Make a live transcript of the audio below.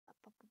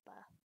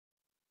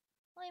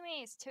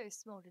me. It's too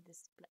small to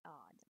display.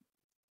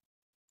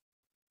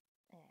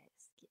 Oh,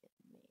 excuse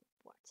me.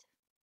 What?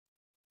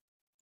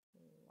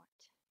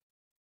 What?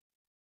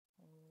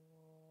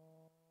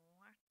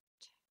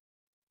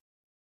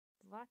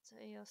 What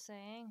are you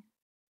saying?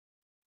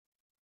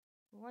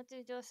 What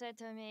did you say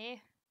to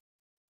me?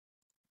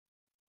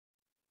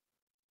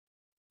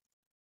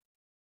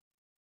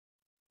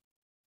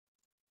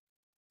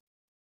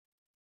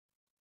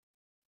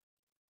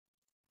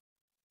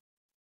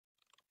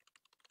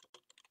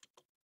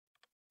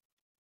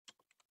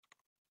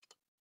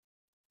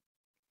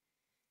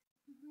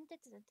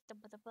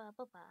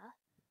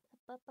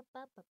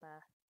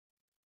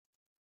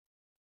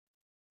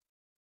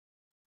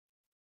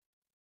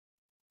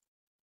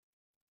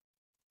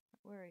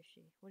 Where is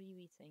she? What are you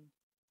eating?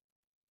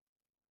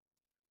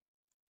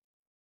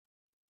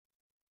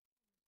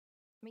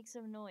 Make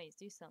some noise.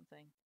 Do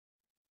something.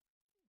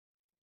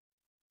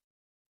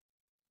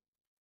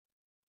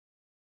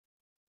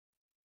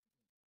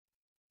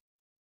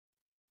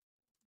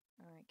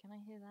 Alright, can I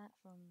hear that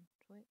from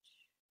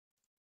Twitch?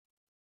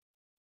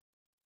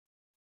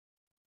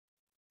 Make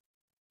some noise.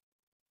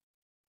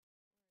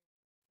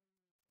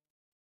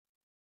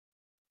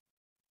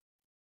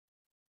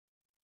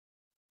 Do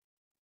something.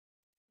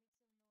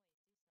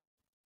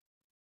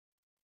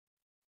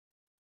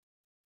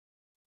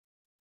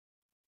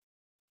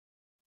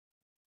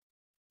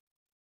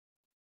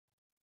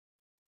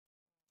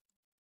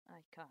 I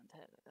can't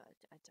hear it. I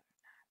don't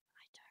know.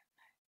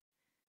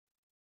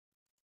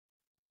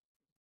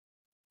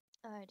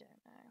 I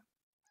don't know.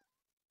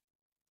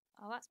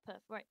 Oh, that's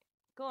perfect. Right,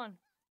 go on.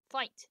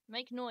 Fight.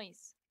 Make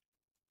noise.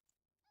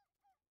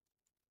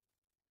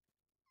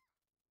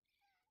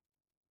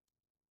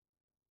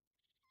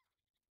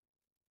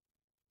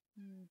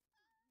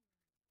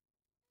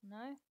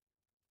 No?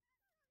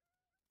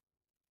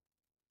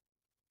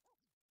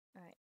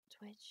 Alright,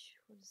 Twitch.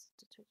 What does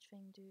the Twitch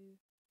thing do?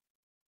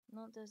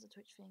 What does the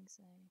Twitch thing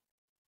say?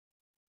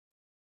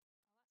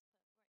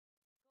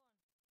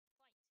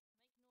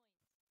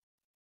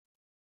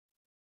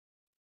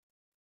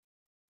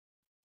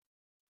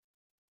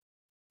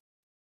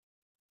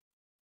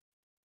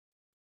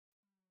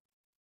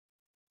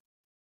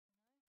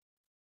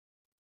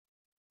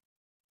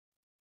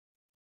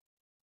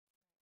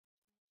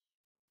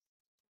 Oh, that's perfect. Right, go on.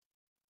 Fight.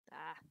 Make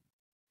noise.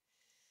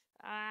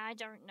 No? Ah. I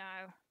don't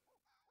know.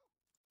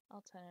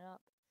 I'll turn it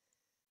up.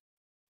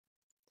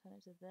 Turn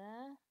it to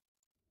there.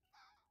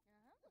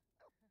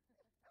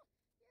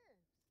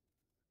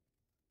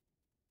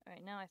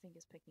 Alright, now I think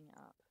it's picking it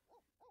up.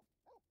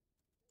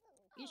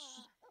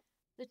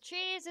 The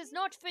cheese is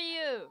not for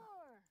you!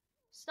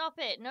 Stop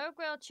it! No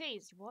grilled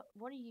cheese! What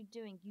are you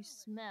doing? You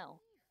smell.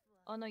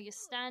 Oh no, you're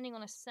standing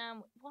on a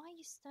sandwich. Why are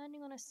you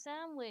standing on a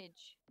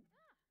sandwich?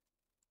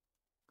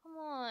 Come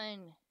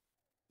on.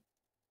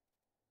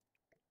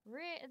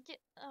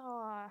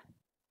 Oh.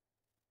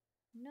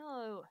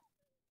 No.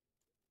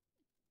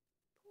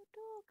 Poor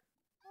dog.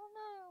 Oh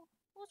no.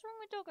 What's wrong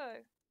with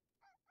Doggo?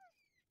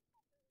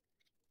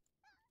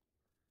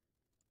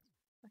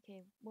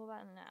 Okay, what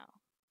about now?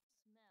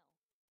 Smell.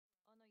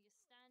 Oh no, you're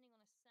standing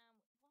on a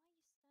sandwich.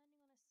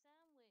 Why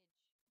are you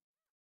standing on a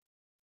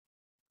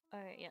sandwich?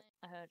 Alright, yeah,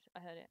 I heard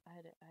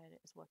it.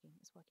 It's working.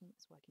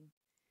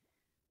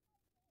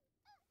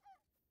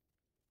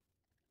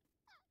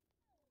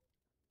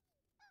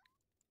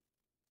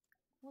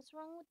 What's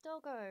wrong with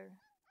Doggo?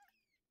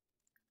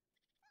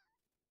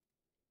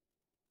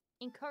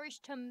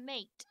 Encouraged to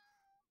mate.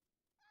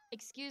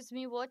 Excuse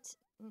me, what?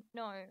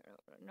 No.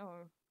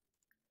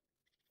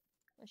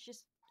 Let's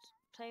just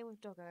play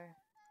with Doggo.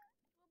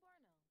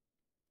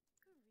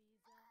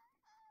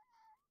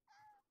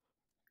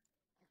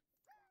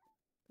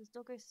 Because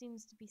Doggo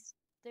seems to be...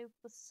 They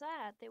were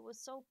sad. They were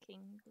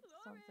sulking with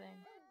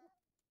something.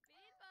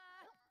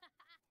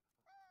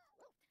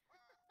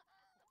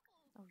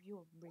 Oh,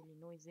 you're really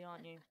noisy,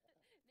 aren't you?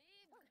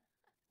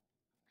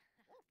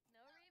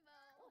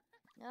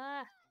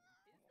 Ah!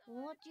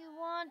 What do you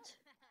want?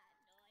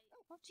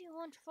 What do you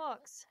want,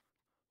 Fox?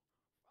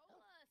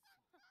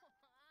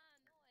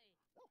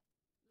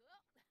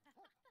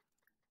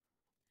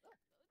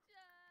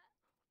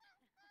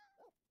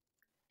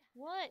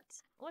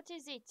 What? What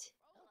is it?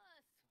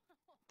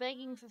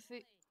 Begging for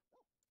food.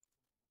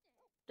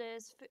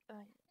 There's food.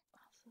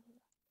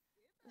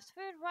 There's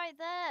food right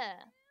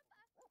there.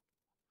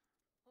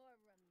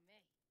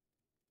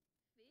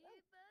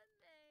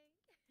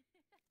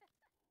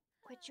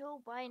 Quit your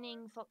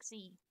whining,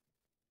 Foxy.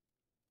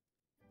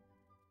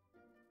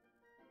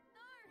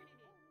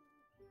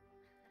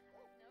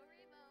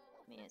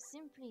 We are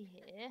simply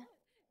here.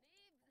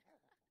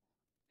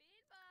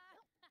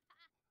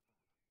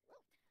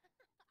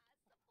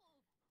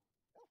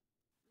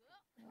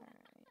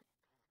 Alright.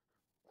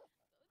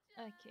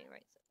 Okay,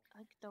 right.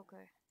 Doggo.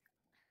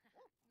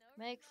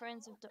 Make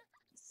friends with Doggo.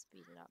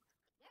 Speed it up.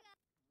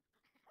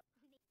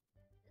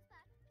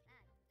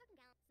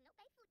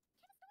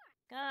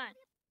 Come on.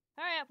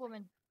 Hurry up,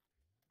 woman.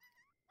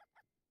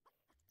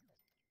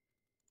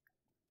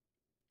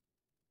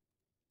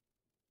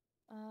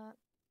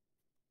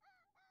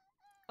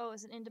 Oh,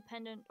 it's an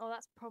independent. Oh,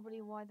 that's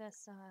probably why they're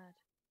sad.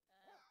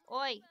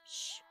 Oi!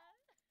 Shh!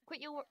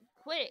 Quit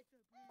it!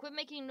 Quit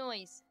making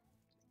noise.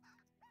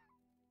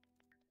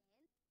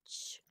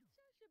 Shh!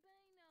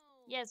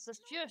 Yes, that's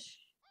shush.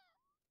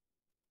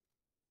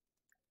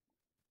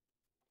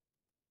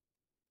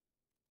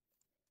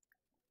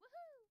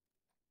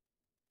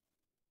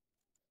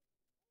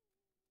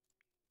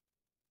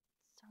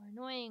 So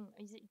annoying.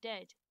 Is it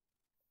dead?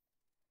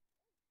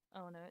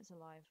 Oh no, it's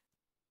alive.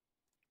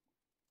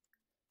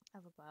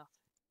 Have a bath.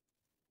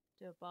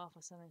 Do a bath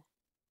or something.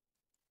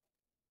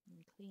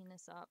 And clean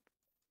this up.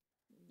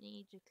 You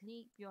need to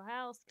keep your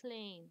house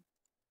clean.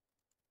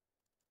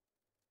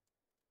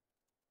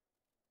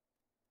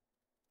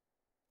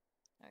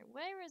 Alright,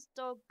 where is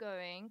dog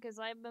going? Because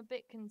I'm a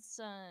bit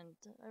concerned.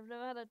 I've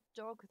never had a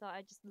dog that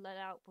I just let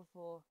out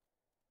before.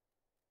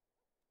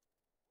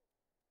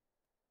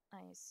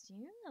 I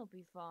assume they'll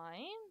be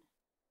fine.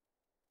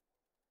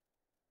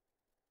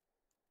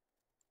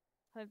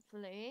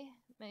 Hopefully.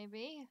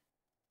 Maybe.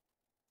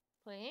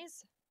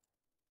 Please.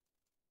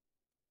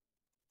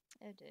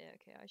 Oh dear,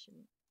 okay, I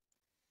shouldn't.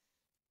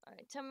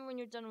 Alright, tell me when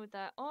you're done with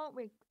that. Oh,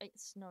 wait,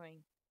 it's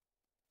snowing.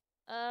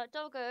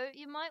 Doggo,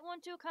 you might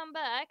want to come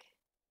back.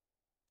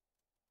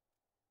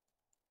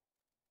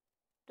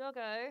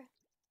 Doggo.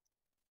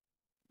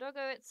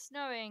 Doggo, it's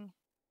snowing.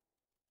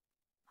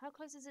 How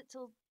close is it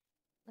till...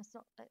 It's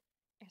not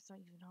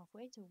even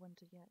halfway till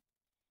winter yet.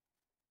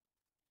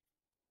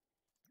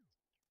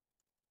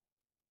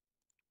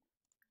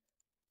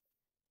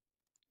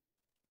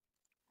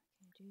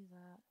 Okay, do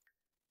that.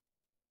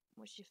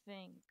 What's your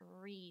thing?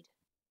 Read.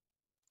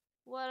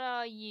 What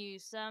are you,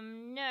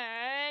 some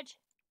nerd?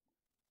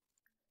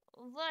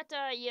 What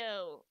are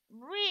you?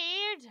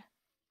 Read?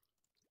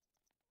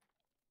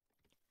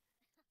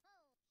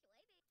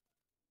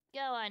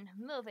 Go on,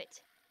 move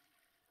it.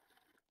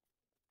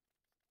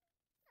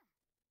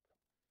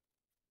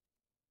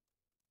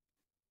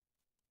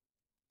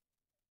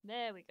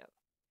 There we go.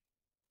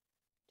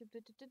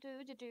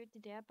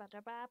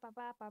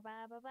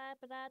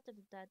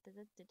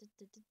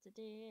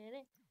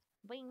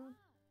 Bing.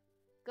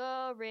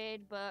 Go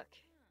read book.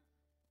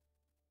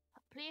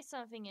 Please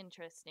something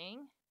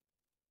interesting.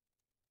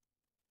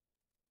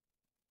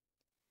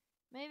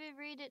 Maybe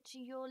read it to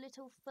your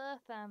little fur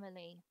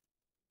family.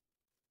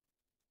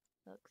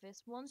 Look,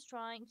 this one's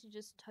trying to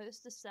just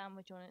toast a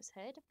sandwich on its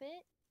head a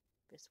bit.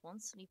 This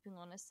one's sleeping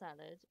on a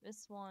salad.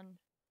 This one's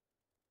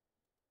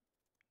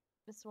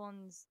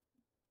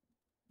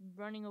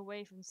running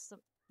away from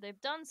some...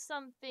 They've done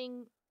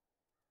something,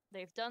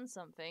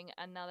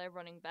 and now they're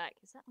running back.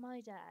 Is that my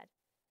dad?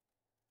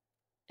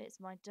 It's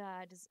my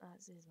dad. It is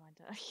my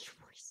dad.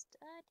 Where's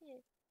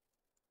Daddy?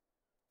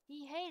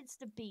 He hates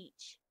the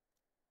beach.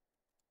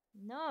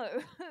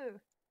 No.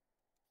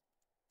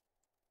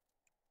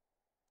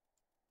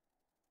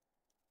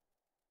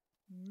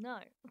 No.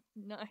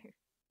 No.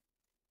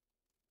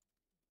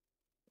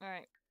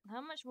 Alright.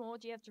 How much more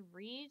do you have to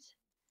read?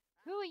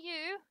 Who are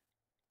you?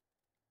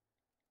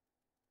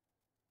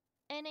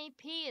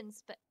 NAP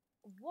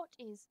What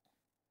is...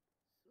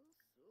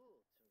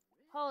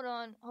 Hold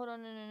on. No.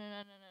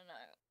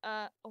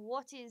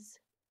 What is...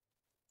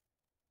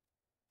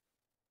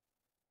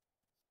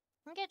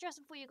 Get dressed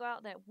before you go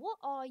out there. What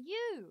are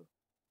you?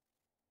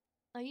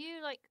 Are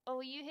you like... Oh,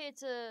 are you here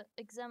to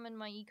examine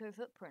my eco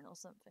footprint or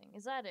something?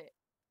 Is that it?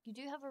 You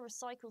do have a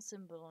recycle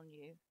symbol on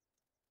you.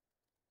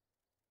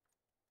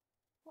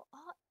 What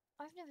are...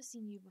 I've never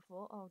seen you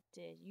before. Oh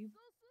dear, you're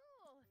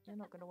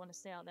not going to want to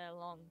stay out there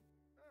long.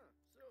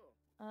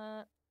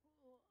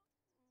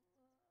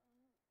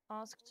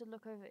 Ask to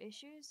look over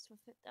issues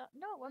for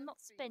no, I'm not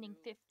spending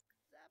 50.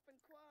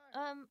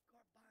 I'm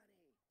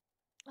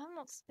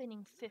not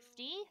spending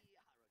 50.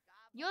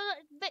 You're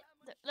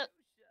look,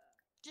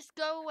 just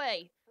go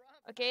away.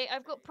 Okay,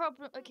 I've got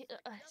problem. Okay,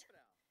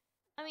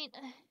 I mean,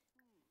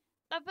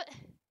 but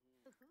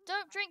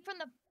don't drink from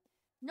the.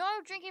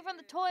 No drinking from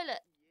the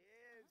toilet.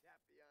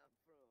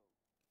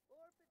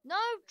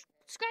 No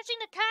scratching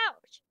the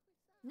couch.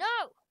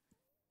 No.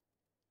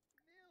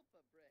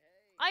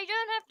 I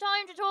don't have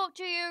time to talk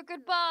to you.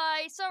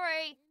 Goodbye.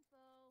 Sorry.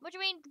 What do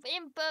you mean,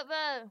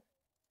 info?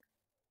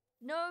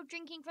 No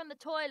drinking from the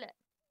toilet.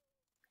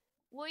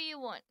 What do you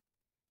want?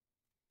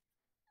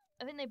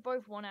 I think they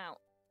both want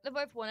out. They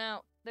both want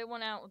out. They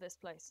want out of this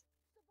place.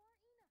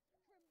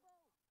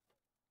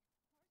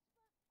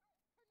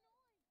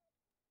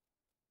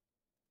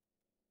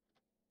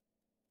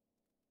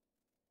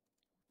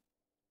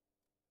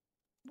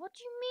 What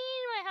do you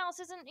mean my house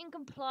isn't in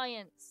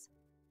compliance?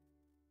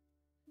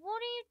 What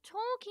are you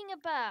talking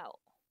about?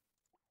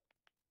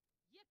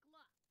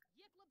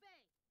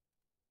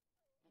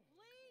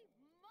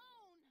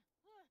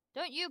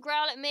 Don't you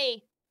growl at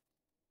me.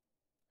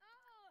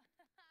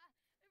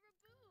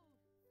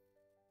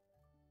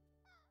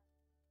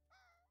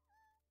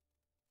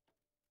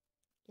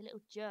 You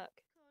little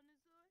jerk.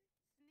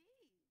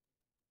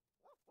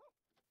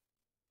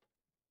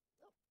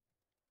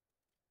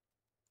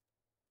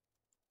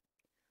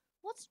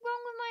 What's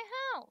wrong with my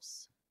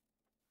house?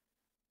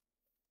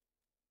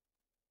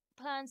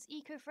 bans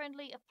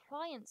eco-friendly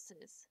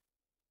appliances.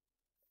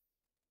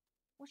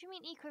 What do you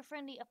mean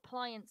eco-friendly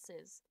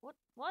appliances? What?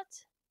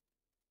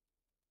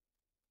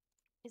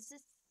 Is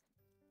this...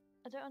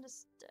 I don't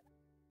understand.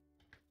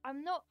 I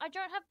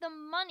don't have the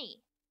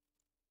money.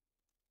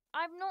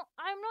 I'm not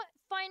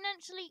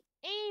financially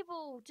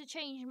able to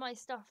change my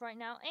stuff right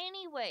now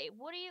anyway.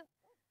 What is...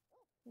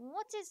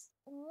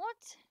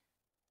 What's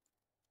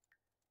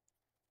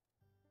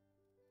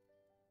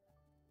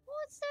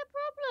their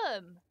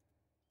problem?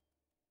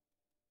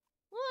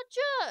 What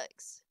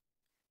jerks?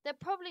 They're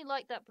probably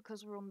like that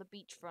because we're on the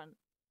beachfront.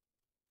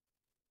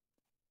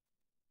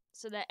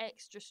 So they're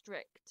extra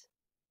strict.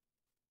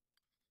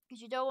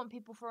 Because you don't want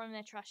people throwing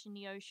their trash in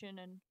the ocean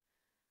and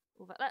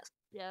all that. That's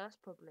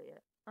probably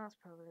it. That's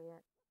probably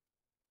it.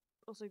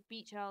 Also,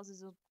 beach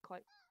houses are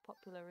quite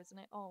popular, isn't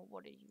it? Oh,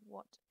 what is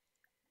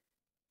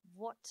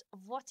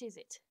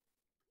it?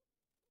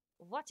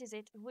 What is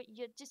it?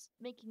 You're just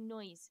making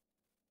noise.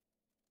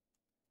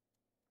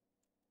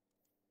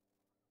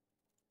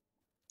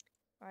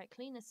 Alright,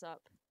 clean this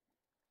up.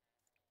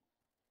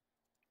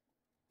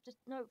 Just,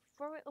 no,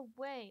 throw it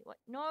away. What?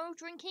 No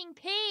drinking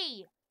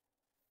pee!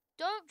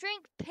 Don't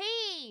drink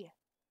pee!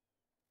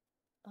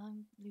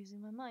 I'm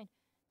losing my mind.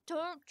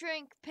 Don't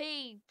drink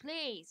pee,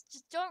 please.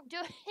 Just don't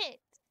do it.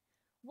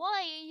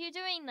 Why are you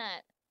doing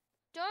that?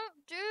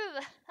 Don't do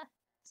that.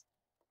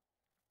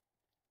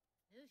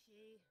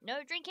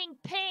 No drinking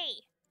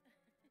pee.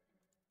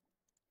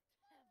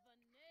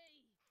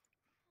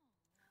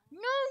 No,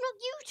 not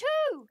you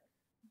too.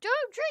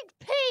 Don't drink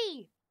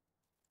pee.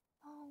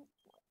 Oh,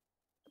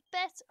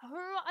 Beth,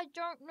 I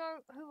don't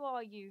know. Who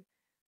are you?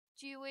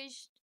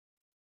 Jewish?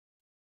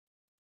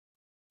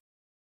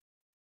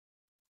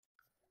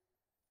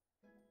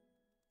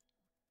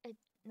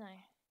 No.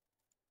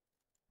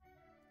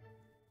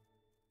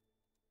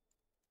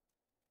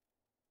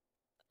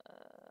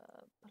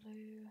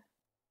 Blue.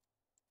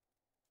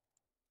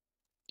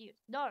 You.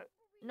 No.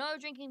 No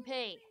drinking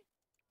pee.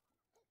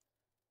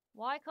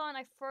 Why can't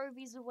I throw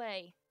these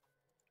away?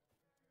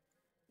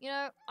 You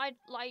know, I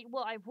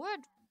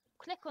would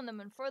click on them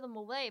and throw them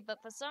away,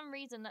 but for some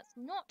reason that's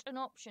not an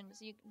option.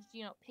 So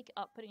you know, pick it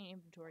up, put it in your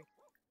inventory.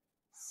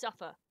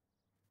 Suffer.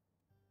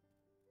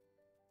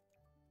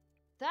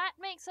 That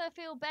makes her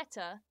feel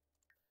better.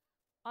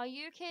 Are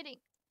you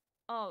kidding?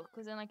 Oh,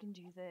 because then I can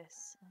do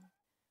this.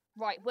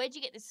 Right, where'd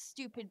you get this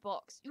stupid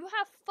box? You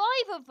have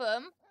 5 of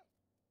them?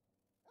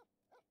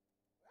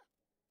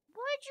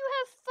 Why'd you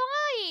have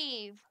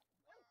 5?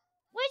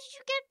 Where did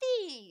you get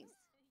these?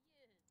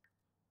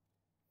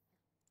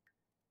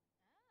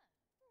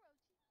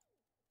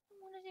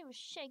 All I did was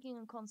shaking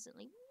them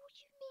constantly. What do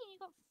you mean you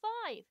got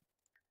 5?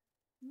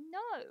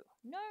 No.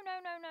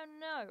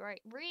 No.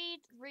 Right,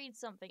 read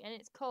something, and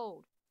it's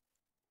cold.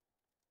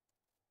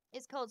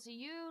 It's cold, so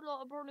you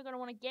lot are probably going to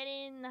want to get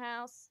in the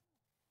house.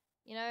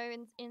 You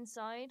know,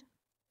 inside.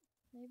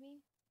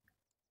 Maybe?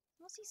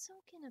 What's he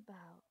sulking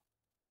about?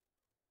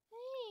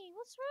 Hey,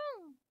 what's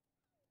wrong?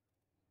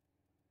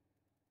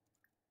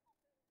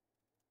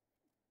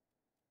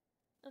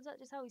 Is that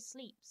just how he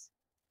sleeps?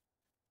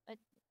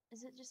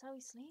 Is it just how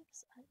he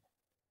sleeps?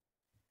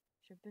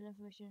 Should bill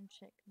information,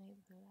 check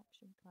neighborhood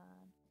action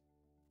plan.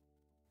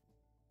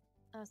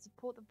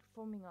 Support the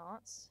performing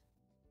arts.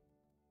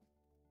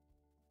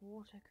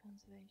 Water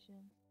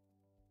conservation.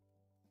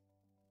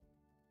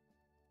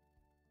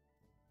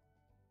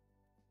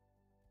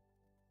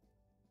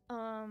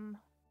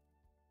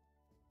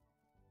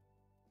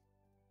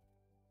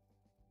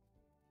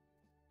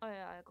 Oh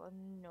yeah, I got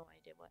no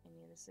idea what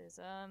any of this is.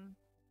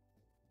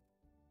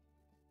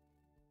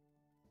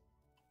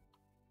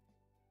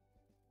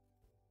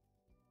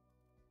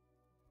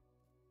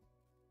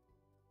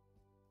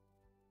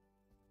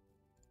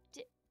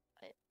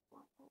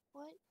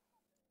 What?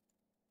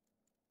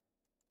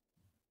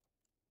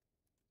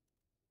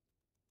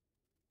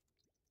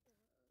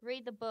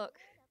 Read the book.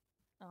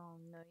 Oh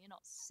no, you're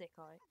not sick,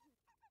 are you?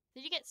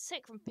 Did you get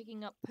sick from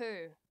picking up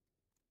poo?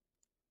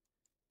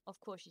 Of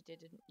course you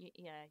didn't.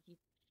 Yeah, you...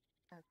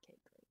 Okay,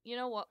 great. You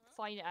know what?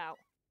 Find it out.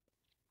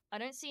 I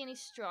don't see any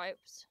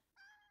stripes.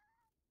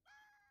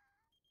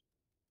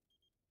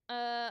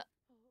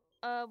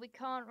 We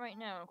can't right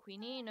now,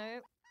 Queenie.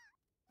 No.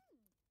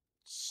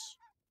 Shh.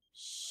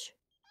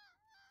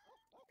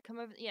 Come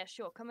over. Yeah,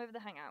 sure. Come over the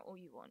hangout, all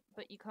you want.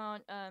 But you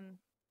can't.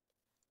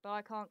 But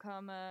I can't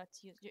come. To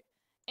you.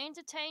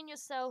 Entertain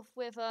yourself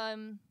with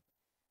the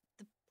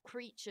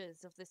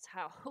creatures of this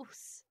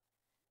house.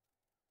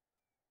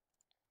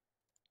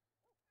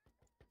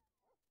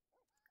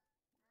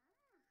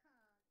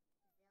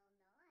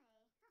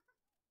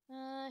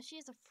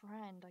 She's a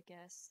friend, I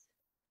guess.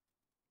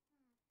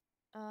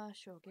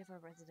 Sure, give her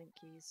resident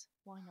keys.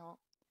 Why not?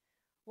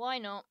 Why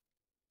not?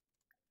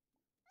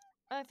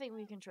 I think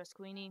we can trust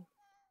Queenie.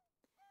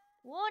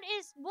 What?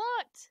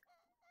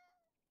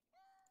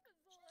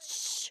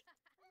 Shh!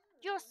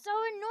 You're so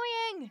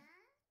annoying!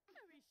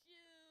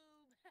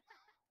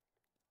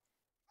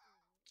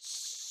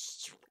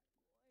 Shh!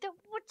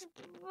 What?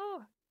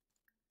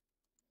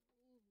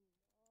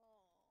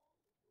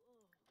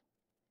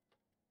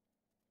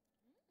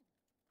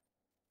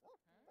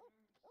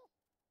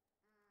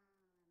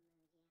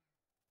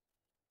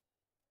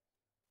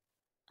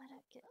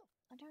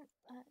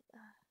 don't.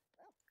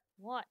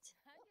 What?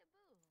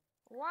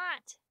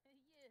 What?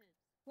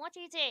 What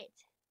is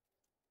it?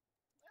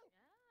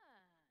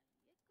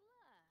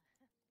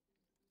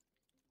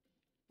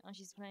 Oh,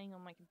 she's playing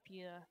on my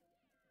computer.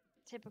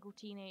 Typical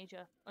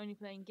teenager, only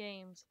playing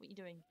games. What are you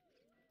doing?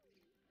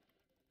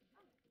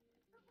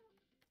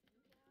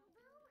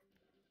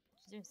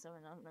 She's doing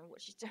something. I don't know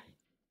what she's doing.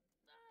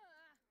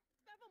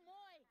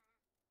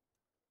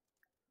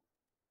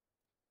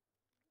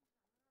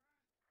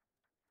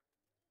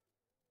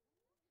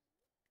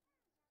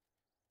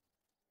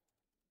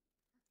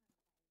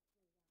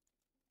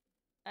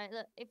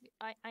 Look, if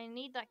I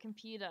need that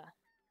computer.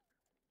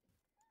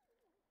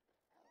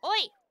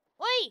 Oi!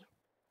 Oi!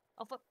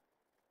 Oh fuck!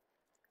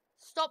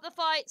 Stop the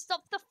fight!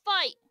 Stop the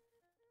fight!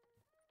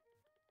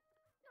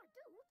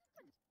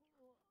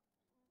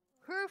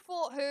 Who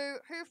fought who?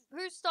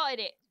 Who started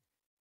it?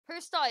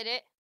 Who started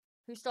it?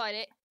 Who started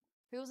it?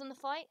 Who was in the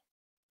fight?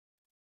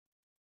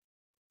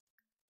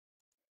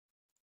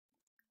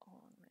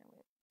 Oh no!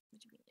 Wait.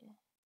 What do you mean?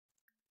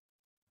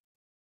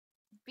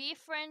 Be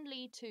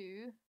friendly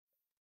to.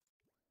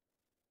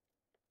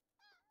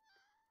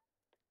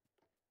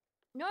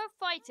 No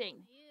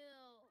fighting.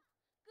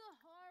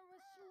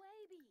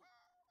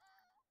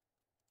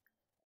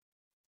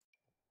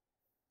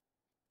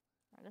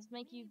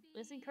 Right,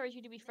 let's encourage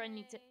you to be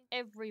friendly to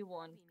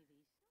everyone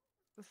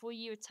before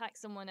you attack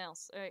someone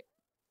else. Alright.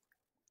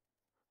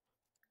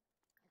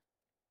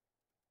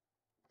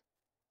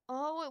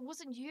 Oh, it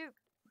wasn't you.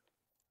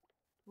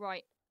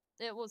 Right.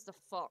 It was the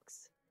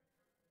fox.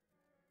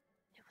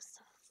 It was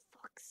the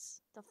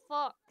fox. The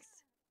fox.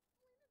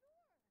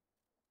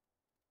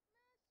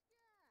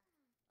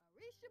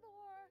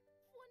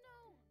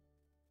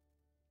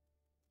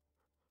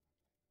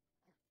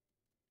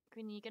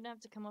 Queenie, you're gonna have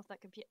to come off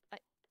that computer.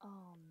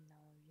 Oh no,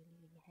 you're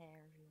leaving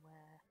hair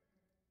everywhere.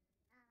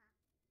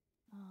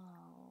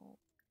 Oh.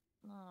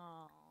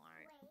 Oh.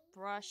 Alright.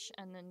 Brush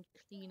and then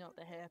clean up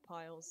the hair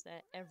piles.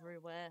 They're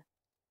everywhere.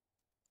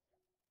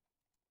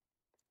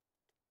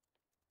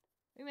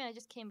 What do you mean I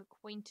just came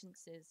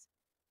acquaintances?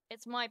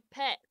 It's my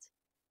pet.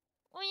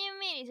 What do you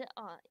mean?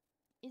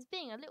 He's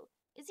being a little.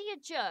 Is he a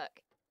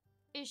jerk?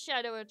 Is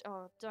Shadow a.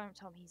 Oh, don't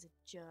tell me he's a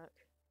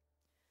jerk.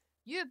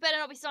 You better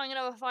not be starting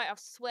another fight, I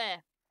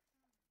swear.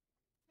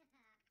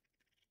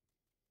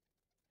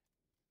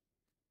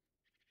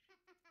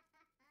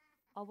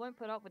 I won't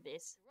put up with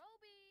this.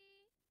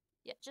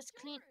 Yeah, just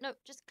clean. No,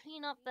 just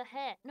clean up the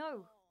hair.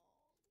 No.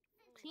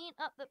 Clean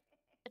up the.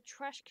 A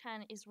trash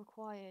can is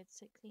required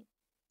to clean.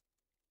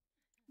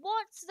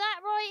 What's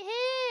that right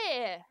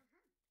here?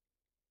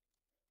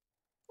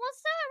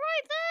 What's that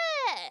right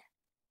there?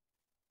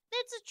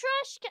 It's a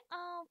trash can.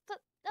 Oh,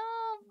 but.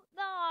 Oh,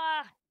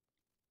 ah.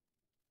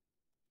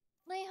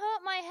 They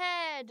hurt my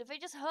head. They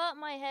just hurt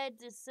my head,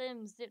 the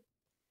Sims.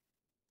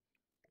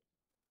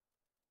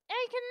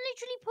 I can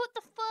literally put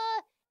the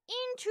fur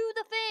into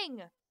the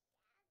thing.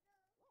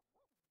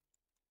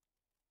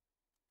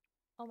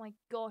 Oh my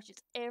gosh,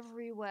 it's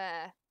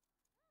everywhere.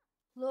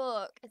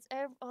 Look, it's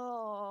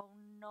oh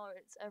no,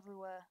 it's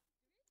everywhere.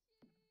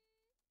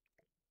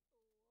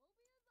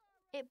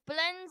 It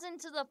blends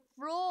into the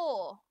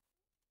floor.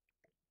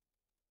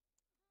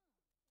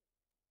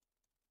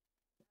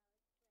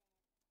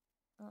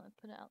 Oh, I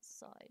put it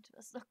outside.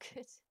 That's not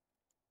good.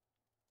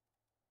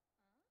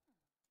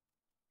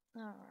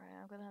 Alright,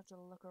 I'm gonna have to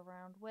look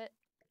around. Where?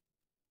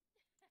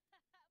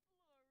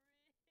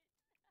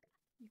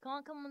 You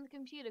can't come on the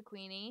computer,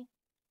 Queenie.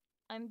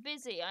 I'm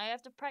busy. I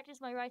have to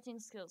practice my writing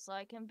skills so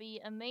I can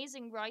be an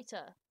amazing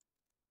writer.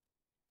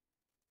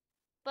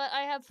 But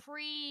I have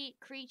 3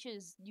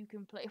 creatures you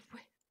can play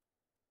with.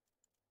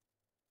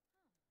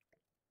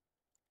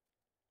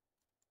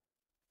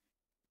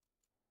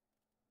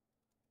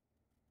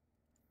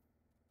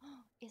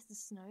 Is the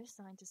snow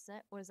starting to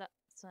set? Or is that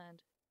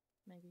sand?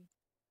 Maybe.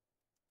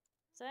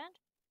 Sand?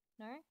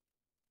 No?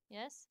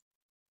 Yes?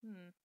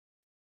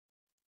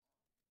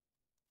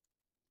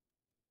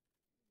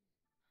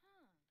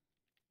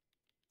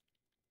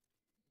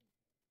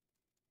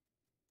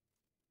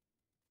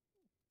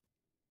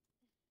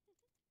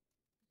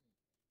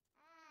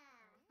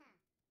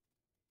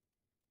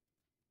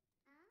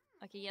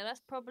 Okay, yeah, that's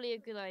probably a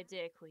good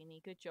idea,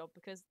 Queenie. Good job,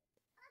 because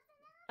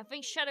I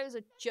think Shadow's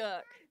a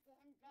jerk.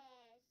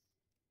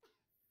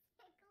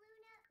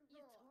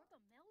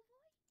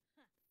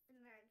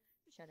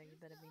 Shadow, you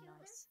better be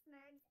nice.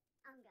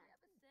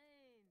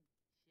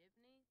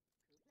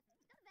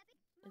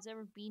 Is there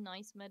a be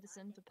nice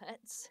medicine for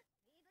pets?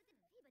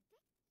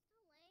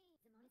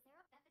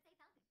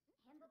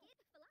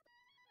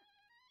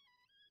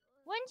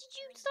 When did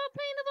you start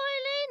playing the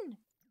violin?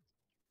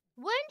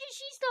 When did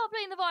she start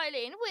playing the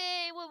violin?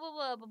 Wait,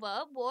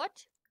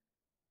 what?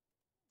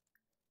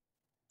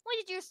 When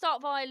did you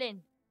start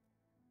violin?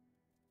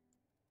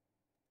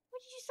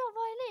 When did you start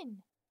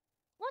violin?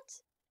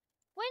 What?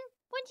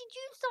 When did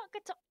you start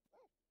guitar?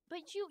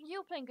 But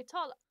you're playing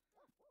guitar.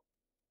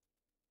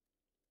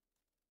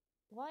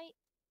 Why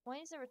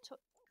is there a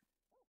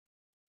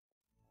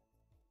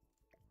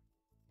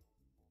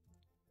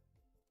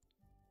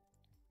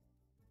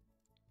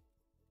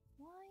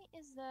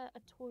is there a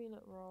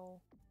toilet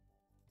roll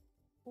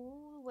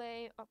all the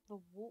way up the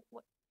wall?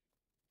 What?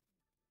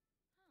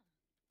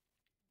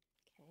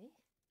 Okay.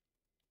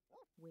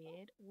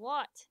 Weird.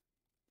 What?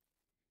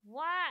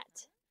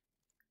 What?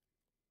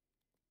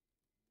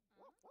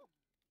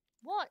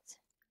 What?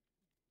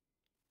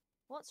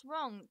 What's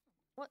wrong?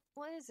 What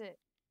is it?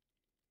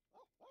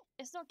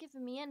 It's not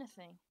giving me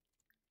anything.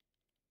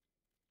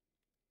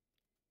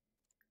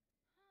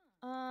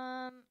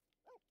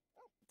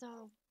 So,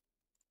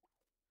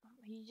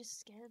 are you just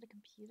scared of the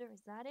computer?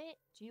 Is that it?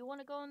 Do you want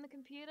to go on the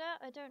computer?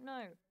 I don't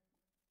know.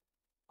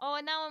 Oh,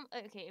 and now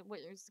I'm okay.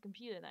 Wait, it's the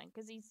computer then,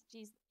 because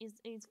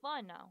he's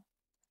fine now.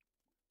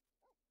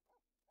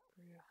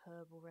 Brew a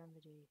herbal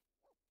remedy.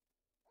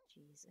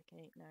 Jeez.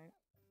 Okay, no.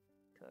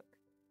 Cook.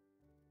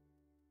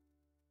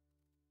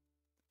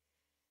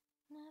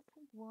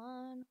 Level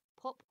 1.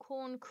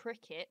 Popcorn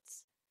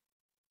crickets.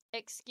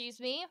 Excuse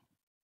me.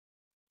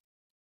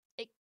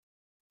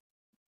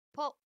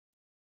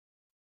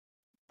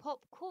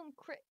 Popcorn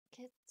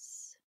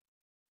crickets.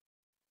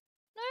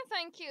 No,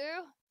 thank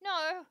you.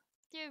 No,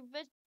 do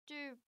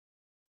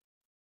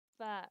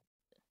that.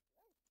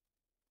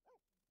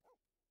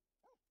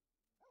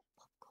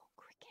 Popcorn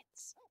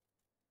crickets.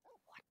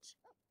 What?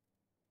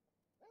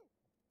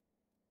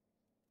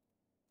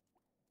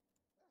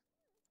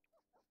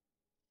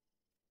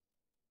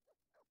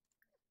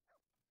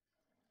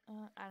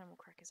 Animal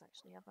crackers.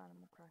 Actually, I have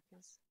animal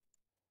crackers.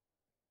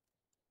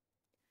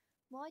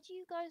 Why do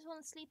you guys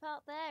want to sleep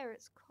out there?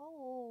 It's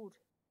cold.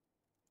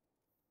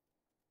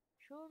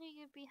 Surely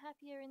you'd be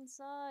happier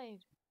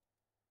inside.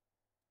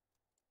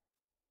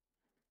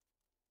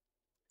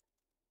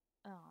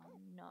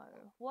 Oh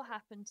no. What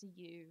happened to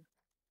you?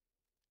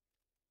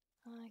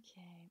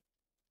 Okay.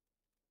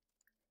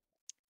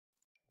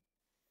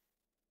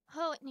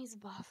 Oh, it needs a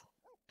buff.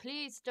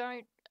 Please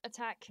don't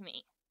attack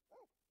me.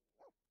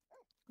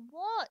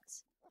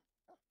 What?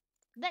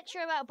 Lecture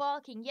about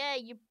barking. Yeah,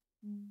 you...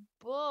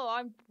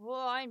 I'm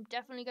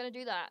definitely gonna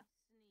do that.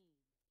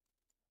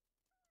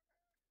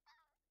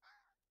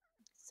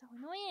 So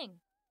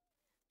annoying.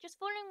 Just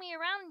following me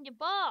around and you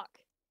bark.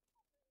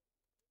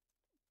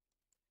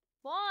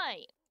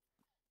 Why?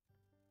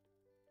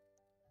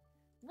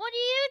 What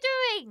are you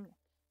doing?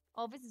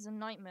 Oh, this is a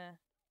nightmare.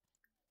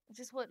 I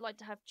just would like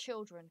to have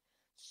children.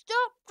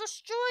 Stop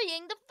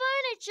destroying the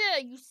furniture,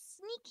 you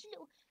sneaky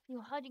little...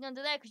 You're hiding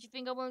under there because you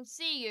think I won't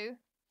see you.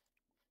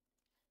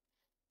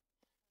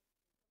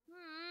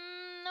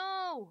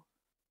 No.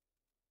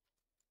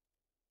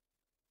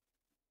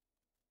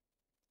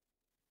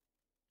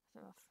 I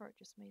think my throat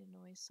just made a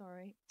noise,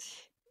 sorry.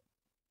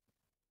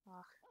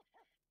 Ugh.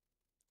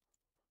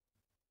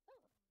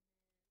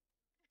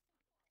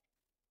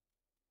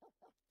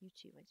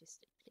 YouTube, I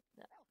just clicked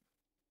that.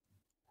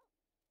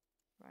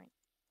 Right.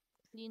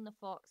 Clean the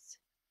fox.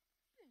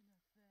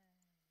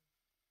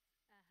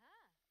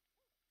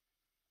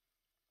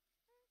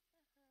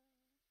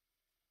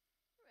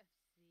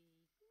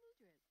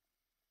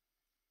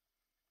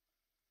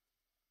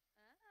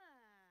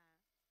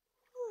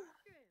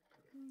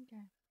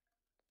 Okay.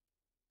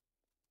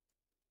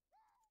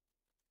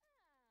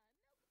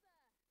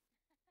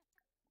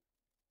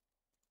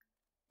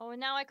 Oh, and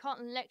now I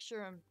can't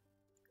lecture him.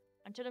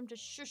 I tell him to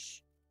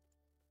shush.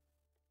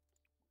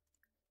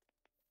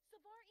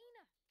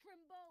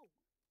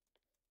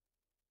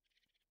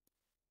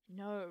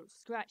 No,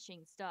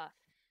 scratching stuff.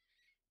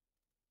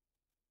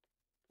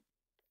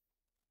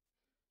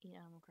 Eat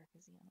animal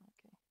crackers, yeah,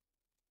 okay.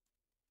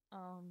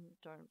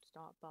 Don't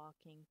start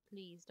barking.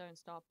 Please don't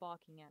start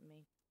barking at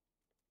me.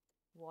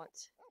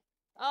 What?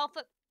 Oh,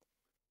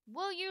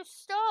 will you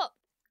stop?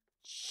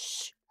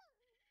 Shh!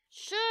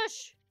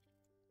 Shush!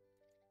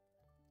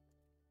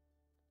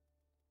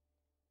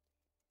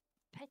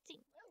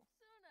 Petting.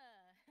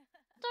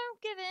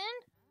 Don't give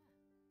in.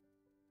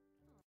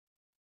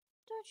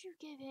 Don't you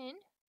give in.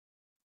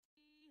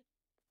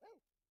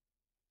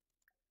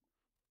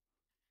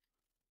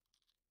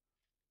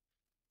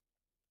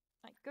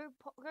 Like, go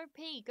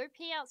pee. Go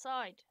pee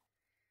outside.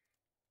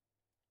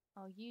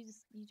 Oh, you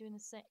doing the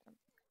same.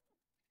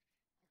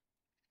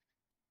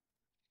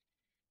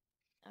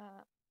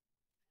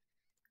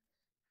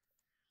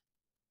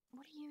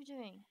 What are you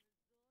doing?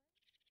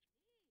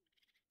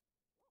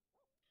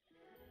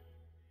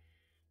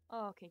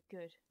 Oh, okay,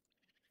 good.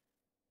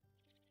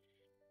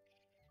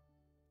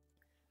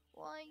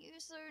 Why are you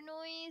so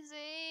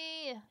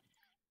noisy?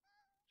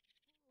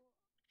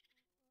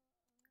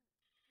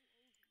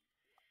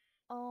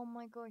 Oh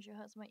my gosh, it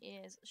hurts my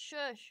ears.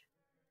 Shush!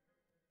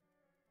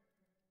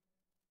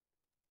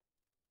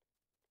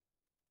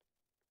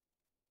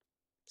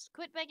 Just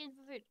quit begging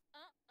for food.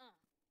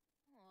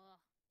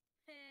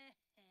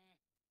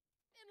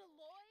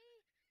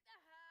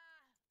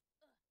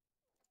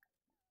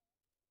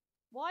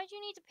 Why do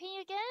you need to pee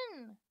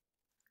again?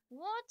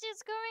 What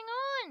is going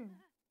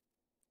on?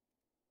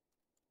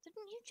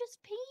 Didn't you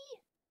just pee?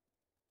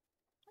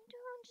 I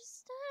don't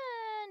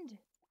understand.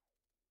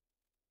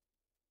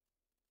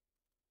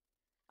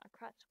 I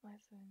cracked my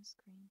phone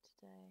screen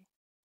today.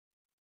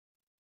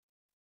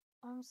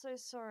 I'm so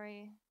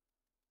sorry.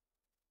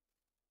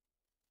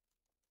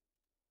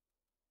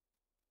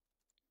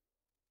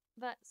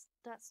 That's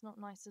not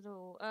nice at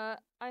all. I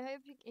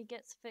hope it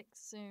gets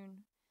fixed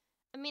soon.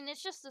 I mean,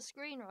 it's just the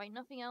screen, right?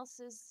 Nothing else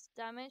is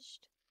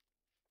damaged.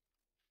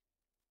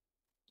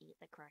 Eat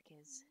the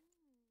crackers.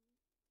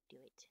 Do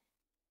it.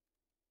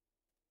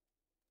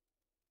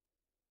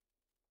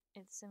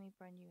 It's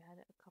semi-brand new. Had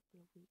it a couple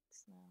of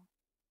weeks now.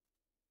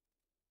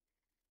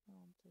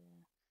 Oh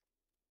dear.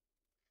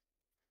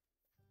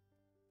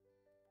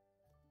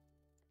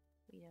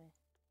 What are you doing?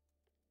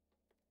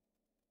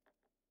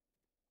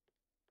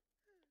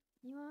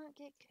 You won't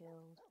get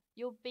killed.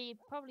 You'll be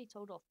probably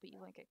told off, but you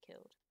won't get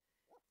killed.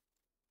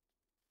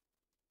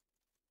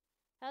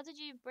 How did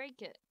you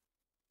break it?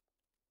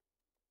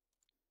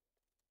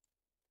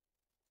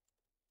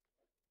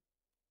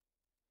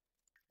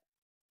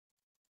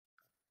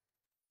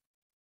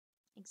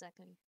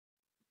 Exactly.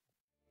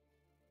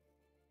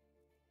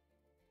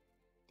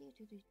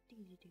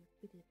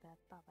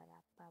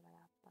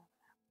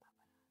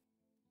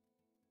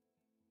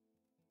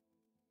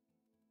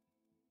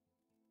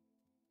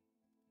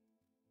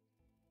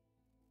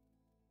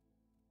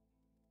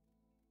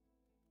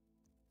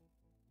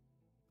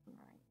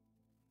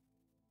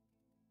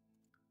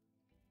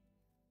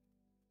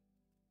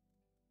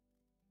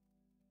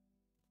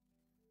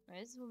 Right.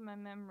 This is when my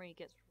memory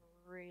gets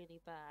really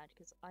bad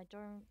because I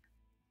don't.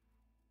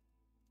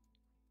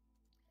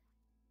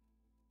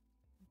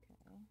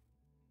 Okay.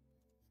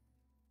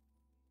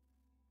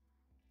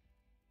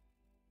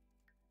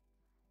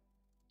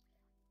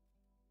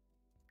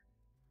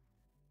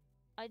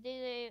 I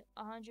did a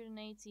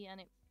 180 and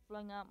it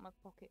flung out my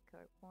pocket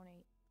coat.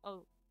 180.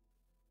 Oh,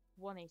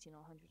 180,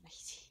 not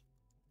 180.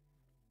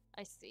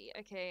 I see.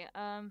 Okay.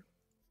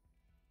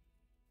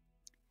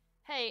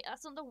 Hey,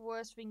 that's not the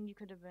worst thing you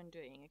could have been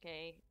doing.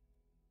 Okay.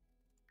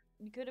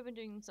 You could have been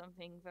doing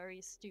something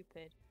very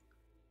stupid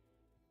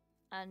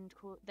and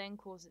then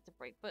cause it to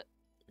break. But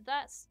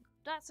that's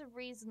a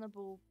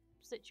reasonable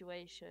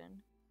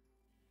situation.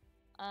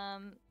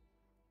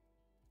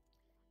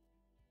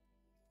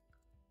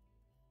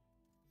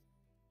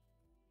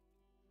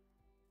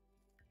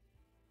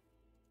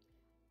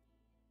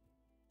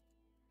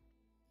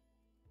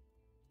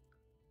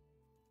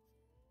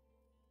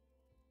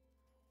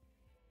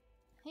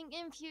 I think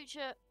in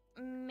future,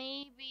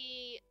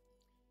 maybe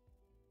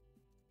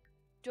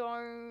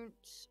don't,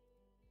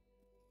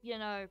 you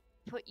know,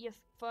 put your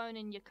phone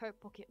in your coat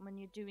pocket when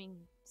you're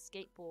doing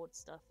skateboard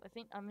stuff.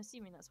 I'm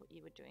assuming that's what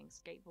you were doing,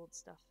 skateboard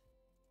stuff.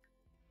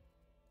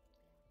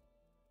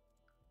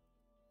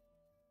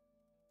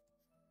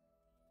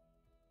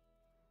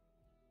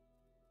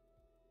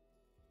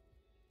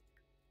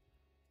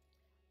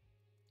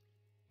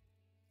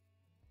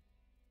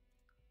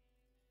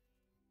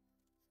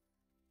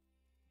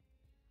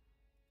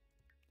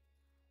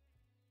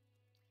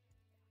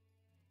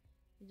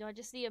 Did I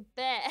just see a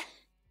bear?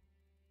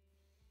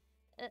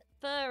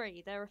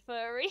 Furry, they're a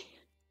furry.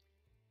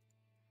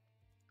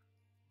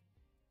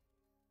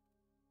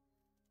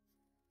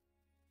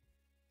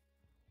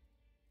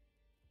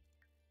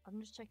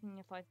 I'm just checking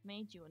if I've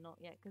made you or not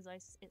yet, because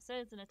it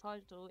says in the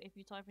title, if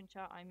you type in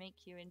chat, I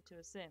make you into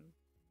a sim.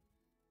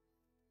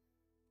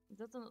 It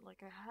doesn't look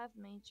like I have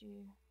made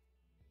you.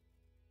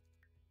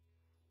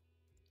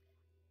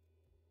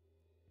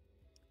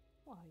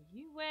 What are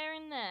you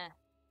wearing there?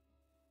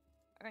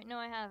 Alright, no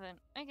I haven't.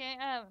 Okay,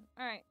 I haven't.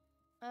 Alright.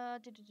 Oh,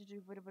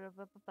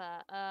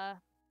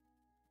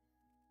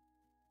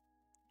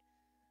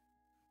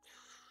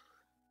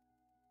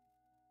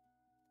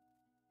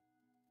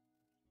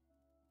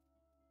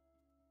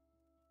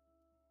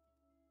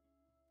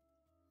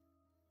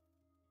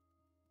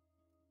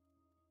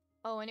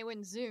 and it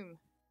went zoom.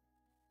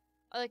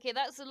 Okay,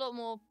 that's a lot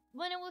more.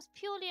 When it was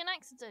purely an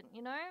accident,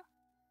 you know?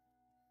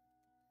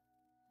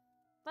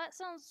 That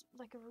sounds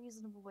like a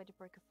reasonable way to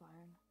break a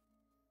phone.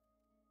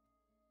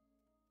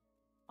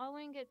 I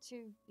wouldn't get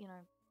too, you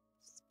know,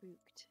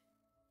 spooked.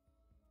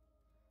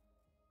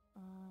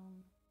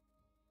 I'm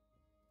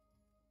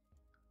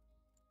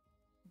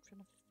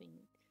trying to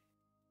think.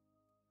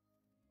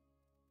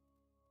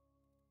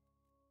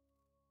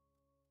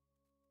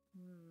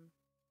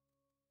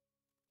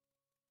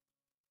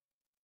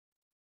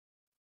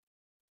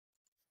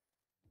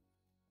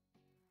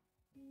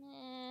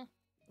 Nah.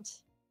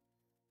 It's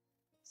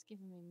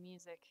giving me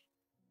music.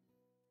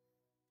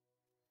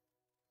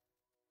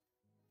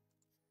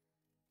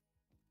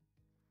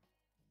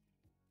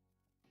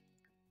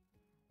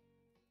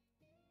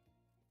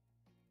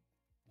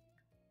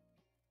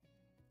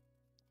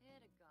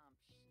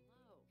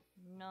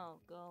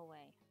 No, go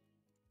away.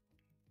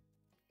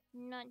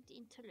 Not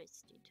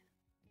interested.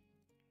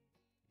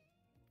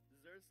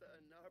 Zersa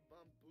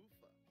Anarbam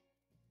Bufa.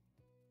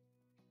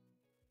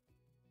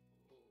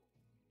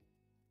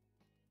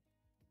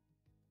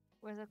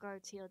 Where's that guy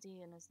with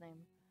TLD in his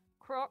name?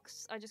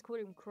 Crocs? I just called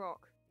him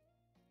Croc.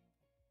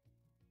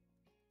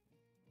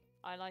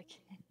 I like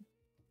it.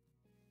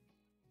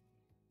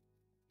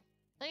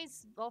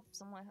 He's off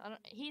somewhere.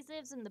 He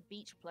lives in the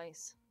beach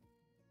place.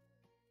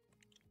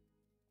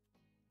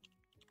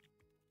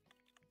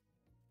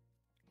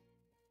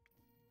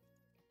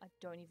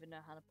 don't even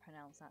know how to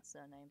pronounce that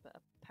surname, but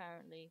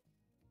apparently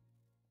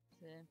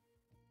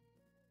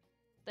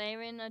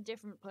they're in a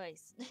different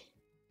place.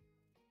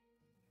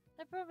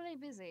 They're probably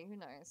busy, who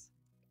knows?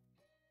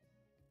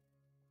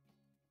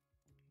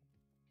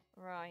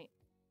 Right.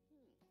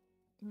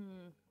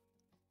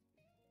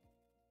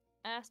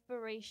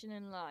 Aspiration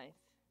in life.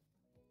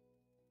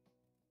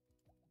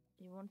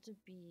 You want to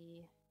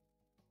be...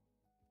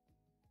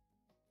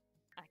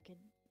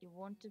 You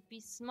want to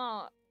be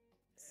smart.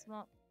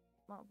 Smart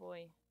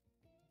boy.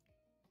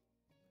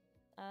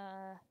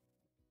 Let's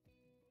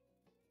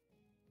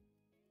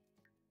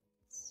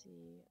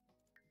see.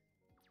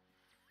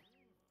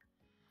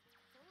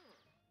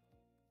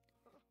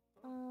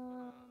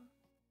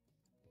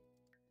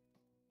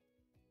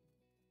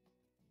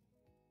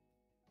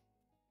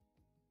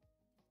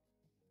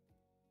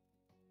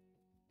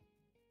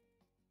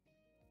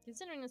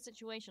 Considering the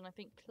situation, I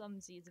think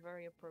clumsy is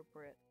very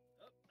appropriate.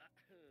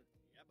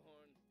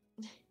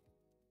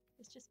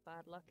 It's just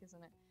bad luck,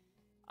 isn't it?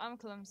 I'm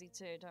clumsy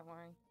too, don't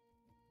worry.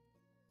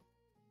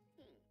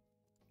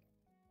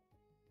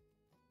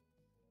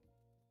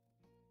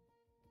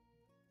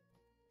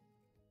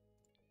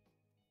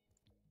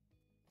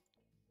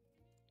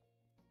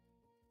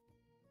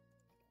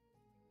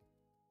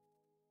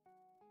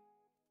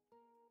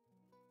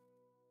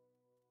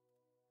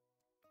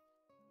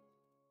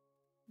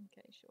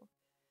 Okay, sure.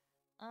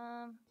 Do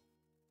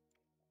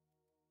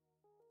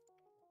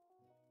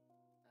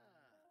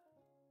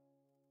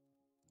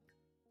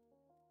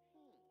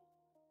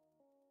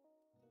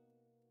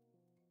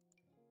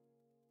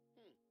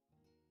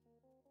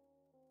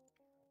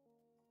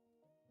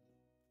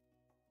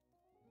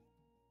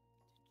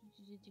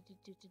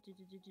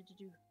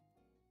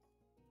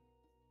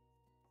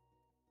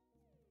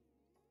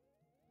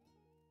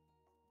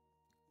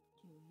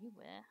you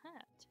wear a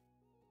hat?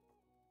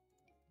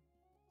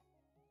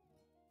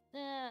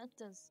 Yeah, it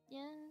does.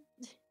 Yeah.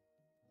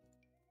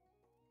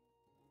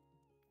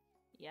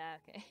 Yeah,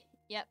 okay.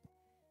 Yep.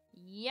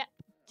 Yep,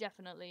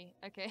 definitely.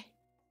 Okay.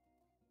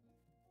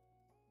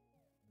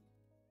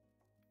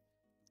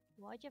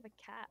 Why'd you have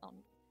a cat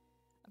on?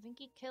 I think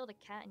you killed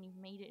a cat and you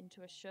made it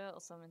into a shirt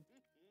or something.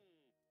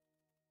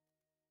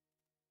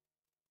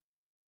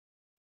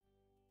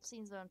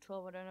 Seems that I'm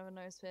 12, I don't have a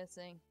nose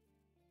piercing.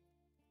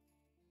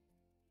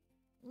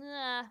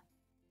 Nah.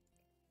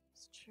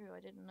 It's true, I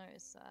didn't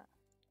notice that.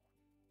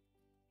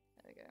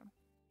 There we go.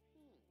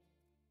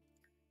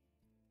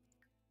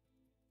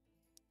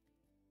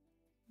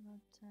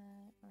 Not,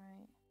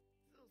 right.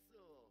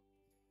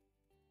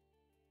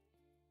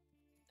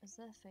 Is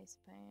there face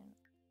paint?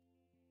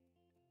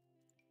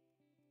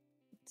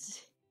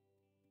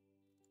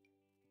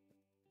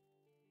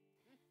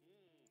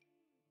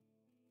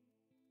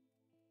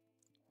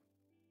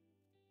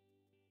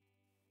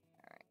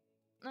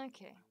 Alright.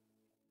 Okay.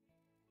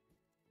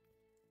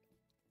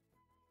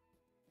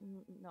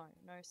 No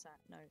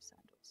sandals.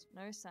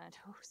 No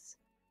sandals.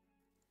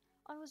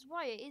 I was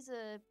right, it is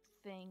a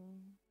thing.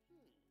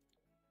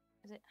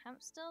 Is it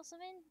hamster or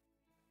something?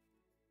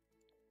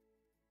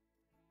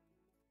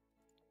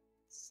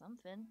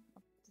 Something.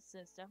 This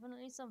is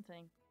definitely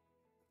something.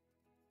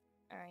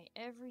 Alright,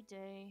 every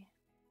day.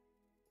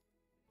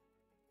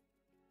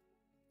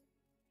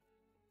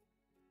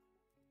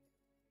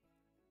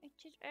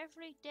 It's an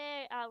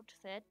everyday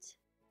outfit.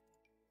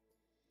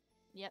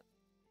 Yep.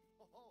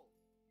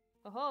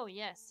 Oh,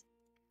 yes.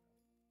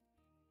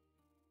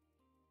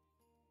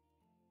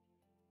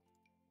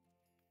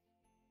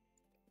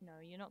 No,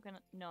 you're not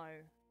gonna... No.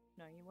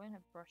 No, you won't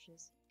have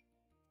brushes.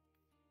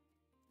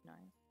 No.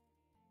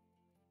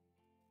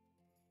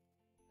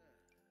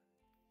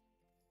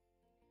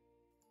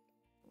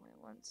 We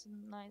want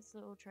some nice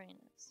little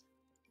trainers.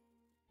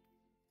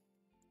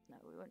 No,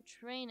 we want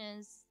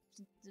trainers.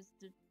 Just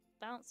the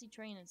bouncy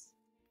trainers.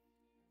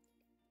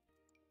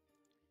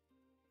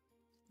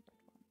 Red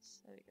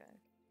ones. There we go.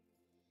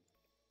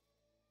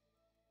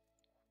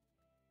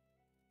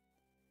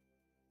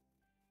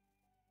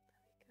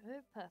 There we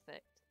go.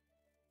 Perfect.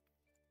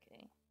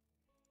 Okay.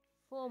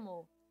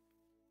 Formal.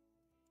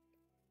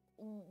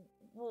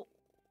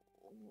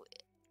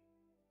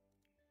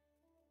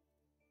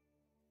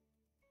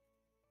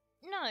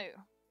 No.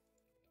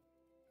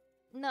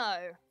 No.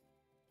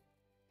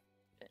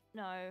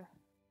 No.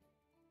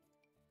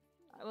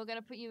 We're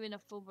gonna put you in a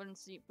full body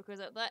suit because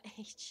at that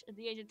age, at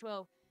the age of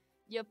 12,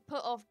 you're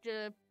put off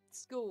to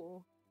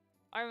school.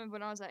 I remember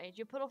when I was that age,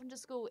 you're put off into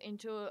school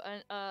into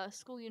a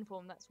school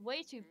uniform that's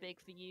way too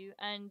big for you,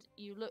 and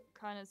you look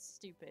kind of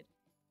stupid.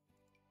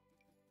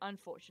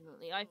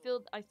 Unfortunately, I've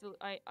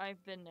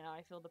been there.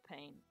 I feel the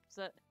pain.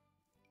 So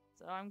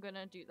I'm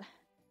gonna do that.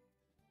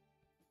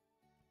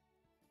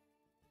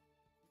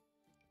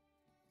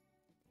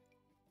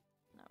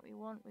 No, we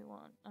want.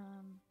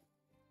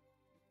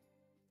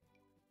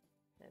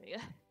 There we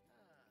go.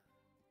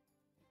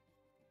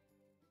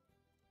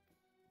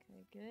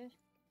 Okay, good.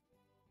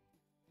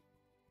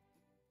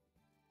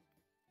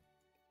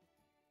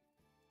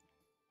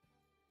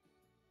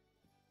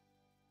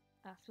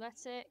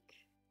 Athletic.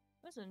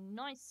 That's a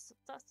nice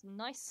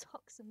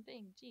socks and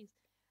thing. Jeez.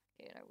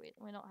 Okay, no,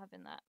 we're not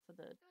having that for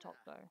the top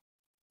though.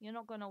 You're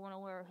not gonna want to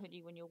wear a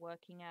hoodie when you're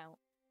working out.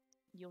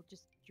 You'll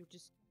just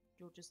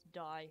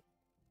die.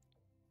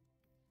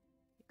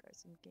 Here goes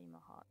some gamer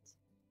heart.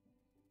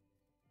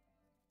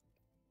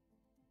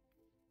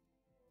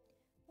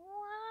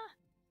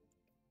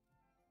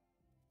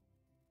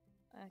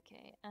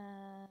 Okay,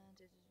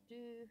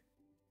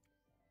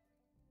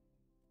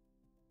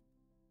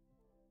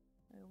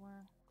 Oh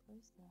wow,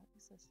 close that.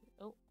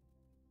 Oh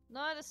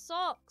no, the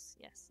socks.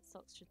 Yes, the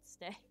socks should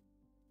stay.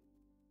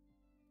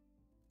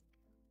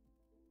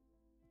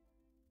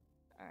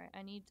 All right,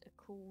 I need a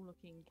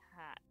cool-looking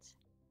hat.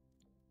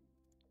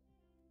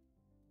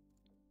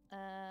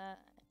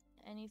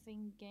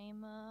 Anything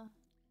gamer?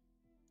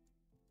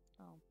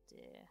 Oh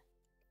dear.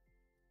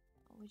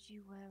 What would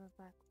you wear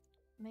a back?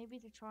 Maybe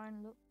to try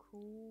and look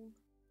cool.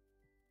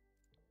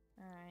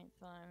 Alright,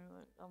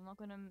 fine. I'm not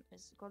gonna.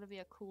 It's gotta be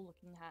a cool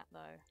looking hat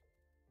though.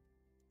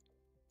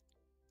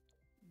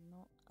 I'm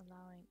not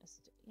allowing us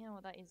to. You know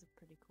what? That is a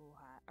pretty cool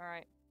hat.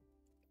 Alright.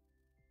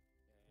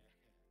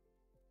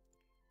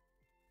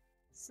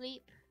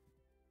 Sleep.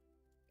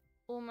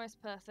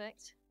 Almost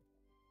perfect.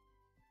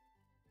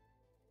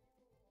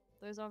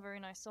 Those are very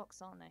nice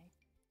socks, aren't they?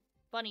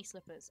 Bunny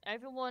slippers.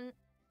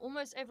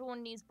 Almost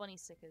everyone needs bunny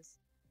slippers.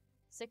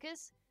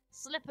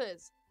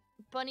 Slippers.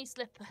 Bunny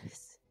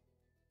slippers.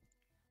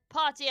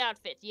 Party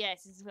outfit.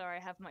 Yes, this is where I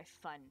have my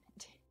fun.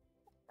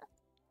 I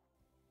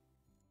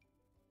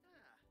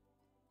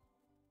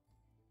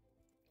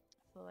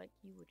feel like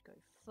you would go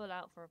full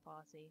out for a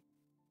party.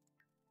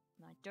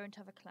 And I don't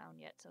have a clown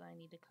yet, so I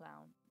need a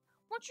clown.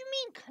 What do you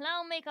mean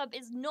clown makeup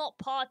is not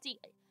party?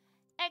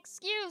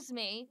 Excuse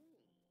me?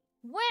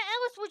 Where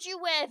else would you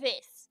wear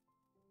this?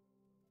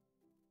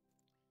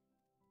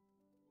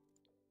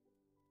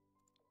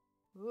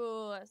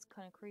 Oh, that's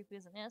kind of creepy,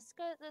 isn't it?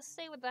 Let's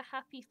stay with the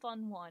happy,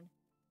 fun one.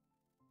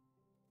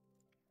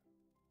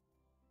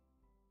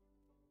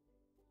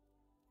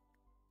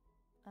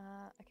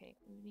 Okay,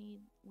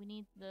 we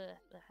need the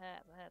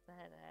hair,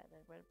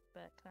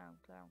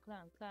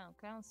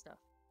 clown stuff.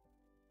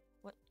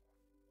 What?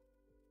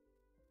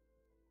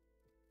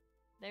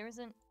 There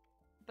isn't,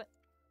 but,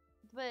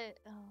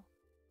 oh,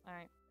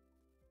 alright.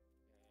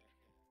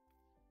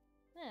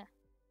 Yeah.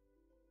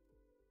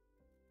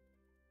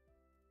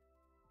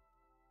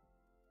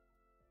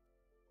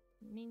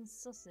 It means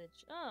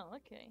sausage. Oh,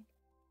 okay.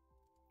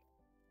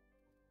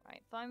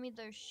 Right, find me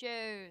those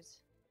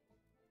shoes.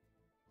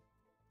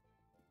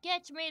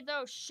 Get me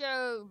those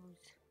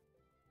shoes.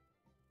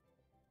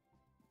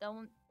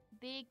 Don't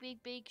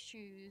big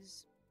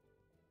shoes.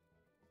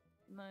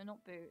 No,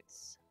 not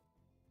boots.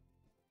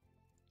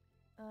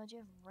 Do you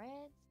have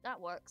red? That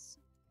works.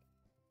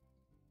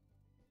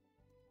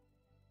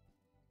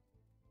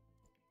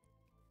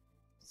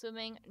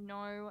 Swimming?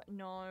 No.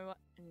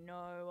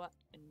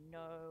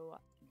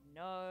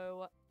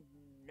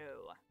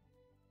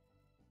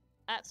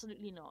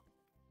 Absolutely not.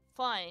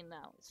 Fine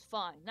now. It's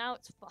fine. Now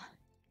it's fine.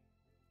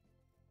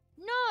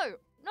 No!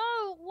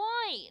 No!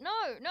 Why? No!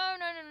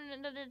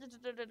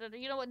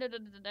 You know what? No.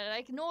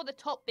 Ignore the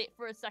top bit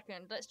for a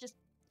second. Let's just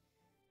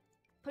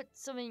put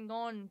something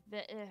on.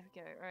 There we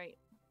go. Right.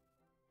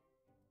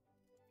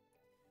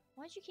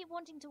 Why do you keep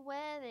wanting to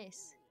wear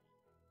this?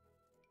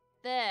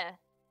 There.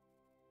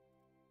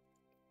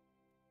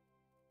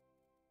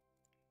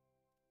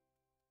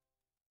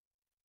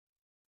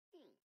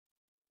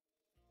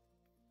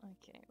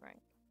 Okay,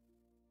 right.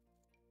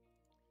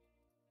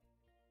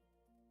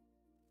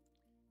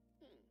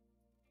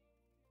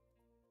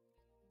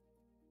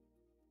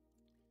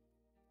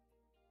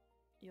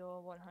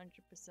 You're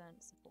 100%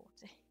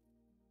 supporting.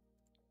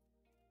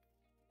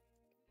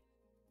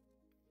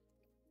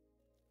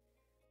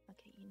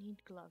 Okay, you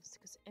need gloves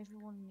because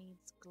everyone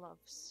needs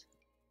gloves.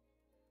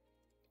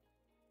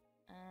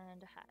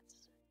 And a hat.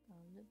 A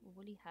little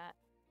woolly hat.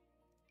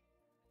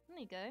 There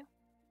you go.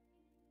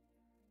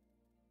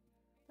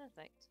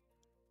 Perfect.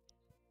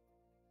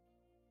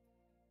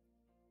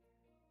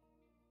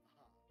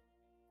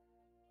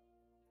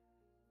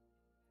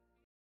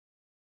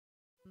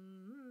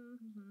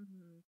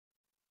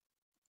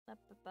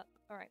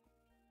 Alright.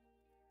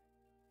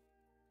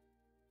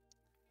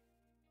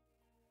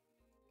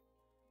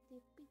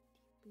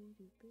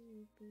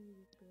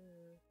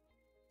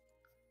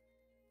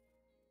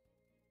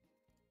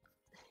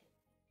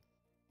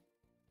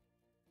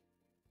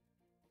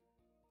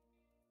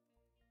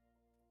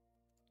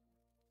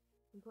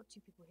 We've got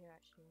 2 people here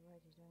actually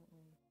already, don't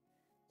we?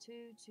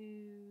 2.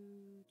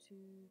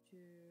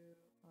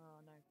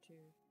 Oh no, 2.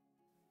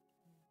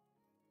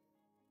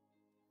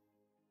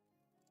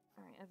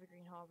 Alright,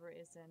 Evergreen Harbor it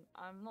is then.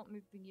 I'm not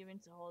moving you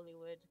into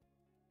Hollywood.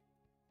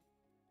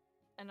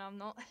 And I'm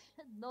not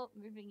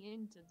moving you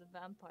into the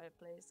vampire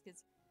place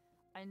because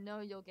I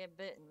know you'll get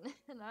bitten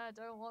and I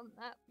don't want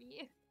that for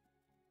you.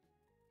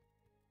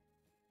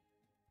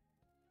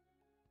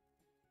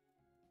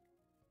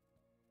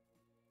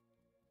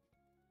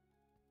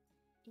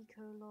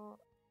 Ecolot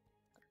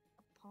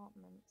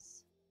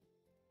apartments.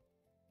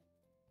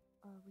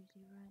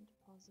 weekly rent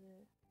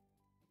deposit.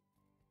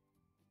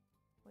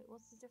 Wait,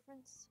 what's the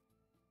difference?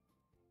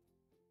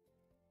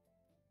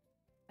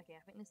 Okay,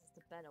 I think this is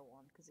the better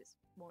one because it's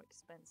more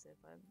expensive.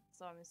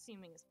 So I'm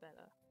assuming it's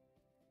better.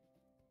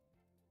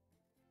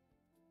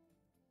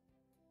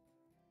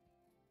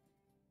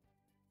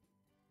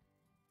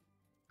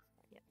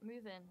 Yeah,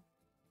 move in.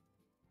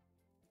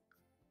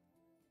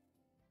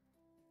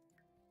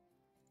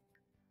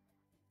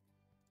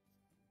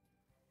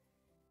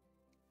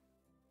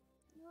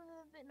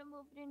 You've been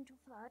moved into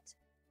flat.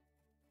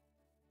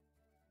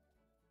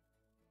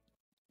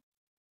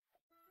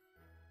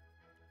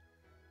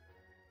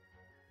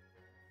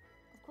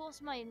 Of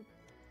course my...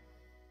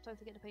 Don't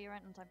forget to pay your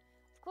rent on time.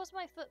 Of course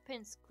my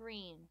footprint's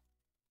green.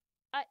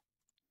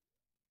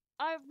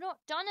 I've not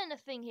done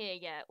anything here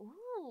yet.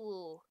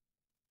 Ooh.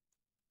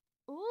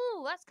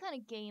 Ooh, that's kind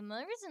of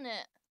gamer, isn't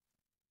it?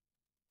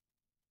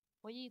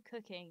 What are you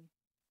cooking?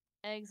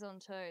 Eggs on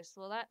toast.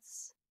 Well,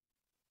 that's...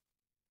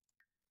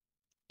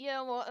 You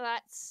know what?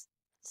 That's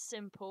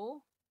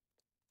simple.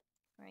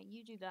 Alright,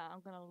 you do that.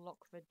 I'm gonna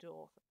lock the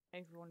door for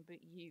everyone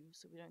but you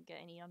so we don't get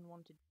any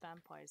unwanted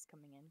vampires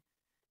coming in.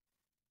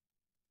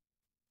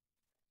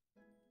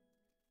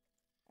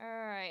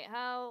 Alright,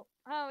 how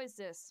is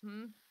this,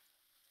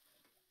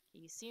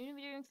 You seem to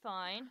be doing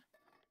fine.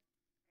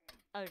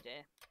 Oh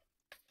dear.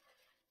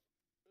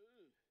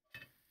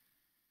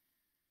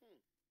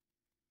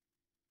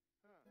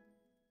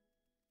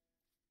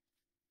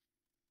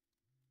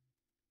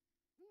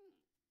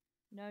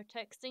 No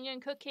texting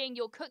and cooking.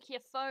 You'll cook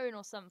your phone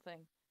or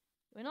something.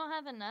 We're not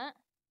having that.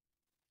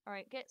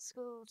 Alright, get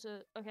school to...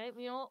 Okay,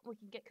 you know what? We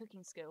can get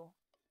cooking skill.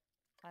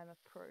 I'm a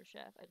pro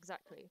chef.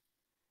 Exactly.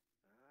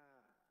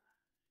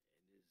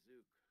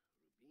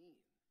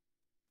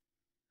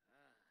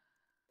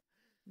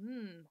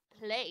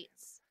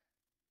 Plates.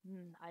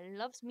 I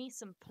loves me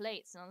some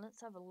plates. Now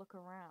let's have a look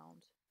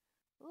around.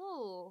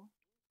 Ooh.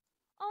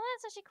 Oh,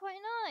 that's actually quite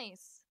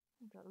nice.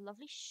 You've got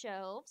lovely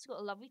shelves. You've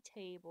got a lovely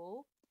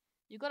table.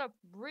 You've got a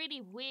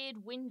really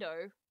weird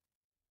window.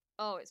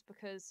 Oh, it's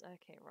because...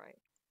 Okay, right.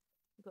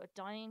 You've got a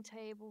dining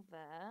table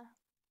there.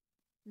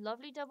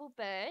 Lovely double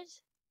bed.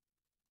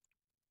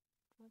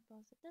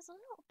 There's a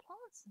lot of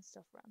plants and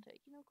stuff around here.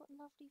 You know, got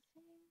lovely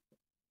things.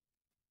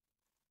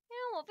 You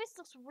know what? This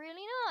looks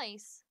really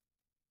nice.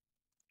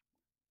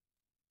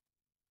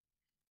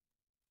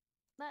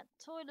 That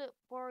toilet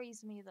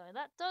worries me though.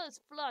 That does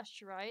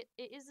flush, right?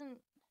 It isn't...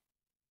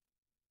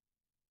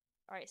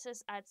 Alright, it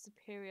says add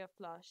superior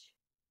flush.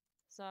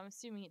 So I'm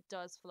assuming it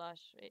does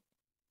flush.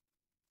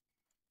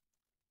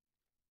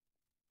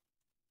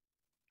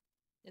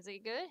 Is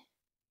it good?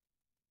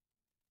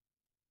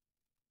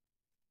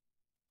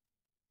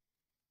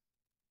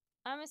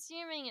 I'm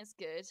assuming it's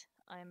good.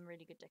 I'm a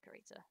really good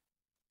decorator.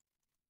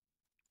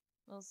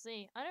 We'll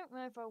see. I don't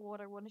know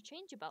what I want to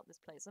change about this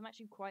place. I'm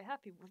actually quite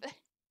happy with it.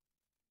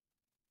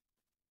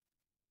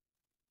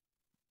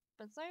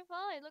 But so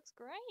far, it looks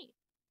great.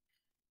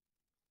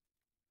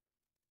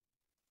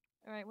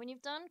 Alright, when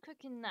you've done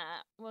cooking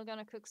that, we're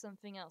gonna cook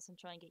something else and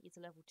try and get you to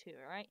level 2,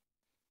 alright?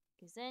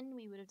 Because then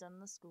we would have done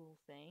the school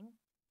thing.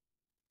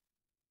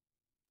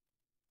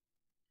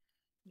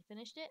 You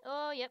finished it?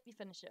 Oh, yep, you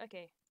finished it.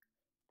 Okay.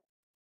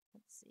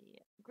 Let's see.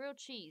 Grilled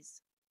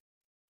cheese.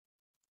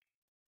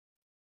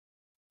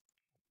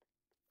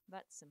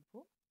 That's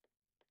simple.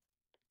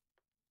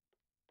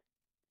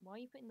 Why are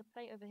you putting the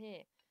plate over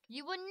here?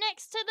 You were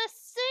next to the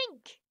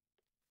sink!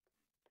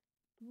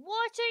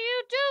 What are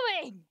you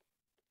doing?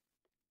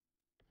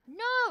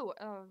 No!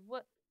 Oh,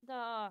 what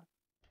the...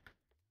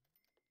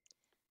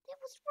 It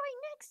was right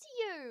next to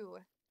you!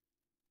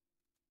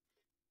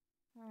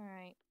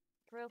 Alright.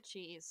 Grilled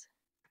cheese.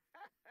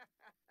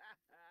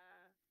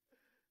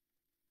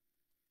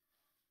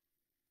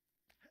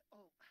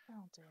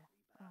 Oh dear.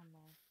 Oh no.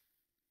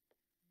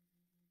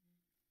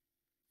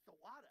 The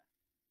water.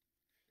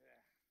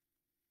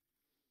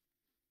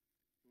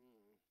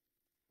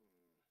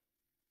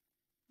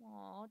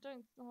 Aw,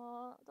 don't...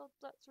 Aw,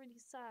 that's really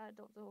sad,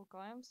 Dr.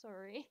 Hawkeye. I'm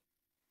sorry.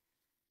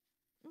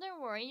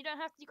 Don't worry, you don't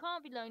have to... You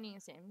can't be lonely in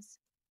Sims.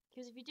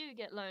 Because if you do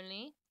get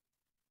lonely...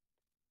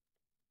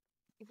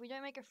 If we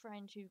don't make a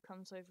friend who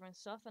comes over and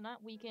stuff and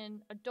that, we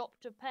can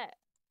adopt a pet.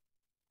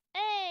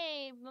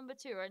 Hey! Number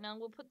 2 right now.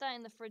 We'll put that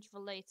in the fridge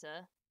for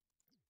later.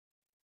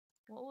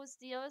 What was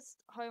the other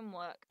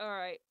homework?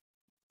 Alright.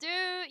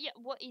 Yeah,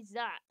 what is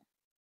that?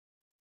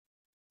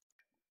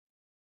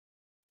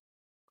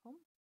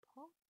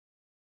 Compost?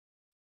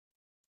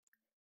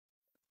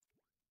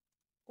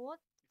 What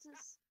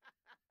does...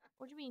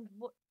 What do you mean?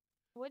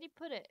 Where did you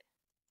put it?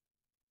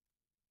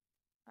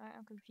 Alright,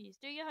 I'm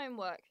confused. Do your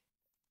homework.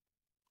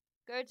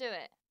 Go do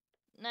it.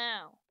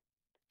 Now.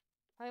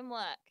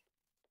 Homework.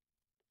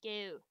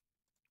 Go.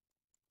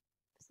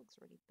 This looks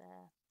really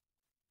bare.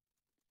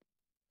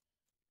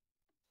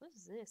 What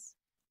is this?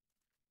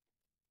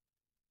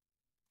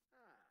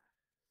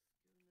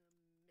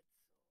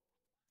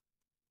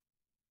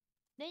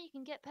 Now you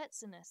can get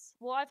pets in this.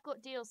 Well, I've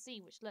got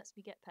DLC, which lets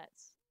me get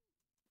pets.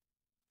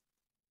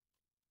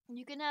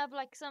 You can have,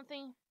 like,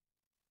 something...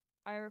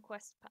 I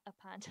request a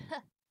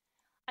panda.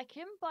 I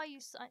can buy you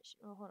such.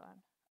 Oh, hold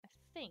on. I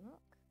think.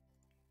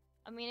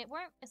 I mean, it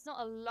won't. It's not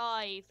a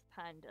live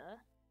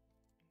panda.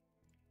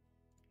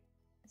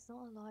 It's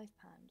not a live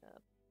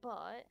panda,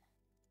 but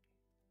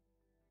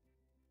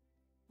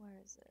where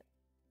is it?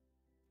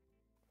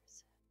 Where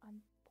is it?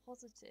 I'm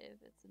positive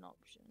it's an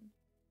option.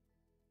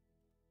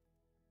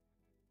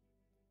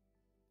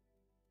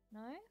 No?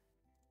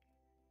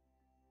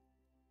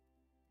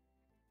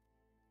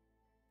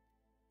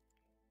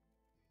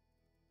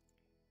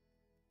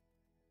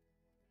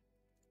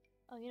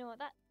 Oh, you know what?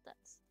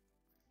 That's.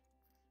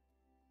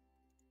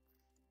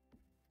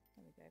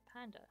 There we go.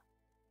 Panda.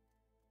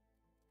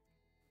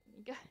 There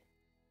you go.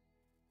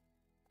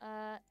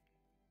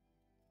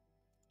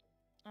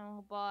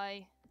 I'll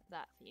buy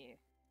that for you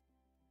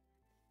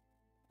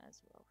as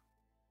well.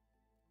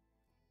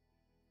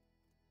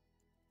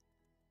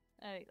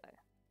 There we go.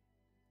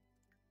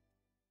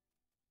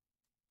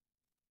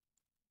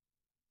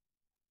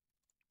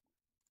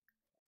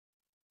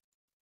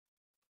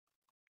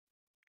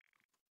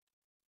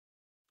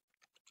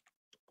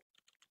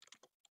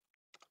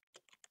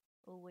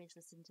 Always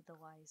listen to the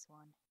wise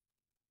one.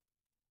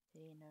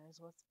 He knows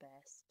what's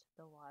best.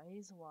 The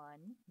wise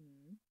one.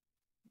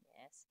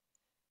 Yes.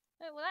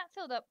 Oh, well, that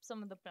filled up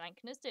some of the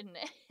blankness, didn't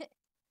it?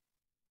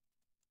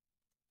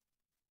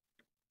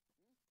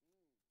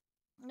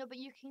 No, but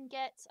you can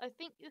get. I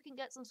think you can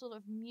get some sort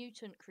of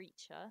mutant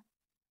creature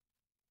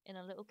in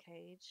a little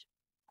cage.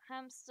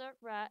 Hamster,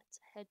 rat,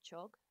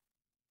 hedgehog.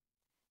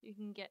 You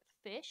can get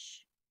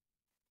fish.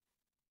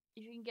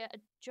 You can get a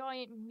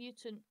giant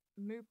mutant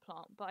moo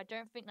plant, but I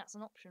don't think that's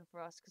an option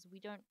for us because we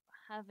don't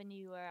have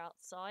anywhere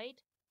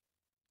outside,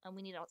 and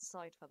we need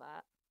outside for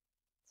that.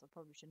 So I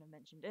probably shouldn't have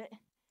mentioned it.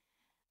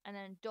 And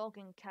then dog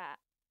and cat,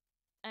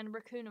 and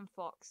raccoon and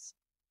fox.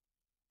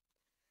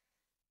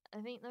 I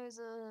think those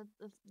are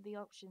the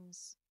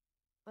options.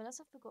 Unless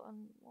I've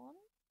forgotten one?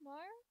 No?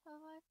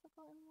 Have I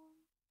forgotten one?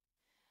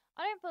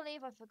 I don't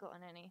believe I've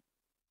forgotten any.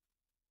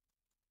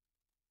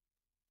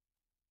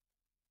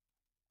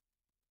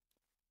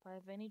 If I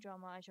have any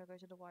drama, I shall go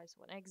to the wise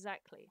one.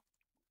 Exactly.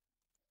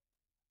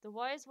 The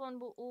wise one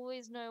will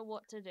always know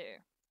what to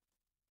do.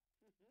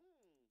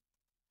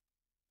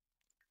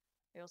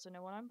 I also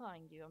know what I'm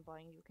buying you. I'm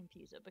buying you a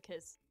computer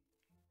because,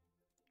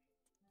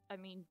 I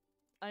mean,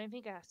 I don't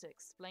think I have to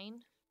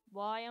explain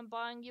why I'm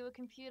buying you a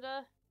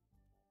computer.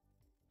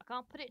 I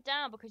can't put it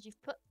down because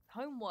you've put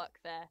homework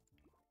there.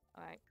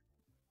 Alright.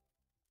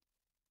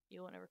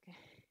 You want to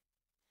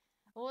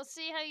We'll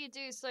see how you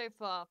do so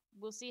far.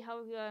 We'll see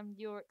how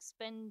your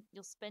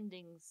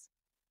spendings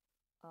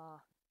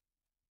are.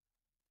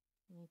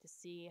 We need to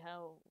see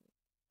how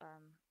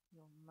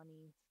your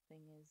money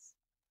thing is.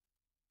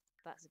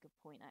 That's a good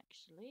point,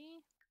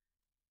 actually.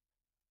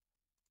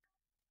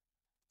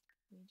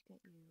 We need to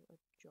get you a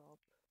job.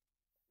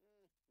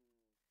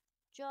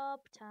 Job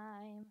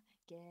time.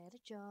 Get a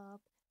job.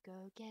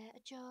 Go get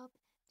a job.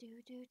 Do.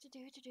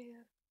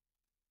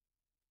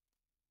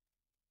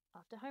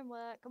 After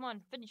homework. Come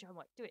on, finish your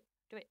homework. Do it.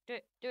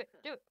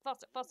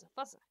 Faster.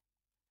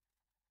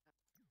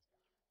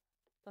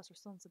 That's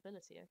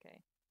responsibility,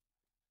 okay.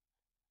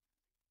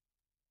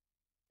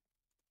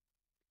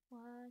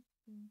 What?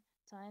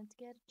 Time to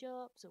get a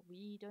job so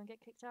we don't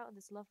get kicked out of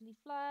this lovely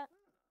flat.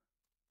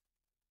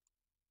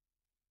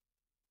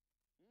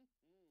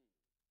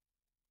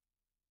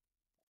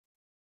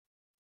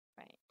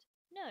 Right.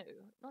 No,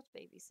 not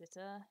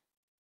babysitter.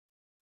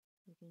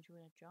 We can join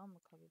a drama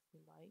club if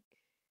we like.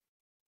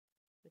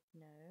 But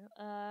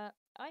no.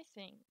 I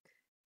think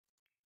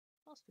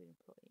fast food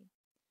employee.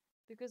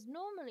 Because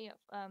normally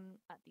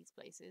at these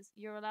places,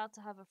 you're allowed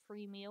to have a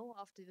free meal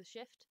after the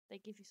shift. They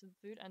give you some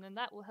food, and then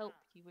that will help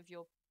you with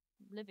your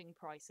living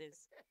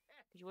prices.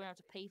 Because you won't have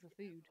to pay for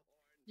food.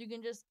 You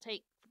can just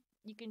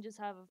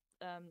have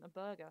a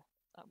burger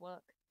at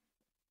work.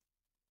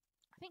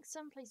 I think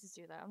some places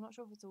do that. I'm not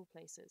sure if it's all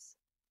places.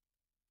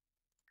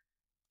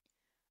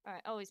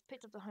 Alright, oh, he's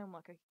picked up the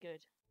homework. Okay,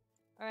 good.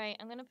 Alright,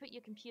 I'm gonna put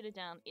your computer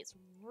down. It's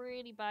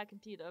really bad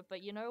computer,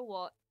 but you know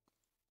what?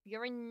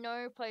 You're in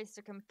no place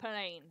to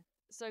complain.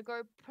 So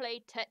go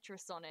play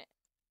Tetris on it.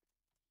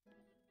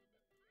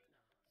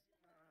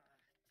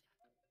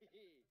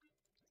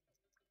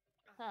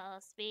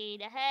 Full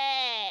speed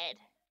ahead!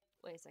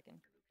 Wait a second.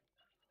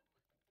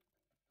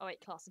 Oh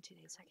wait, class in 2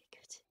 days. Okay,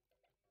 good.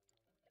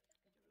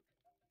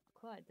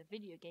 Acquired the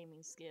video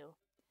gaming skill.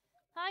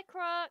 Hi,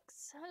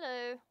 Crocs!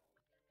 Hello.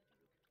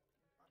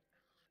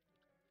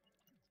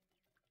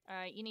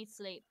 Alright, you need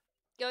sleep.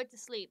 Go to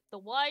sleep. The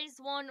wise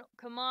one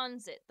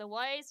commands it. The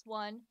wise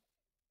one...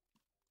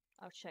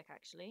 I'll check,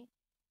 actually.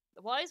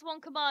 The wise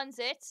one commands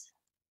it.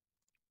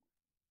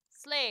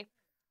 Sleep.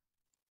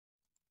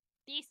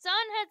 The sun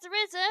has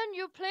risen.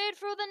 You played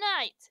through the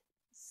night.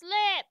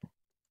 Sleep.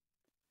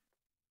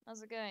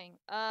 How's it going?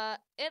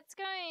 It's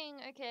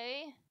going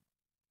okay.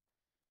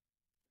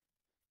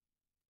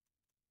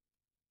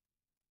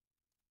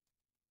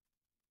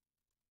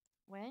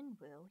 When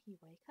will he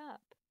wake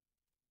up?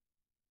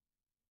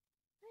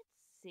 Let's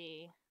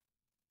see.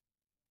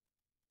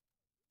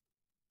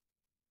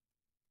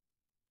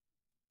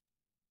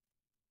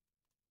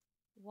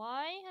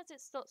 Why has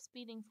it stopped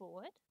speeding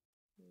forward?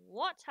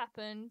 What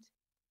happened?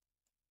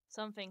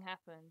 Something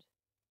happened.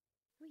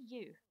 Who are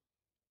you?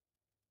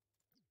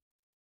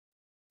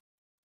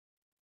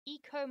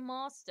 Eco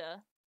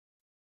Master?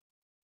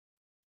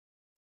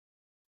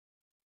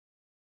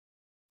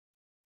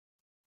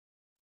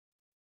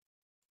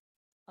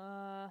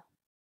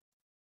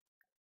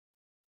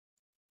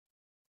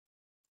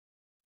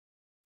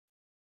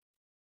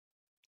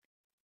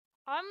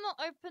 I'm not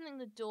opening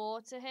the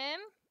door to him.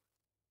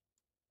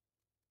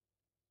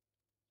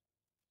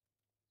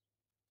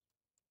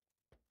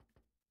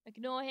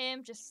 Ignore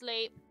him, just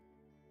sleep.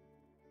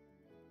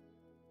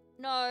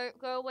 No,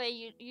 go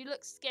away. You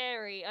look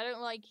scary. I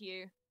don't like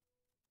you.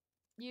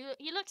 You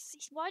look.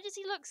 Why does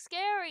he look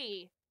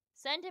scary?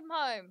 Send him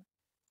home.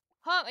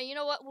 Home. And you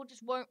know what?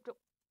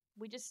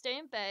 We just stay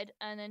in bed,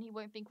 and then he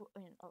won't think.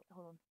 Oh,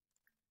 hold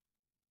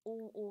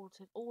on.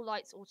 All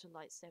lights, auto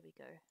lights. There we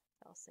go.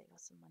 That'll save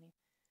us some money.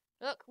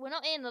 Look, we're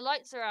not in. The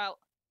lights are out.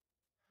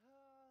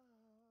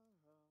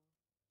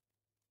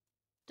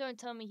 Don't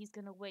tell me he's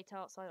gonna wait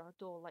outside our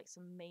door like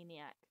some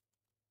maniac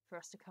for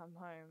us to come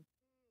home.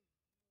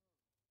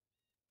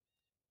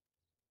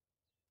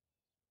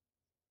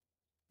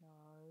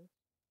 No.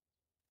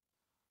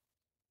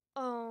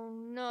 Oh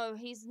no,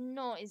 he's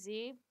not, is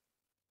he?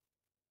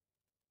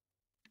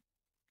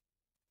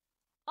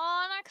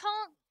 Oh, and I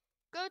can't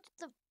go to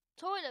the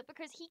toilet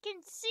because he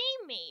can see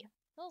me.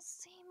 He'll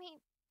see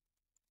me.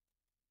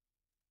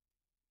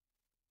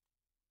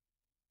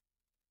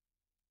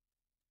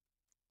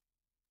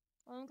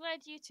 Well, I'm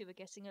glad you two are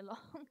getting along.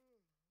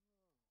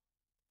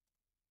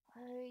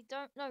 I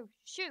don't know.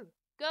 Shoo!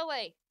 Go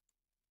away!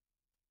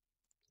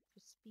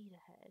 Just speed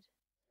ahead.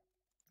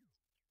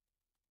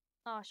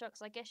 Ah,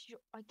 shucks. I guess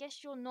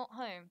you're not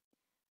home.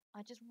 I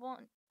had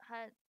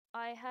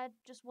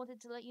just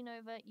wanted to let you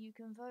know that you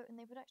can vote in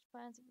neighborhood action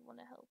plans if you want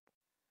to help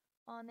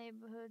our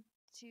neighborhood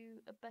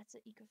to a better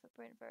eco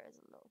footprint. There is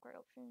a lot of great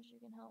options. You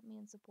can help me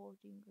in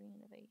supporting green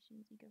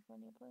innovations,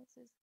 eco-friendly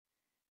appliances.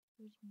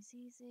 Which means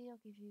easy. I'll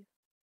give you.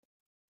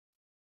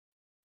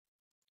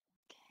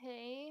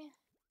 Okay.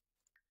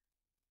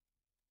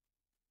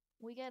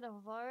 We get a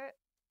vote.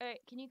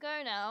 Alright, can you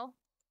go now?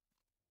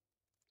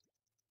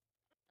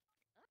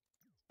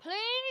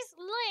 Please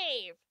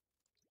leave!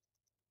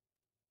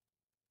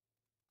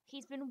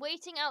 He's been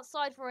waiting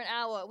outside for an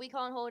hour. We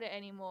can't hold it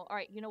anymore.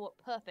 Alright, you know what?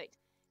 Perfect.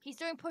 He's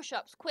doing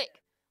push-ups.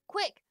 Quick!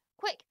 Quick!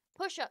 Quick!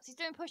 Push-ups. He's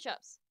doing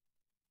push-ups.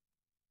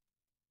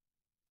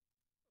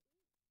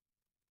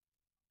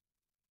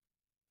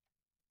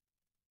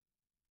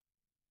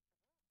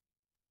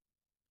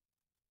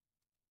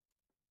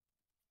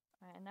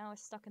 Alright, and now we're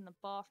stuck in the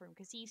bathroom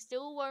because he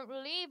still won't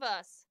relieve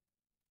us.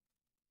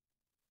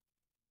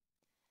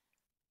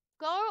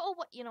 Go or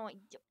what? You know what?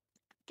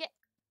 Get.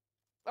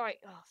 Alright.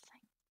 Oh,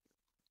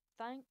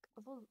 thank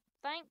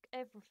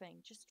everything.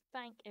 Just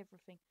thank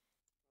everything.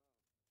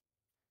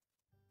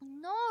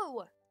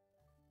 No!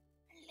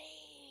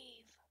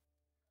 Leave.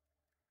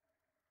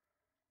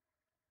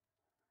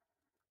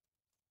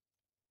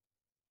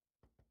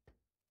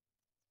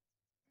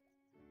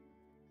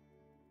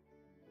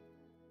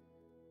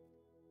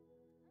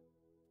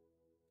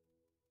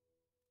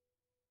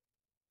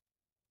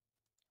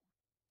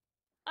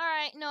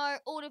 Alright, no,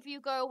 all of you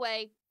go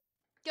away.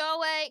 Go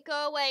away,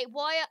 go away.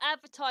 Why are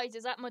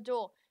advertisers at my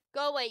door?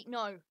 Go away,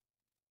 no.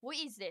 What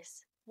is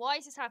this? Why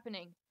is this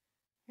happening?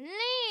 Leave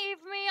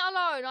me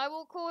alone. I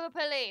will call the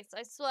police,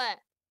 I swear.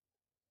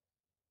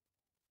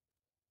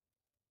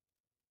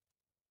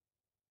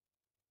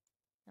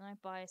 And I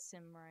buy a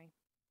Simray.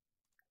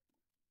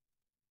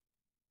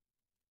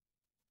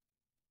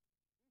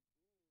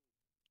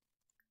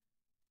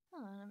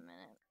 Hold on a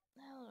minute.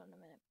 Hold on a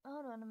minute.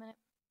 Hold on a minute.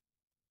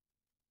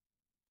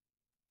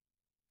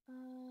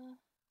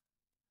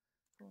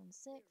 Fallen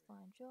sick,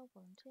 find job,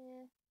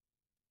 volunteer.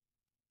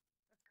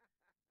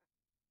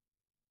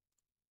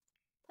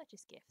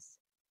 Purchase gifts.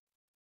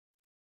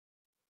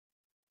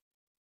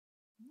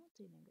 I'm not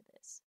dealing with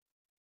this.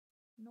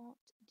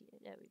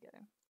 There we go.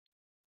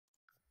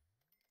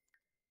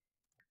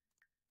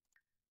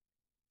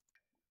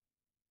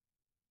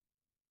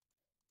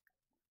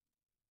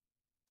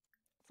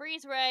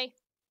 Freeze ray!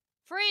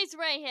 Freeze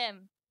ray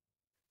him!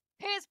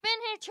 He's been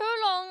here too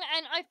long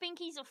and I think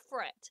he's a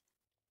threat.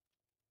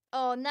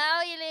 Oh,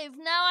 now you leave.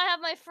 Now I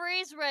have my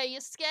freeze ray. You're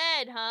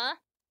scared, huh?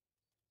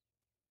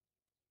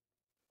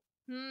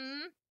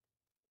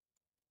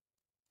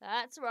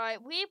 That's right.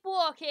 Keep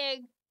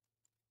walking.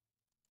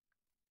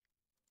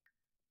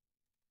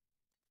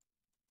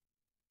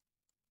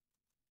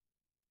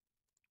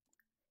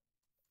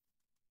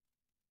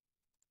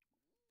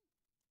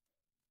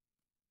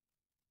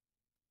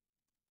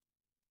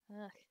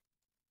 Ugh.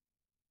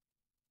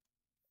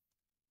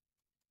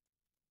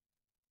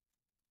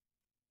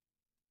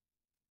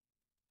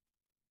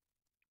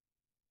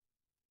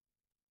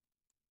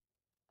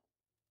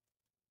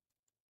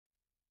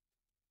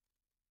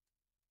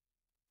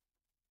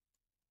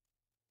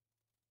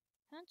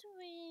 How do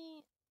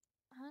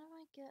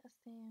I get a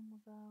thing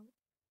without...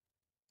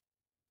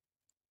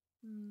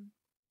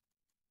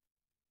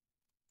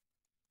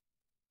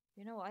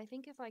 You know what? I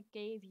think if I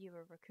gave you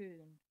a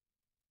raccoon,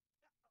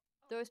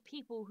 those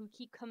people who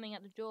keep coming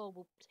at the door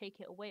will take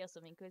it away or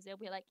something because they'll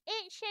be like,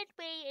 it should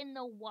be in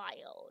the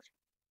wild.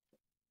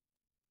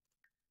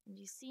 And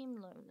you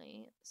seem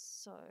lonely,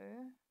 so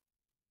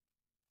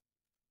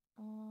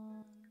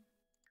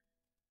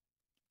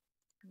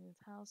move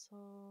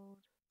household.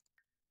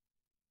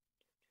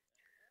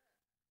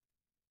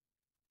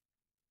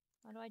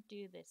 How do I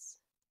do this?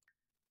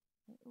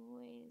 I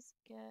always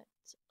get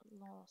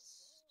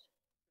lost.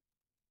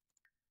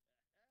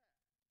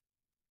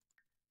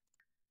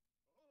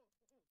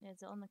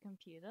 Is it on the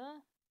computer?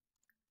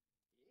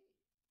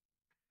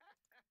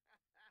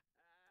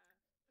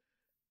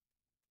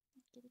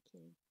 Kitty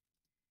kitty.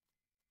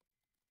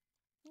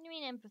 What do you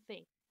mean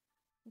empathy?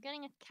 I'm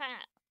getting a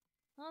cat.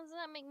 How does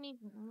that make me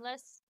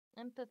less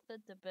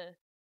empathetic?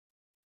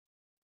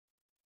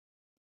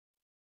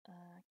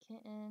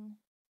 Kitten,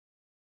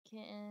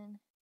 kitten,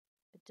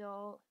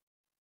 adult,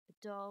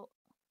 adult,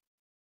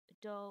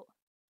 adult,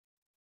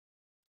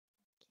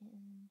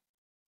 kitten,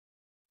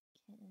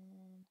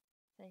 kitten,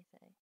 Fei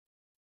Fei.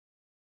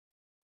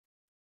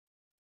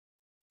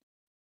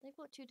 They've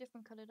got two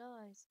different coloured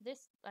eyes.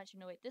 This,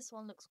 actually no wait, this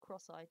one looks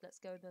cross-eyed. Let's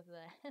go over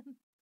there.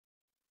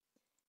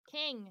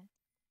 King.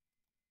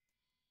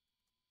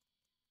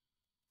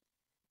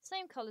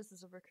 Same colours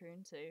as a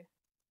raccoon too.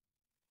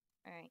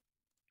 Alright.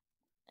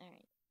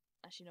 Alright.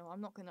 Actually no,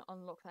 I'm not going to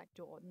unlock that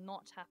door.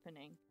 Not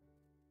happening.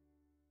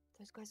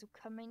 Those guys will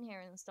come in here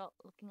and start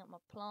looking at my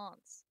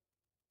plants.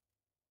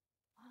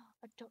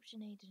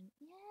 Adoption agent.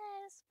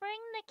 Yes, bring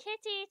the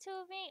kitty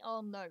to me.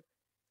 Oh no.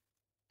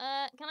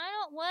 Can I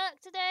not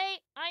work today?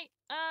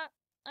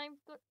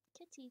 I've got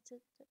kitty to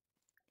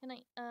can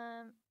I,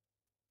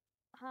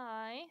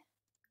 hi.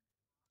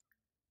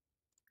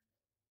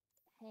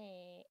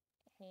 Hey,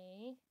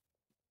 hey.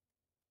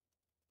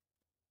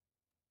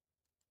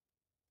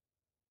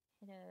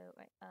 Hello,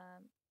 right,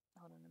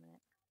 hold on a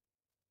minute.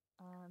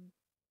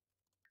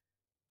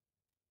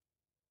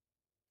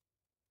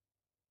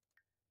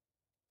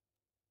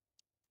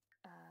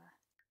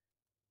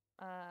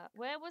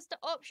 Where was the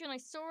option? I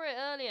saw it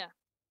earlier.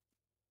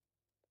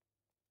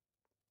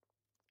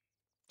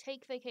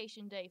 Take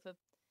vacation day for...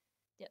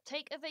 Yeah,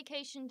 take a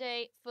vacation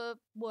day for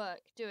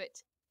work. Do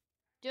it.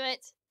 Do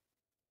it.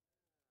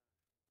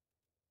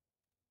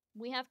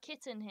 We have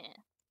Kitten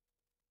here.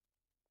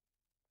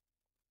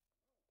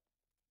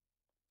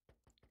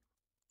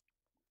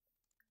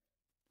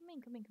 Come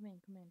in, come in, come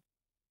in, come in.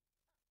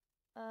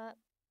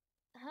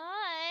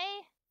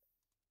 Hi.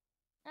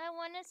 I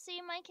want to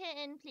see my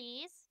kitten,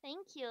 please.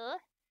 Thank you.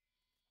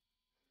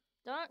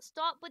 Don't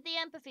stop with the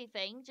empathy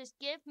thing. Just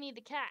give me the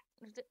cat.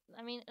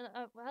 I mean,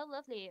 how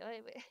lovely.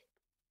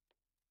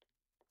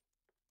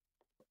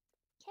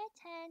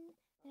 Kitten.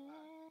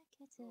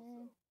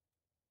 Kitten.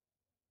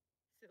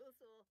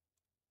 So.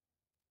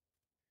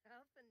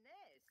 How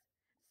finesse.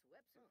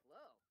 Sweps and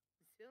flow.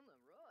 Silna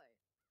Roy.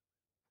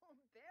 Oh,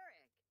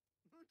 Barrack.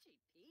 Moochie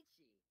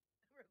Peachy.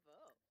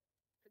 Revo.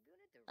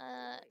 Paguna de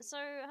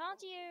So how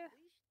do you...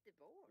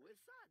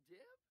 What's that,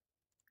 Dib?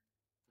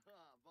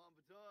 Ah,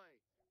 Bombadoy.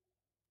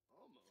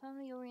 Almost.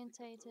 Family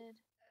orientated.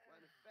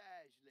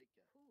 Wanafaj like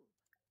a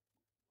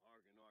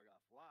Orga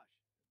flash.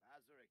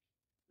 Bazaric.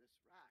 This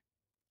rack.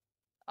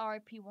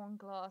 RIP one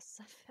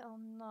glass. Oh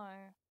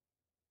no.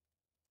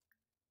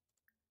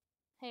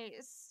 Hey,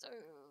 it's so...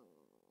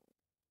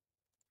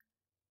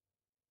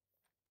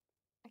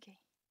 Okay.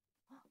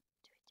 Do it,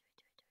 do it,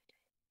 do it, do it, do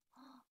it.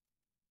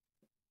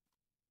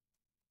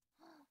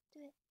 Do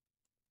it.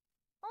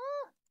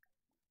 Oh!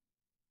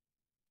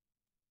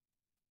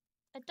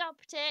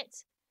 Adopt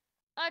it!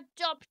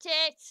 Adopt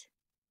it!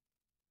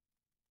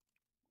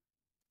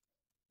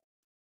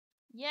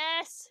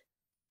 Yes!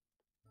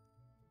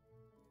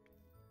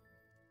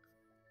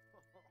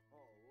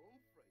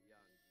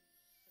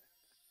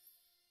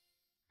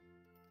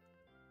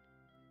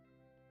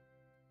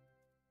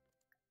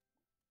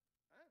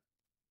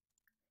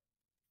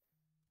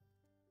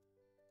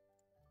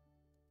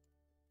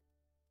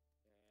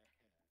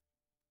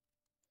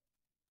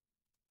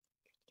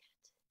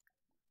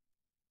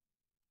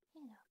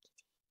 Hello,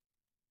 kitty.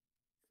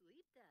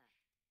 Sleep that.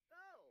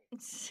 Oh!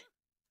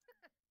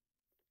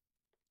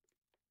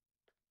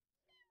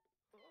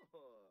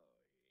 Oh,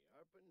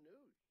 yarpa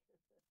noosh.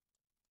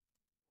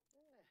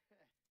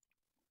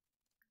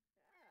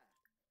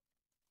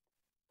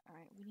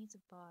 Alright, we need to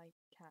buy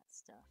cat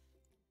stuff.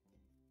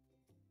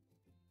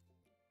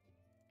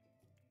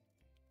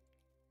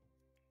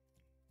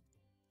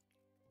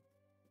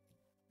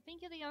 I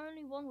think you're the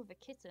only one with a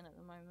kitten at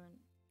the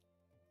moment.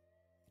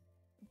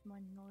 If my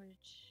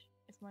knowledge,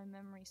 if my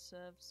memory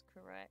serves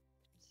correct.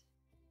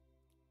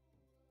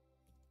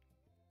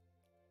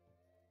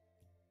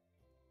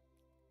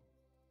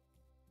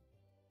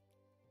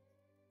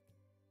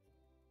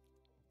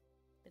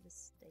 Bit of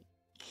steak.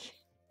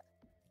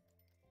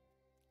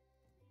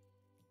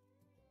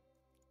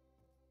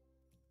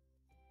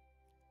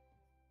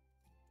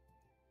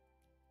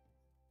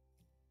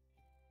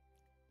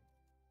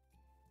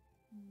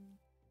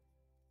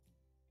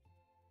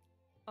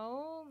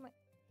 Oh my...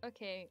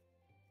 Okay,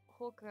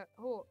 Hawk,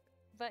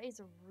 that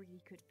is a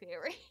really good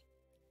theory.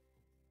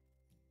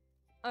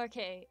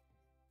 Okay.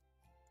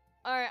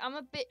 Alright, I'm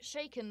a bit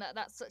shaken that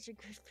that's such a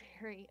good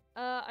theory.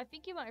 I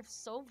think you might have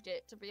solved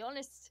it, to be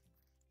honest.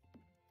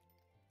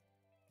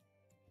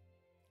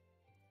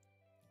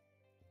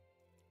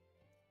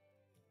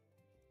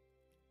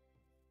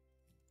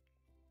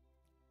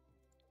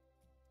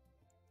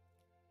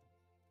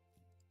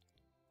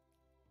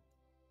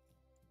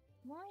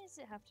 Why does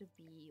it have to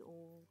be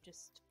all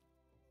just...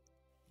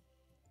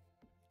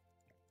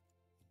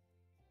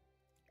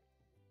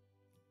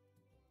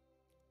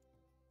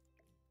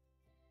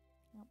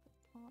 I'll put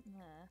the plant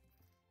there.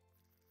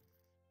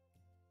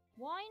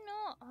 Why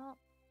not? Oh.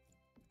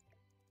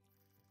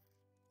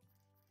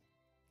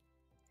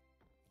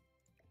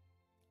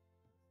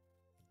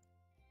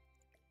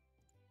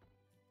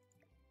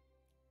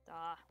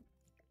 Ah.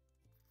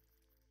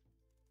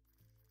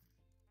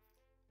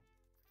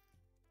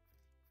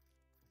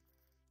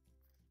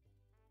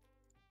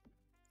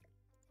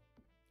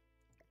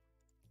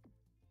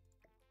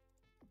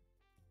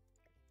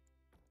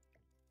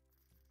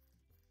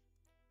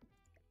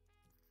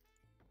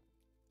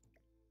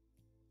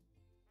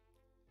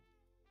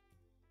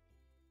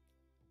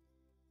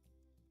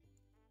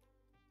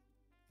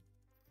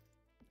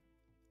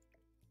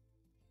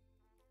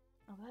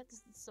 Oh, that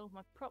doesn't solve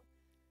my problem.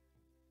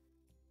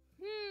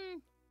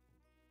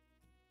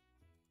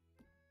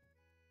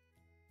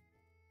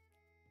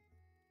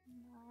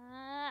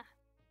 Ah.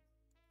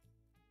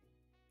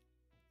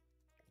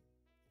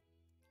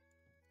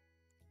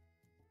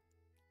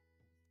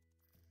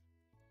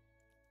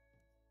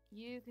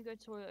 You can go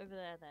toilet over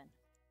there then.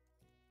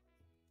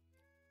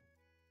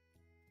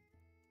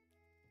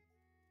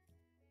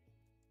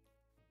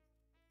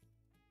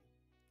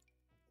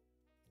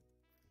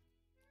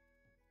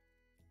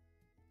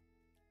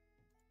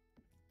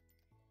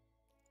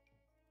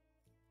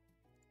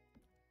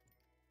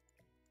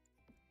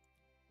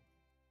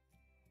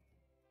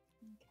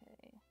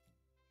 Okay.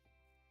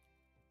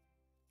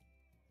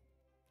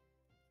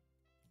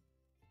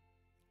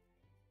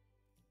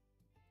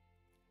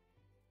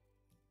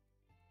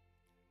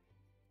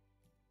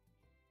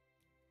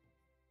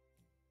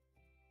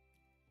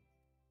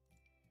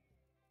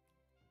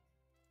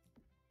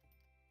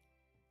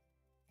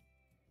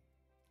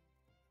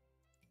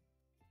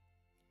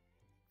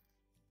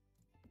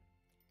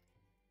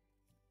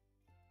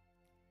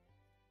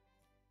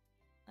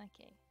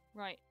 Okay.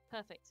 Right.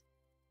 Perfect.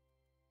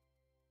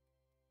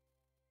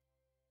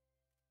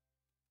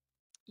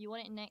 You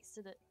want it next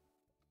to the...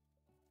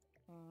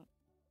 Right.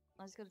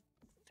 I just gotta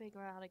figure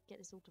out how to get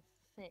this all to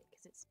fit,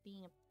 because it's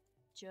being a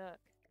jerk.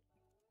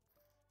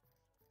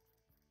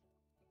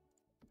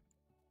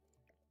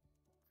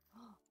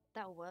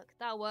 That'll work.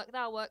 That'll work.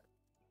 That'll work.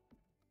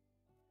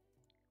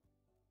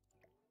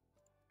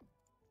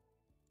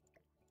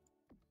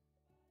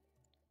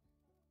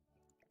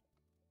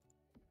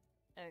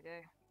 There we go.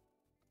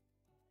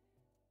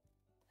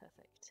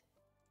 Perfect.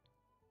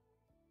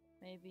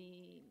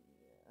 Maybe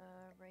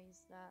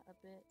raise that a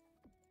bit.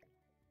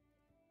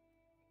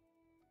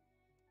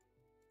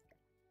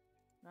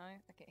 No?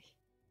 Okay.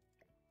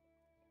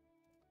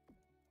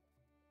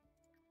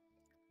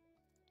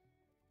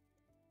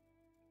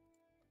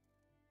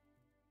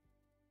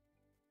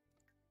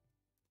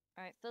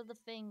 Alright, fill the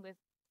thing with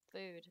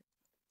food.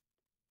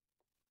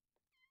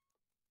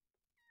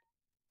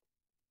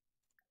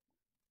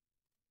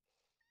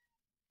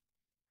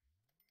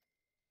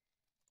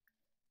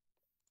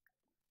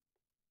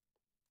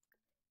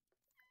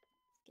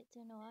 Let's get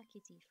to know our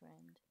kitty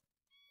friend.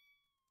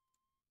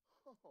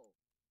 Oh,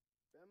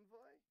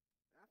 Bemvoy?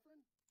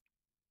 Athlin?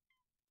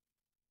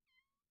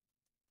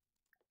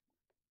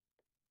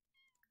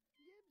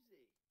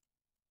 Yibsy.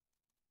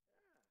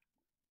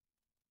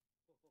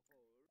 Ah.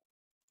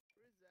 Oh,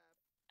 Rizap.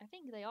 I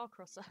think they are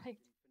cross-eyed.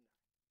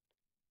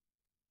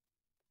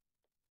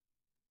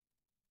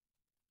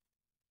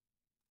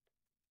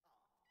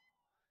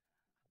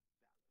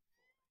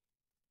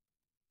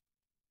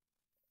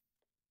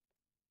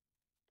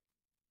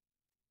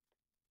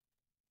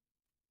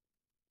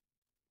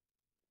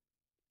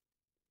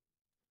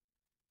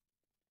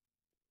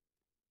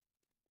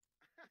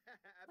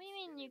 What do you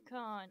mean you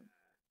can't?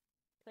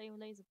 Play with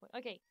laser point.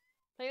 Okay,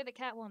 play with the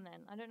cat one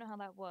then. I don't know how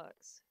that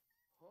works.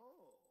 Oh,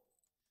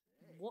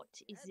 say, What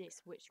is Edna.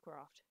 this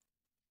witchcraft?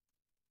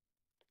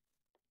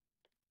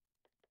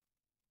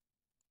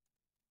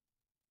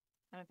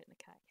 I don't think the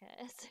cat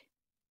cares.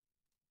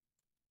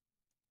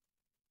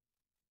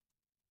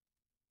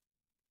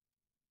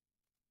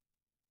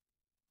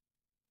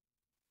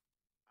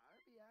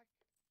 Arbiak.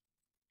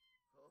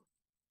 Oh.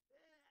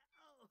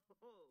 Oh.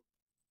 Oh.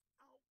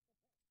 Ow.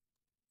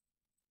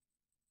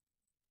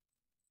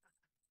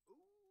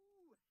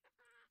 Ooh.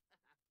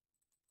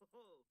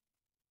 Oh.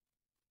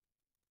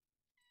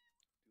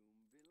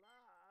 Doombila.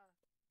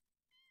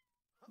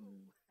 Oh.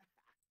 Eh.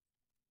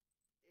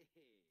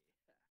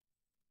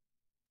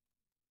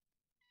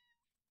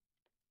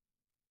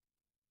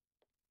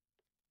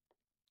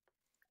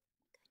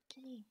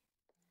 Kitty,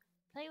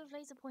 play with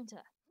laser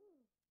pointer.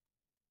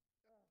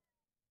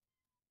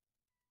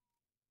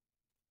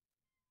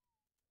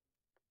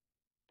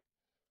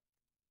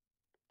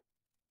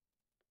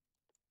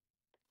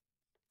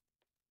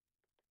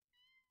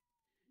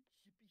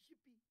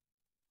 shippy.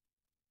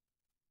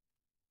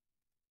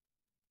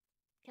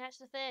 Catch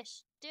the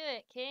fish. Do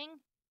it, King.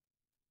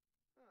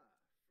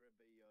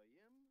 Fribby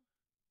yoyim.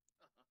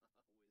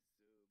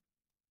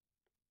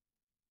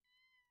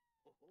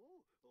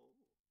 Wisub.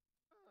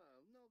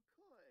 Oh. No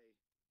koi.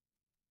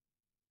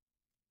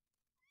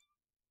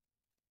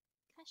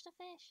 Catch the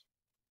fish.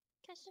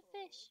 Catch the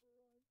fish.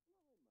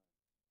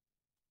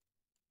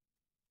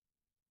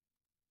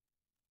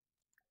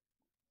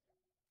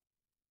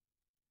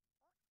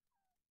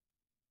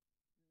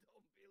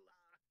 Don't be la.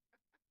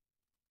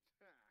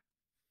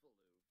 Floof.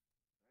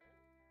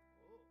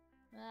 Oh.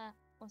 Ah,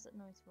 what's that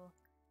noise for?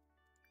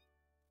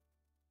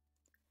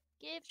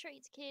 Give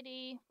treat to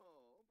Kitty.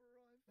 Oh,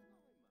 Barai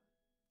Flyman.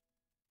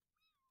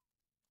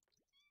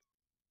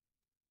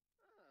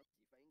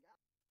 Jifainga.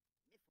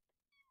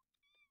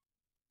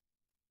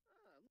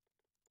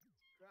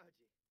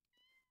 Crouchy.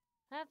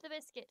 Have the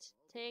biscuit.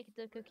 Take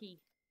the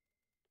cookie.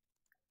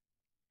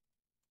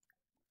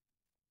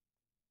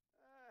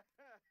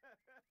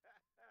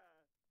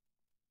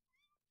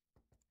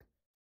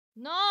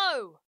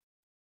 No!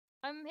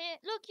 I'm here.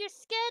 Look, you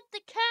scared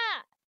the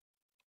cat!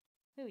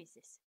 Who is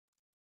this?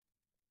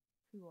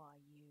 Who are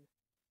you?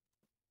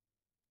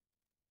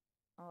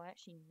 Oh, I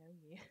actually know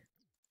you.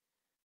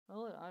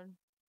 Hold on.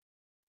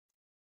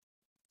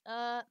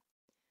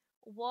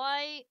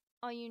 Why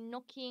are you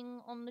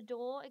knocking on the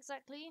door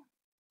exactly?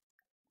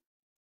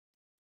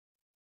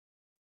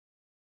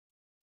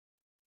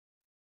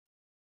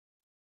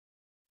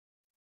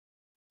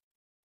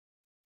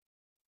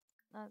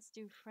 Let's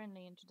do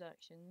friendly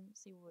introduction.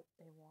 See what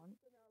they want.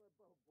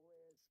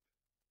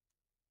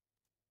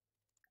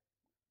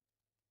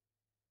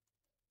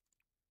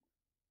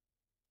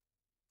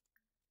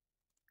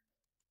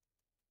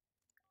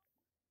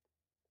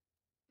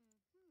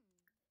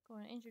 Go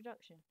on,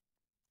 introduction.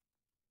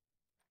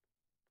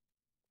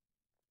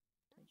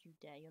 Don't you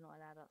dare, you're not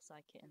allowed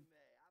outside, Kitten.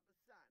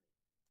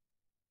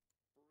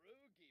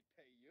 Rugi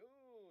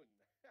Payun.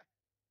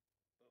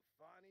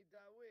 Bufani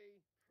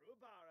Dawi.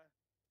 Prubara.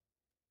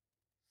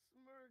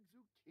 Smurg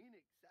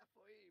Zukinik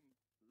Safoim.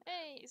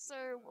 Hey,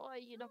 sir, why are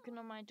you knocking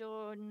on my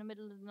door in the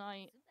middle of the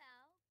night?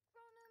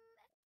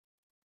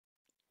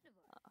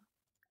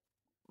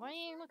 Why are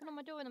you knocking on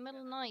my door in the middle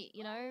of the night,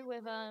 you know,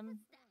 with a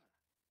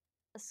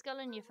skull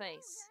in your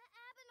face?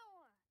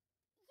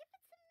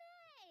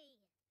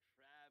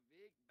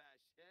 Travik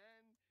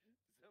Bashen.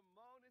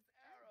 Zamonis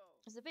Arrow.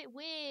 It's a bit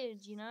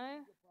weird, you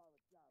know?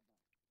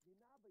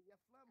 Jinaba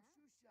Yaflam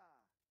Shusha.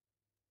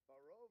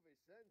 Barovi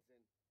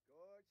Sensen.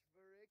 Gorge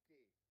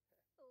Variki.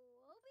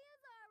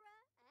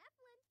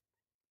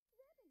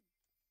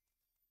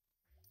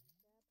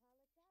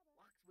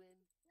 Waxwin.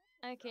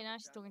 Okay, now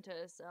she's talking to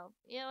herself.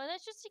 Yeah, well,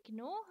 let's just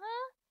ignore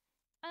her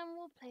and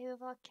we'll play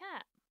with our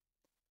cat.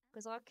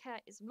 Because our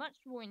cat is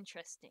much more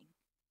interesting.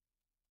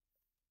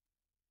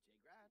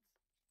 J-Grats.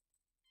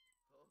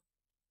 Oh.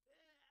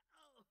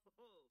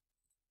 Oh.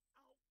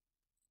 Ow.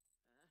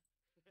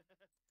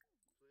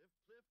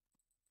 Pliff.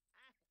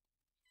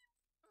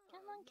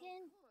 Come on,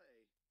 Ken.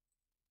 Koi.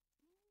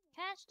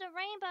 Catch the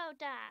rainbow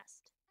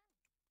dust.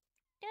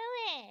 Do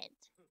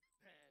it.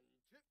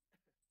 Pen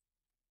trip.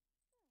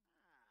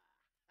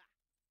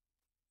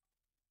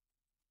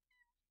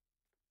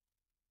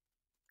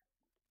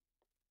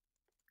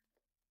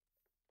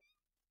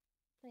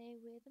 Play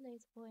with the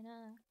laser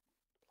pointer.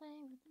 Play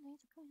with the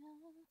laser pointer.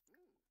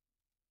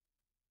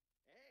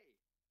 Hey.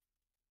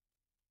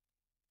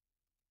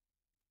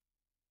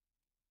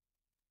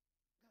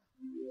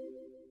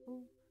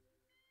 Oh.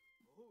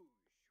 Oh,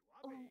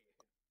 Schwabi.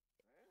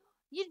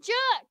 You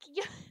jerk!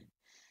 You...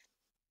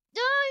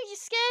 No, you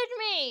scared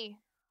me!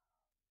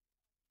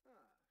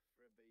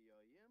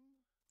 Fribby-yoyim.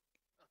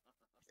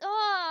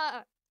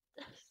 Ah!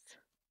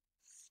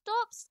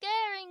 Stop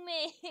scaring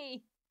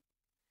me!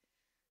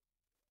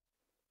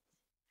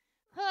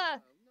 Huh.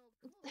 No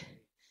koi.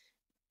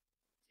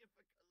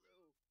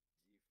 Jipakaloo.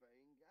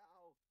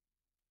 Jifangao.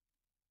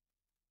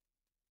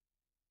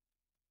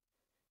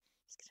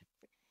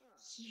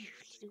 You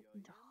little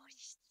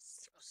naughty.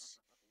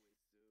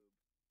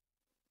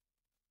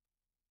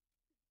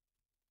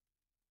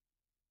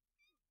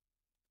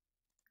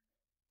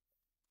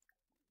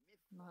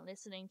 I'm not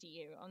listening to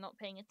you. I'm not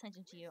paying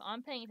attention to you.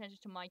 I'm paying attention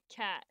to my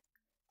cat.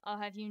 I'll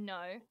have you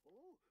know.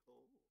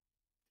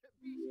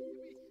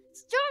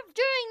 Stop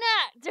doing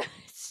that!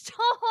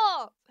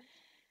 Stop!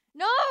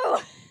 No!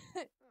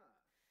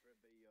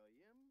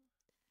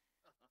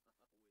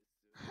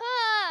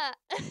 Ha!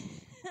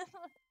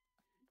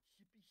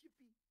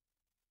 Shippy.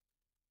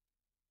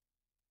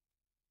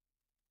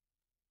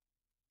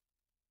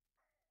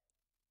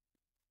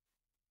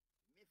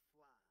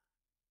 Mifla.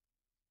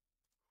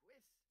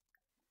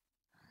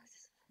 Whis.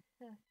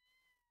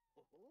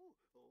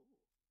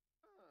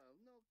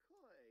 No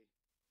koi.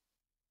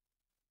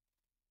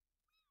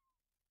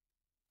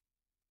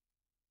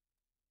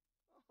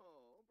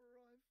 Oh,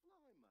 Barai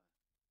Flyman.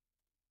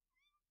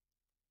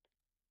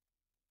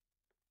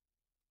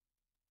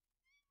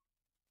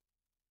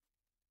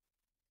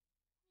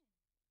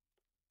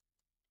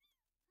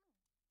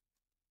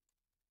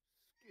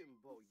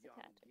 bo What's the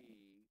cat doing?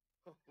 youngie.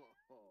 Ho ho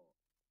ho.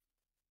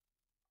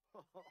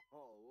 Ho ho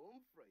ho,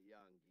 umfra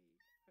youngie.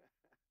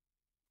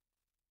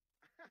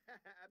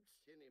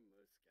 Abshini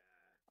muska.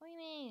 What do you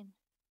mean?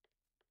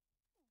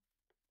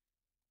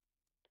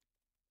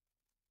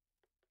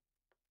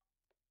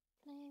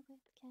 Play with the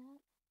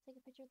cat. Take a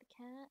picture of the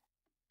cat.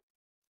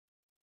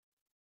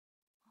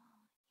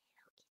 Oh,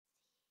 hello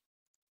kitty.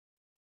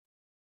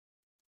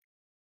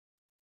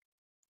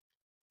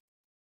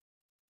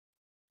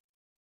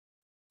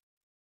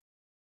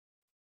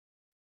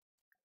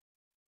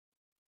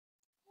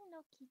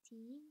 Hello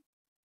kitty.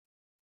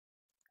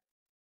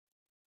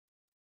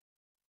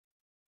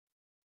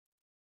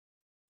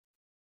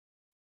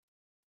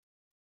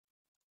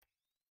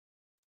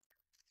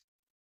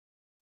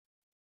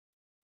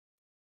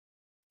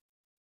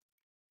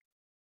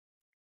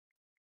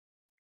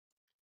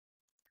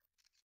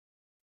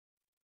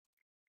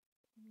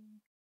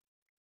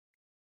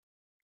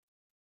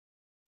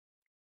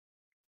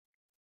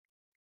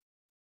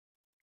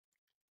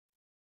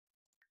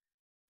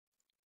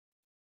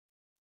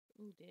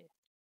 Oh dear.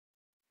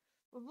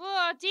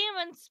 Whoa,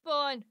 demon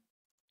spawn!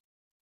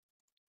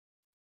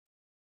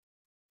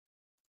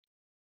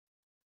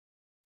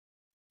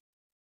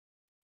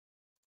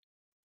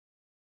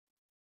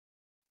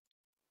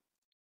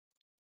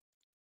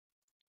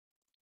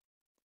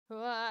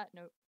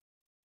 No.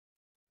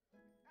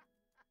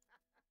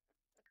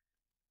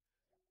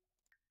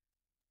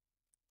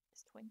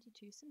 It's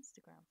 22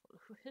 Instagram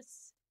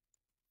followers.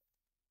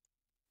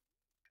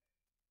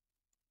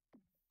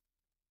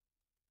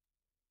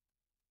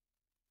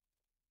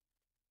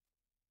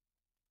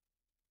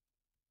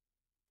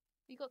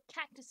 You got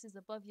cactuses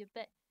above your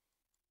bed.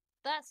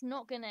 That's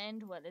not gonna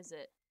end well, is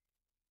it?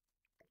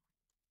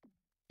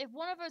 If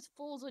one of those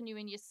falls on you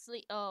in your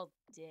sleep. Oh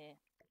dear.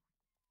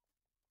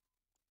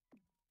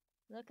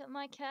 Look at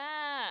my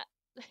cat.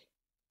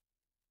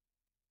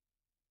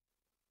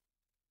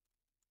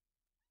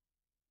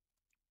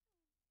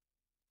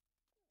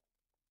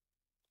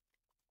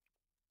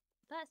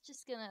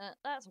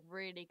 That's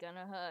really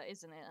gonna hurt,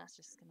 isn't it? That's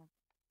just gonna.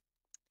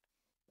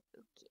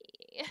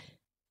 Okay.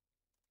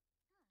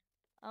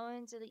 I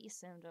won't delete your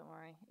sim, don't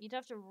worry. You'd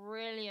have to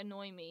really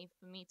annoy me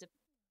for me to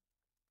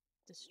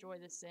destroy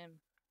the sim.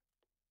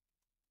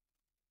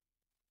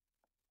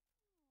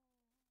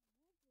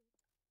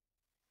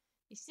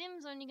 Your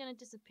sim's only gonna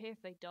disappear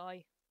if they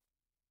die.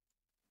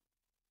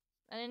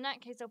 And in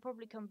that case, I'll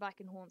probably come back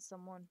and haunt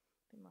someone.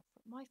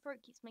 My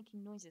throat keeps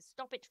making noises.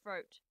 Stop it,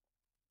 throat!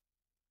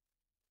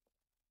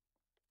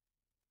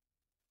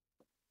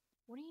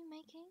 What are you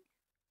making?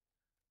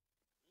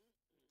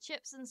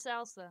 Chips and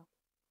salsa.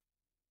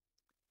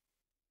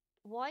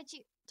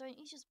 Don't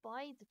you just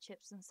buy the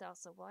chips and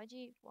salsa? Why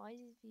did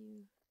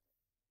you...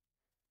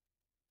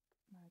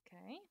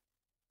 Okay.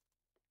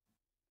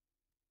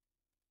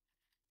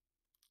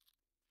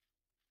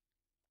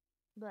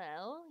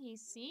 Well, he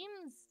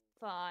seems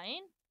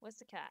fine. Where's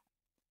the cat?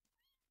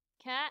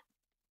 Cat?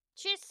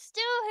 She's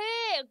still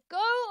here! Go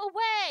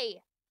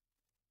away!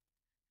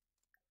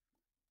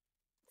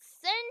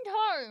 Send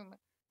home!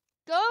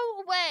 Go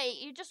away!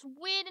 You're just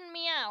weirding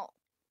me out.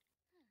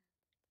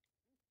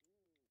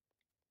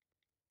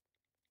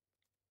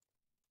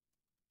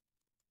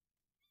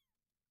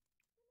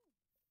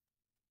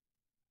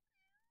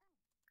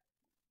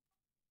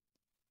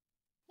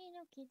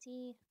 Hello,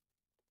 kitty.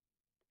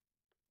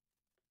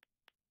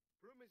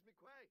 Promise me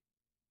quay.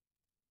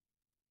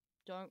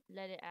 Don't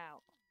let it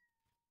out.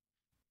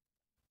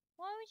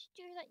 Why would you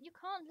do that? You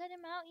can't let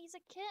him out. He's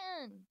a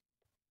kitten.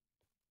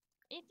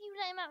 If you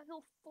let him out,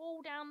 he'll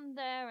fall down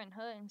there and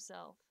hurt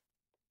himself.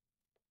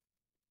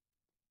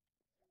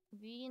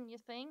 Have you eaten your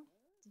thing?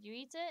 Did you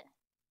eat it?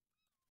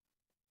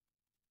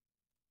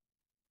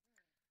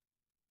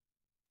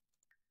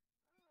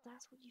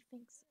 That's what you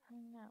think's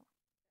hanging out.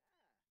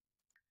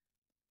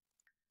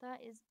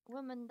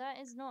 Woman, that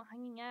is not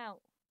hanging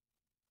out.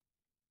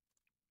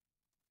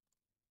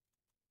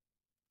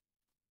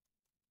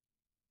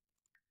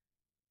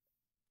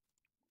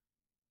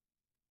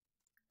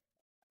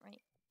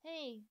 Right.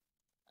 Hey,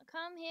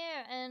 come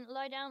here and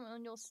lie down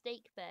on your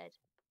steak bed.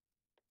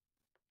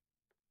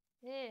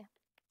 Here.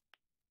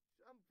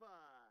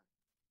 Shumpa.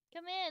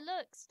 Come here,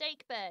 look,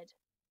 steak bed.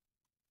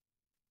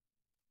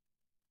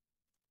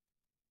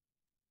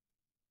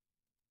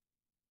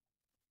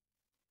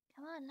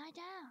 Come on, lie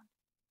down.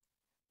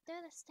 Do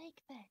the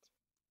steak bed.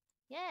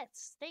 Yeah,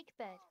 it's steak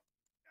bed.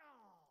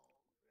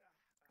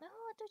 No,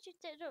 I thought you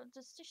did.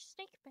 It's just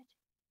steak bed.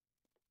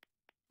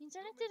 You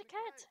send it to the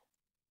cat.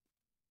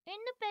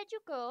 In the bed you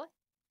go.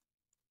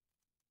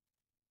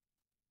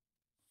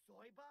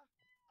 Soiba?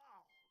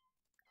 Oh.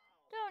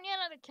 Don't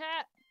yell at the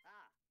cat.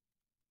 Ah.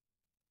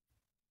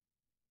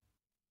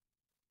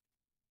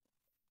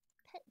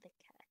 Pet the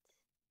cat.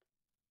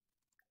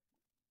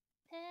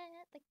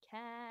 Pet the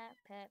cat.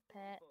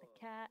 Pet the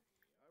cat.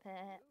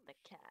 Pet the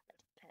cat.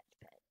 Pet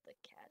the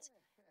cat.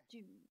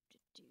 Do do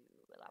do.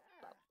 La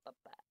ba ba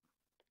ba.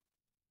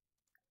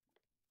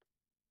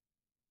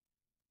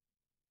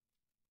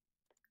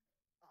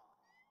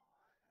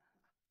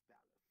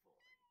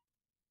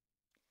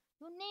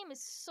 Your name is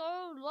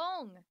so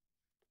long.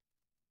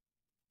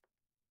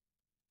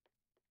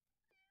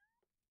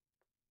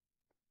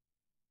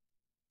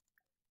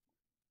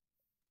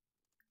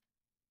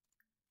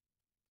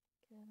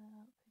 Get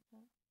out, pick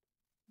up.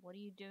 What are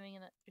you doing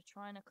in it? You're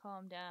trying to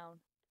calm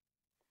down.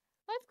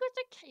 I've got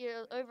a cat.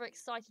 You're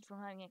overexcited from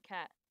having a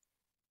cat.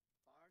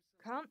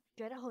 Come,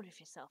 get a hold of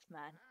yourself,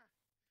 man.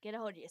 Get a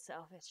hold of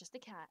yourself. It's just a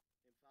cat.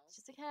 It's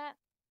just a cat.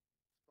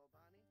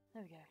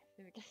 There we go.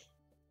 There we go.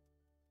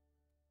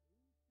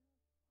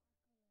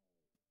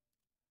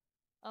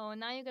 Oh,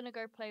 and now you're gonna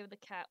go play with the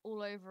cat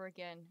all over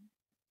again.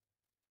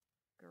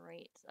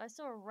 Great. I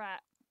saw a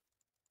rat.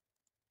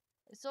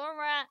 I saw a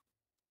rat.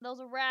 There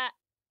was a rat.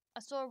 I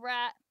saw a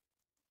rat.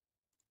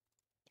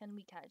 Can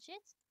we catch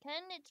it?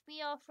 Can it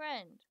be our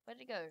friend?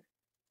 Where'd it go?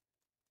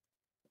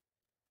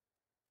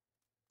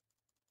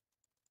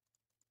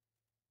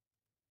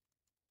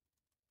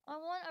 I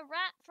want a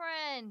rat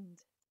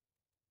friend.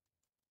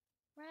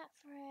 Rat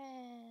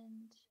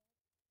friend.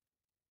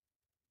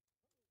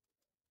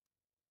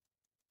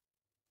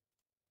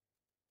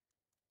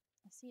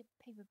 I see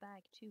a paper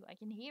bag too. I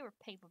can hear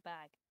a paper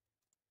bag.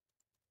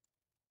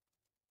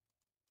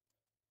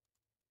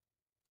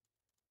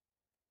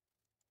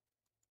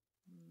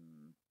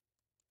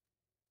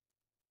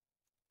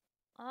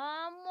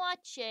 I'm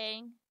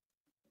watching.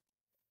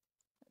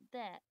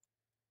 That.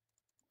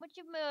 What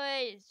you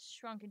mean? It's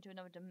shrunk into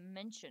another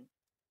dimension.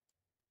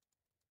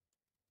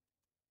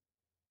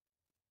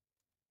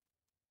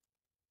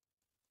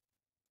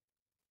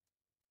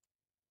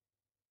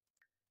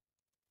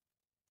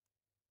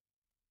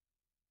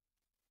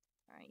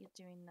 Alright, you're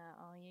doing that,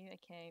 are you?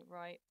 Okay,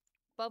 right.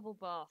 Bubble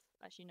bath.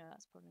 Actually, no,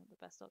 that's probably not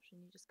the best option.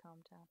 You just calm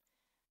down.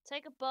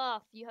 Take a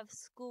bath. You have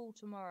school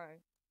tomorrow.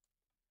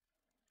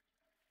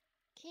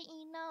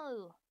 Kitty,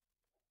 no.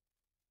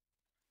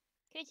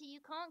 Kitty, you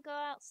can't go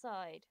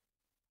outside.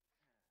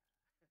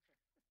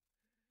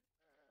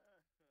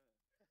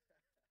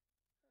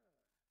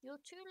 You're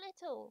too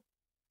little.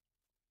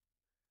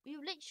 You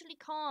literally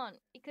can't,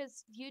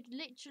 because you'd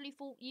literally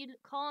thought you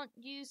can't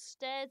use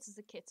stairs as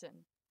a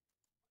kitten.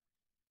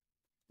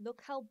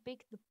 Look how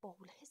big the bowl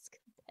is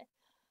compared.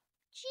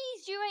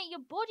 Jeez, you ate your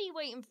body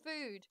weight in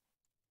food.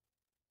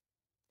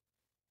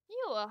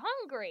 You are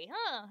hungry,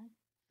 huh?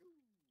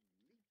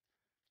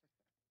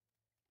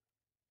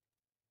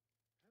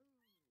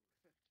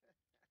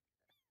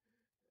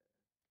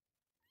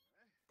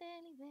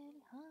 Very,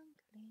 very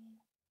hungry.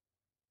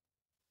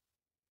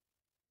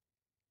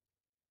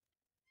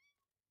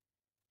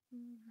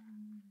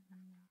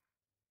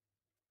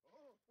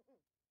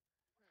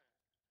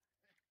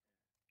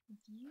 If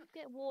you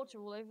get water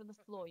all over the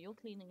floor, you're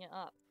cleaning it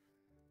up.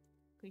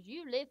 Because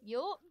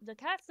the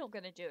cat's not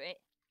gonna do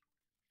it.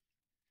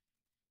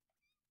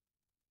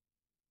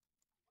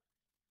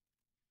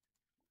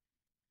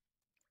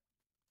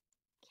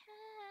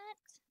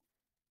 Cat.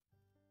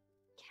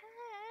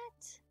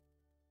 Cat.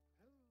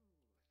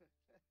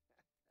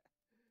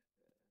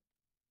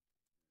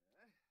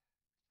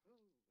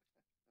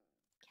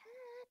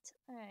 Cat.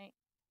 Alright.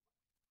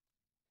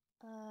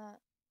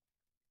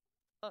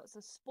 Oh,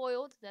 so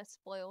spoiled. They're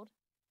spoiled.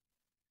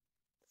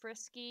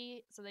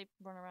 Frisky, so they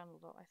run around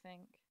a lot, I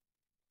think.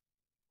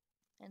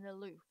 And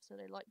aloof, so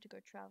they like to go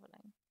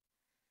traveling.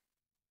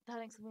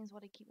 That explains why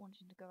they keep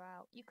wanting to go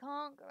out. You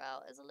can't go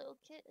out as a little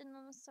kitten,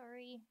 I'm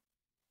sorry.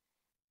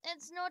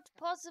 It's not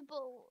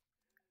possible.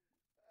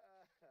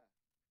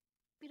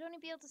 You'd only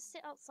be able to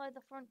sit outside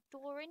the front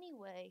door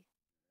anyway.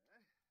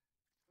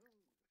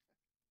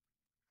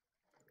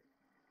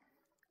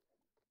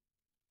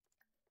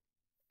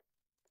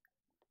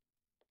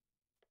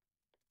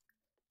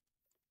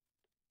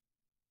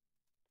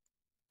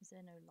 Is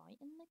there no light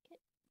in the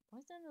kitchen? Why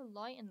is there no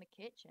light in the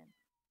kitchen?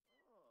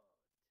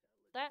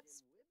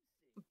 That's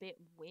a bit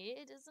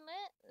weird, isn't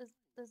it?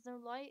 There's no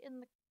light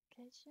in the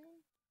kitchen?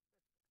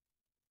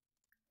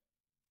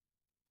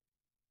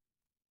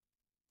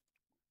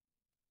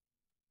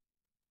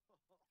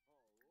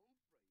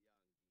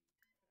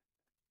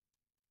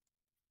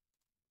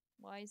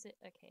 Why is it?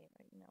 Okay,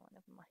 right, you know what,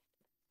 never mind.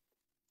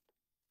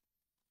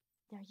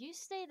 Now you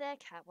stay there,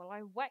 cat, while I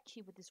whack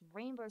you with this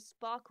rainbow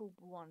sparkle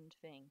wand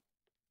thing.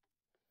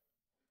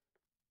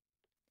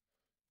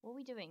 What are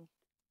we doing?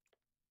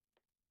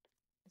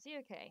 Is he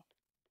okay?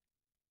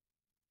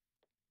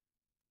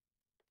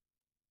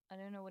 I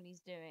don't know what he's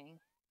doing.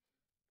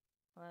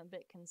 I'm a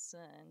bit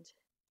concerned.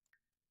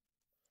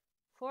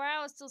 4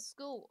 hours till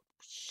school.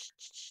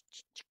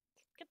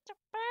 Get to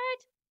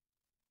bed.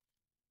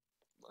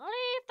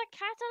 Leave the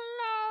cat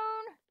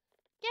alone.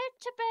 Get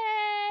to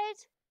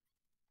bed.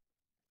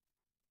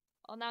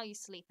 Oh, now you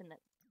sleep in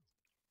it.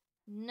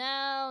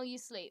 Now you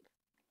sleep.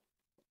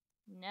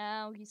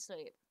 Now you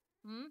sleep.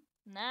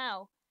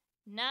 Now.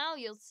 Now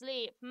you'll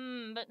sleep.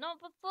 But not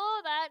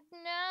before that.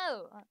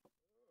 No.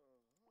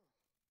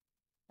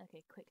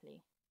 Okay,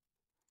 quickly.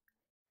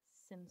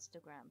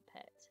 Simstagram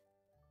pet.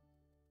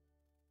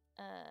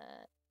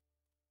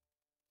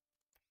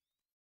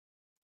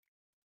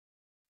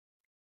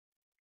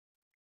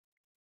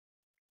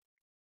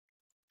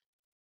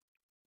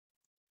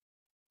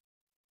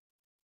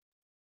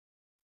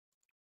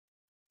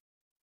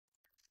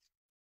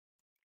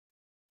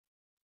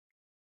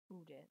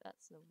 Oh dear,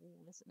 that's the wall,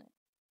 isn't it?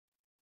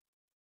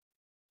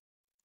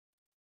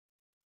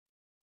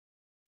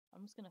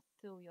 I'm just gonna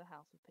fill your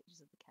house with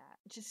pictures of the cat.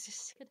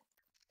 Just gonna.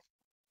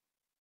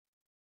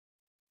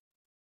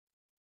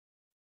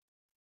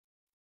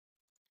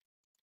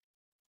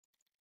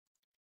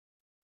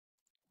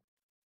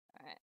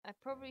 Alright, I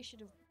probably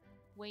should have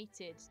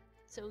waited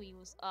till he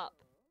was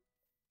up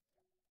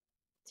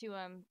to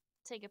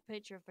take a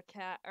picture of the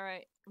cat.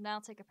 Alright, now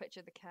take a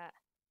picture of the cat.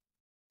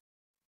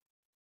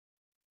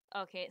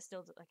 Okay, it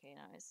still okay,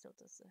 no, it still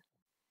does the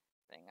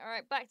thing.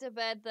 Alright, back to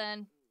bed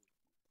then.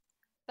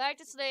 Back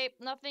to sleep,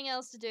 nothing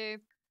else to do.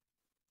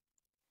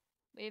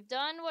 We've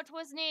done what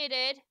was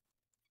needed.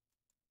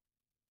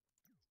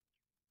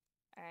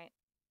 Alright.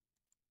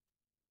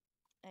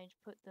 I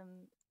put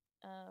them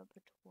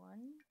put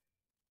one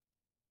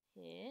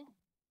here.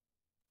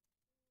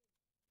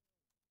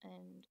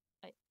 And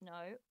I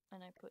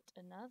put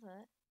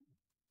another.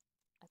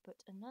 I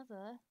put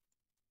another.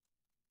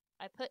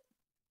 I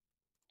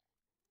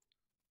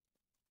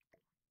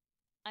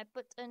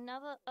put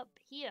another up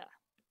here.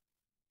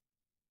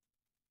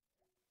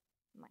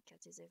 My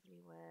cat is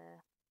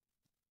everywhere.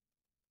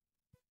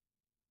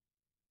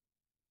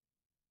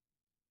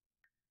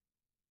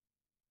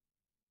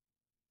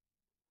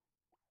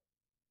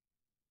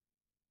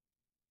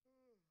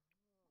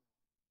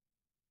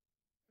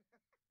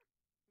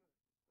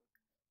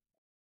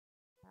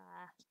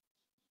 Ah.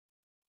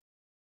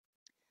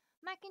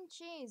 Mac and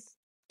cheese.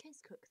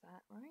 Kids cook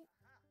that, right?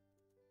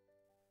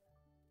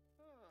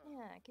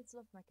 Yeah, kids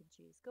love mac and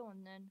cheese. Go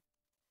on then.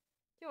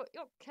 Your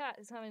cat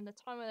is having the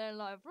time of their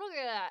life. Look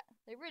at that.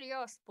 They really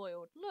are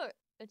spoiled. Look,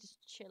 they're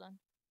just chilling.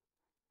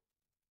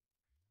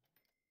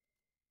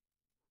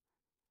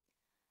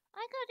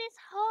 I got this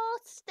whole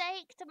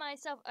steak to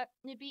myself.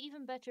 It'd be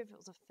even better if it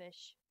was a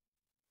fish.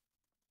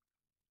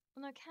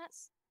 Well, no,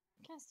 cats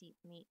eat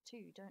meat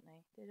too, don't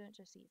they? They don't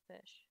just eat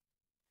fish.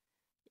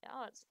 Yeah,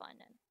 oh, it's fine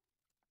then.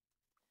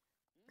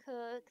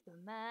 Cook the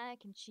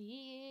mac and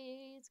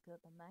cheese.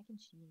 Cook the mac and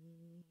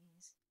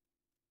cheese.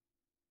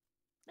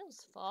 That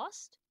was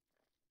fast.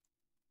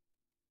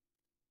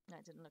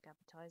 That didn't look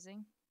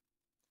appetizing.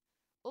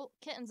 Oh,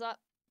 kitten's up.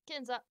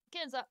 Kitten's up.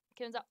 Kitten's up.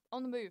 Kitten's up.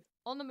 On the move.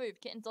 On the move.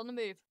 Kitten's on the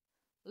move.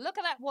 Look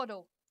at that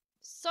waddle.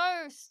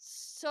 So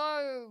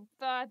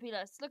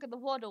fabulous. Look at the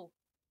waddle.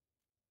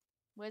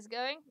 Where's it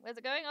going? Where's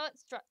it going? Oh,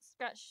 it's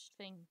scratch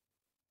thing.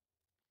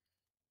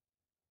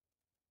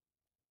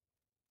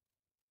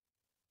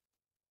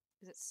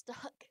 Is it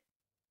stuck?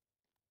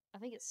 I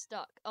think it's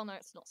stuck. Oh no,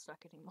 it's not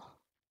stuck anymore.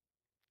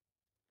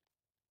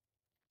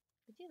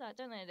 They do that,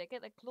 don't they? They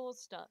get their claws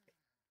stuck.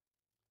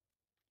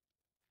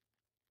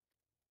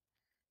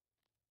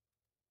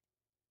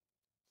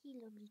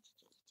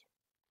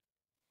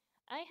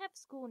 I have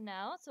school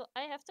now, so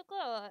I have to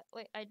go.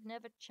 Wait, I'd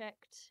never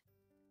checked.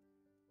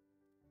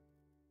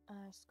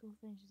 School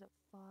finishes at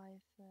 5.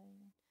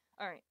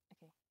 Alright,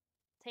 okay.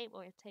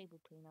 Table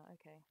cleaner,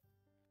 okay.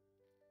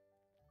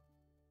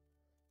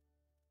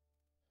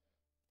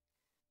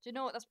 Do you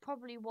know what? That's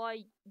probably why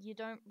you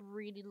don't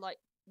really like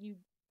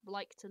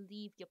to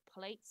leave your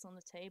plates on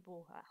the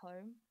table at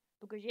home,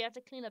 because you have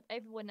to clean up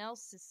everyone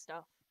else's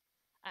stuff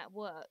at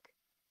work.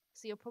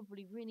 So you're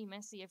probably really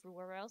messy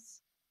everywhere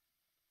else.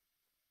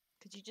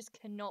 Because you just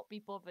cannot be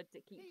bothered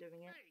to keep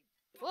doing it.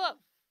 Whoa!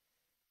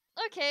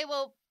 Okay,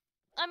 well,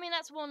 I mean,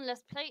 that's one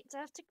less plate to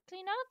have to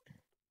clean up.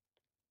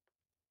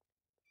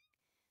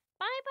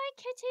 Bye-bye,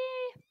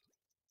 kitty!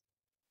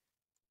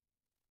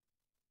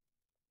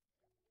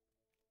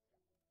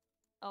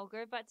 I'll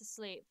go back to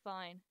sleep,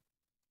 fine.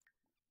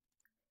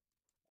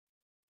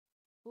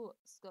 Ooh,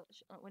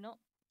 Scottish. We're not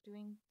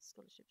doing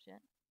scholarships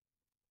yet.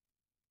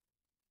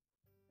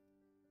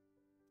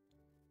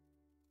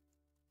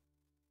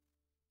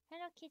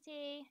 Hello,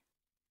 kitty.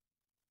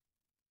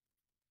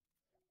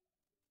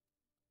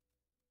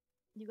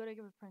 You gotta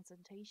give a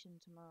presentation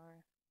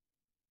tomorrow.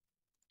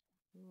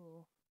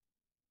 Ooh.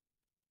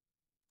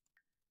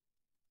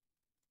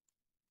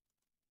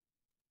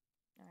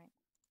 Alright.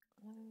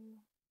 Hello.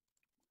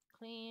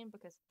 Clean,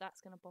 because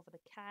that's gonna bother the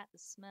cat, the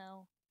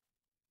smell.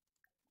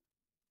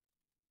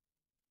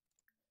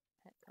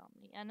 Pet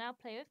calmly. And now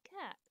play with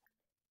cat.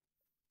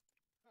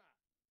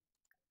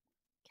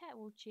 Cat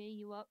will cheer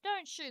you up.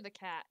 Don't shoo the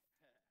cat.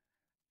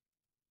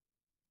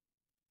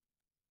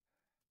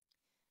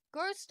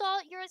 Go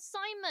start your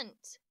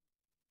assignment.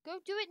 Go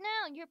do it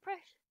now. You're Go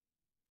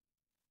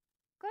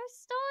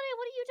start it.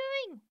 What are you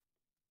doing?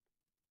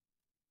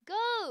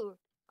 Go.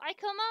 I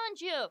command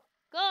you.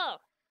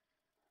 Go.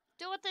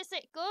 Do what they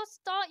say. Go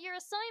start your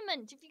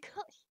assignment. If you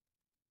got...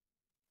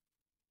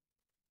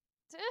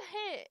 Do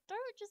it.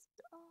 Don't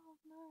just... Oh,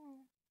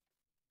 no.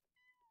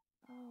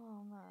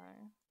 Oh,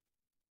 no.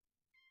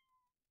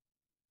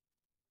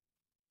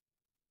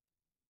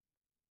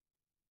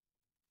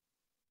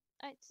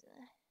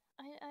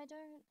 I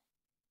don't...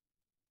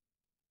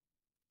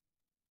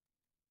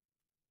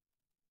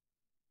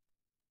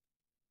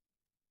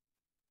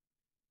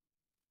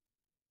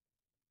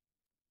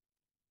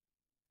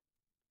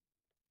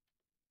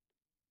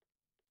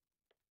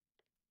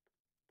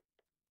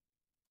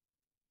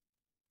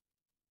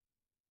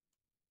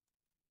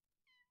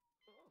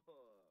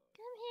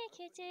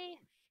 kitty.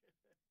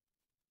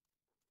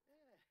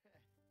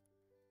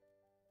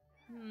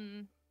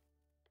 Hmm.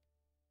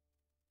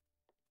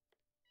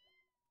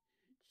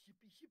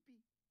 Shippy, shippy.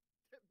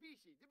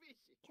 Tabishi,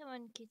 tabishi. Come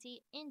on,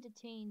 kitty.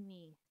 Entertain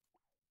me.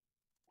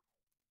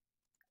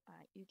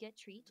 Alright, you get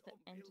treat for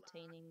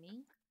entertaining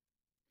me.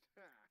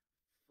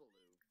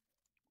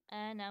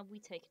 And now we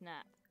take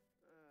nap.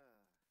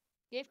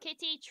 Give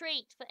kitty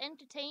treat for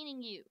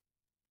entertaining you.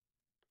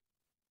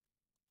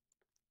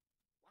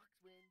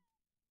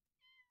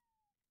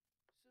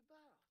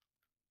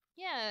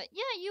 Yeah,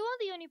 you are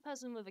the only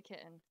person with a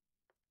kitten.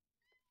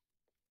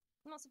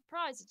 I'm not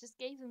surprised, I just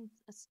gave him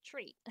a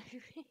treat.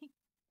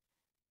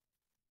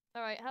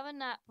 Alright, have a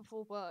nap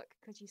before work,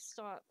 because you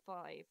start at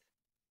 5.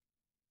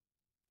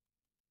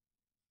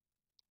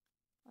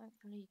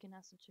 Hopefully you can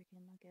have some chicken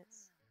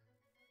nuggets.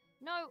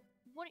 No!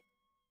 What?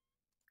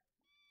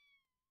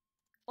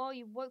 Oh,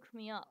 you woke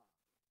me up.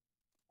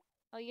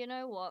 Oh, you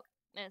know what?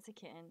 It's a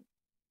kitten.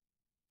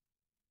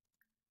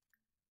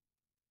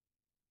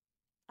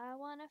 I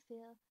wanna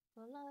feel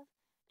for love.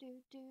 Do,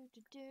 do,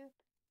 do, do.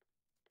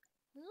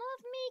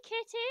 Love me,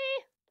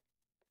 kitty!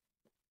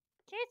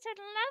 Kitten,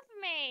 love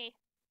me!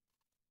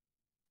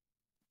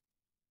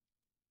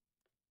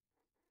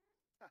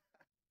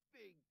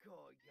 Big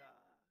Koya.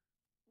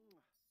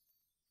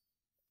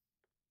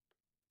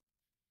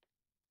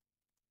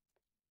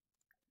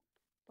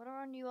 What are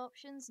our new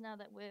options now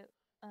that we're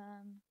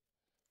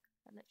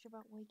a lecture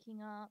about waking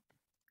up?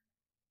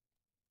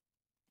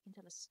 I can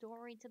tell a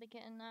story to the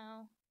kitten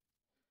now.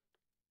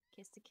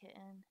 Kiss the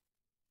kitten.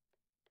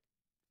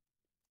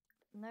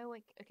 No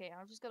wake. Okay,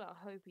 I've just gotta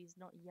hope he's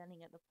not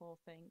yelling at the poor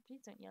thing.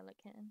 Please don't yell at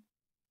kitten.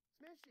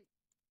 Smashy.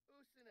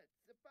 Usinet.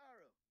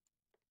 Zaparo.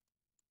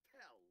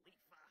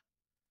 Talifa.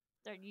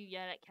 Don't you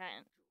yell at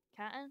kitten.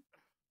 Kitten?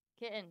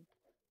 Kitten.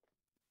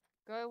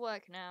 Go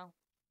work now.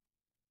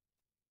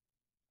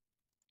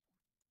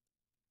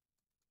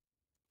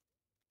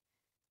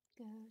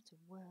 Go to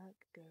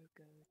work. Go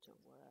to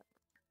work.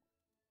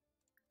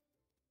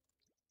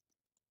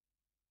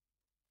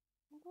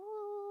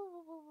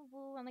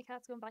 Woo, and the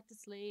cat's going back to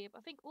sleep.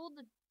 I think all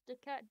the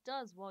cat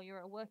does while you're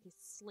at work is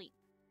sleep.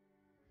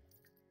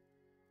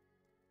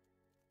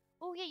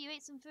 Oh yeah, you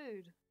ate some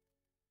food.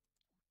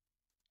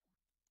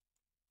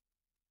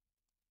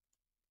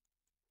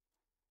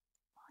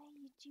 Why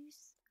you do?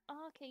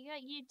 Oh, okay, yeah,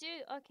 you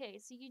do. Okay,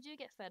 so you do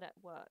get fed at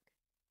work.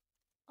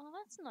 Oh,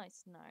 that's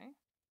nice to know.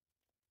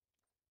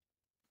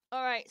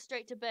 All right,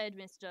 straight to bed,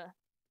 mister.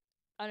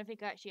 I don't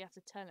think I actually have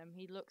to tell him.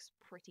 He looks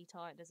pretty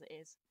tired as it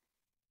is.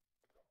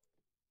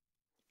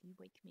 If you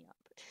wake me up,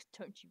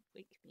 don't you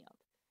wake me up.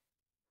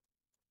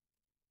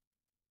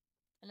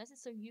 Unless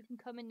it's so you can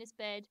come in this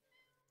bed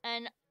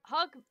and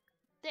hug.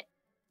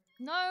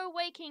 No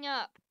waking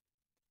up.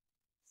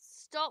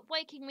 Stop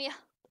waking me up.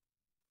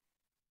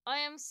 I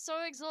am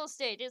so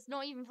exhausted. It's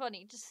not even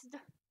funny. Just.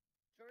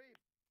 Sharif.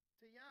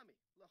 Tayami.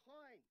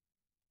 Lahoin.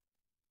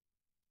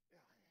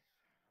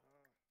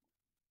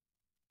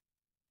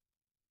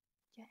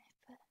 Yeah,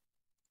 but.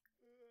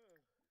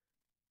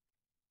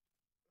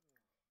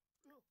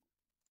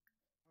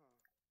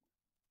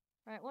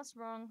 Right, what's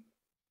wrong?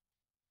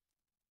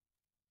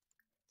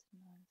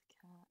 No, the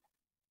cat.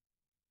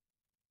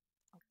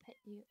 I'll pet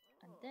you,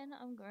 and then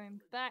I'm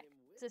going back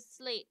to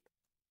sleep.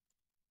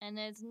 And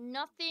there's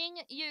nothing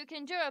you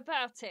can do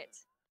about it.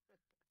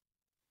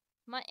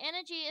 My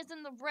energy is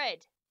in the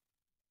red.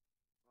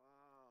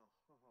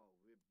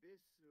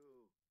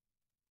 Ribisu.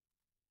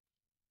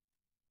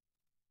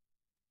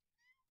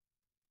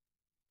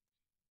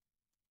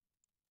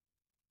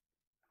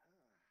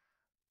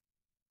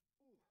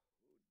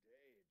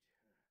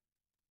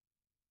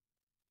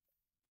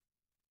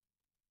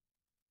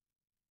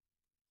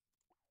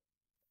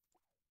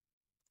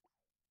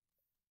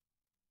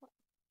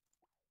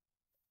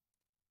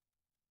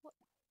 What?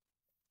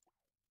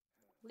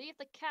 Leave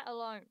the cat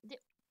alone.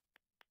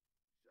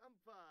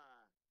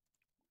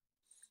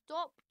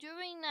 Stop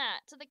doing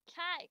that to the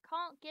cat. It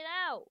can't get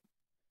out.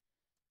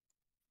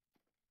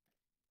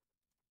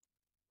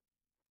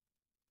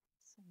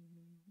 So,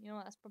 you know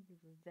what? That's probably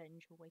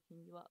revenge for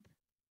waking you up.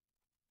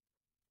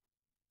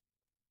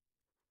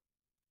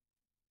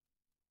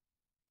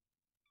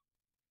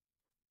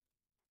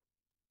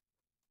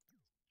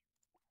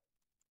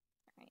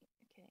 Right,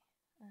 okay.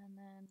 And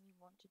then we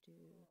want to do...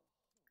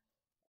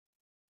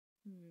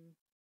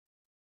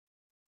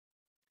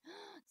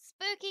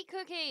 Spooky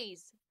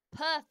cookies!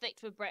 Perfect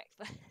for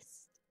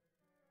breakfast.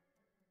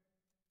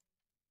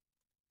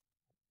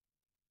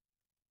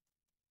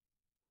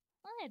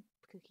 I had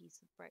cookies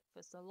for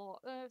breakfast a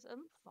lot.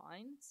 I'm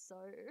fine, so...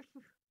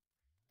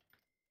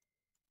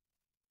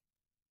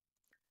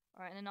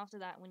 Alright, and then after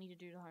that, we need to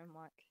do the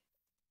homework.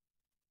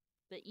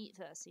 But eat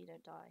first so you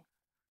don't die.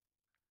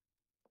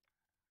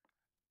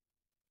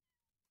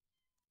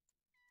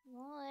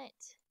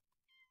 What?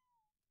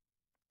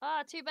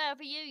 Ah, too bad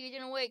for you. You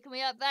didn't wake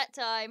me up that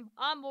time.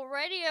 I'm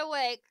already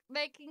awake,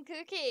 making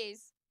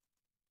cookies.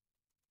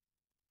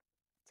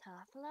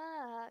 Tough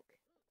luck.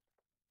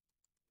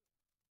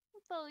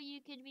 thought you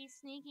could be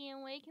sneaky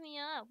and wake me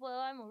up. Well,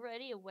 I'm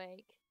already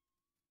awake.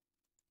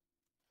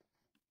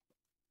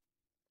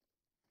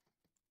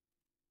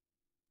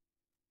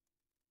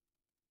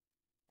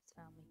 It's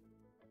family.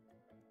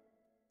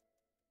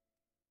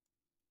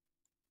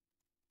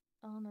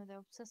 Oh no, they're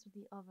obsessed with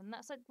the oven.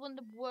 That's like one of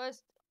the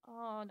worst.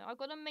 Oh no, I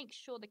gotta make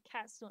sure the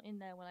cat's not in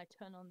there when I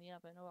turn on the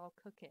oven or I'll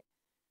cook it.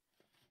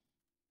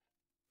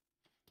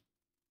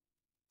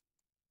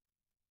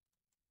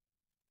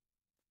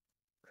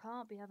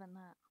 Can't be having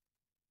that.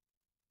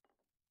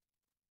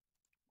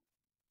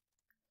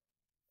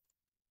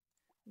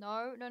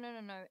 No, no, no,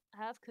 no, no.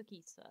 Have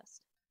cookies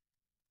first.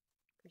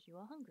 Because you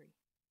are hungry.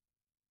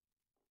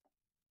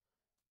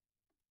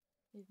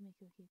 Give me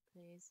cookie,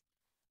 please.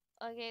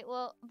 Okay,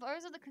 well,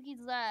 those are the cookies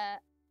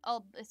there.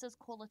 Oh, it says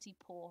quality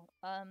poor.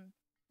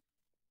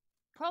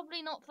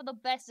 Probably not for the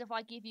best if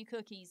I give you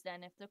cookies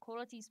then. If the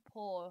quality's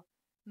poor,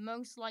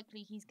 most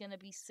likely he's gonna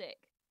be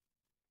sick.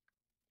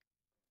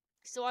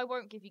 So I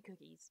won't give you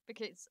cookies,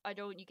 because I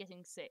don't want you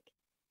getting sick.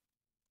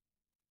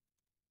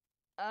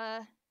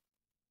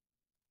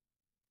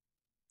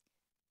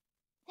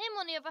 Him,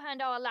 on the other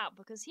hand, I'll allow,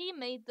 because he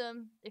made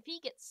them. If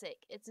he gets sick,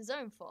 it's his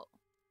own fault.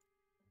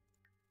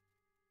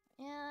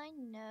 Yeah, I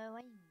know.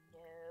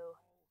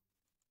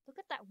 Look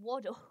at that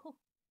waddle.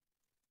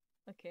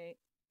 Okay,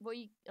 what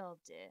you... Oh,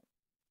 dear.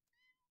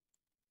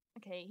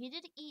 Okay, he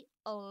did eat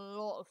a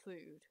lot of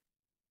food.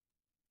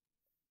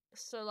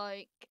 So,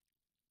 like...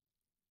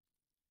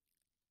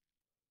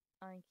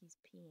 I think he's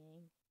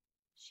peeing.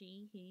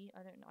 She, he,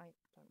 I don't know. I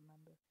don't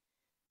remember.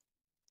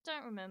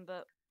 Don't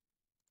remember.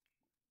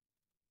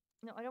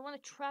 No, I don't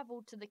want to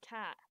travel to the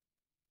cat.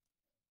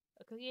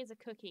 A cookie is a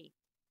cookie.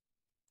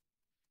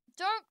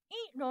 Don't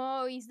eat!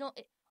 No, he's not...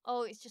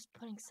 Oh, it's just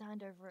putting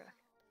sand over it.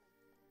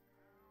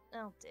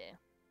 Oh, dear.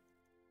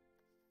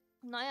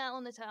 Night out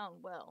on the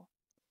town. Well,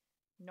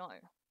 no.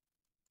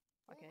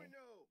 Okay.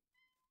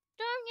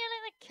 Don't yell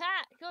at the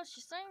cat! Gosh,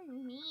 you're so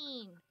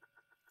mean.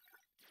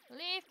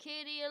 Leave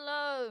Kitty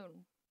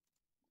alone.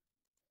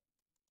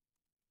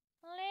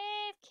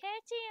 Leave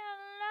Kitty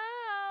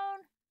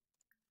alone.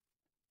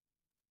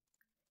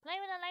 Play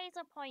with a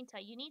laser pointer.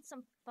 You need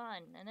some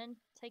fun. And then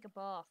take a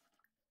bath.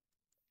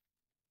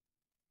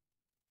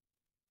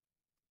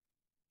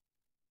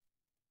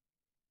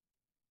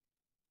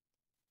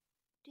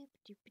 Doop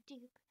doop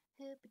doop.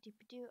 Hoop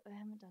doop doop. I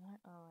haven't done it.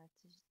 Oh,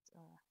 it's just,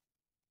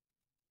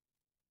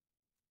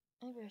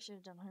 maybe I should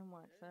have done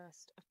homework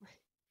first.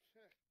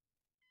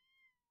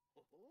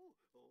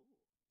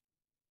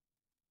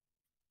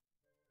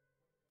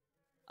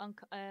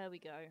 There we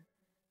go.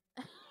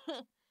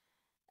 Oh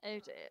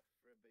dear.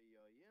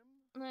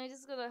 No, I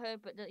just gotta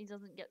hope that he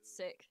doesn't get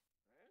sick.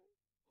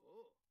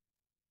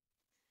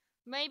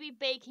 Maybe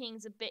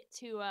baking's a bit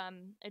too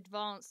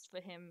advanced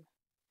for him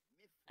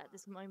at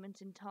this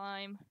moment in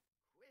time.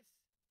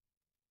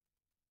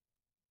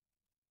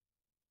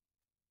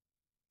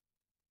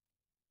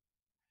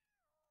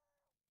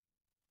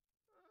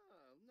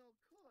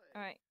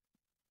 Alright.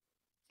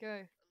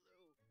 Go.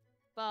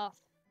 Bath.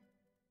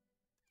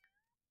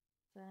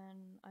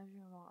 Then, I don't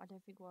know, I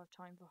don't think we'll have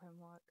time for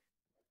homework.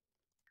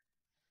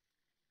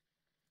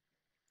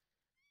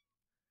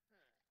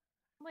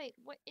 Wait,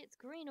 it's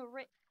green or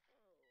red?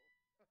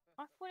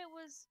 I thought it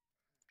was...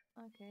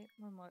 Okay,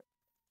 homework.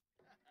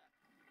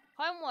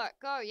 Homework,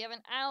 go! You have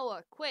an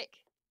hour, quick!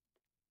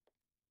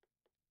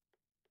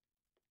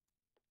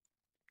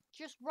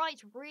 Just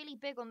write really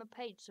big on the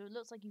page so it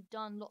looks like you've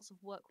done lots of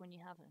work when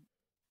you haven't.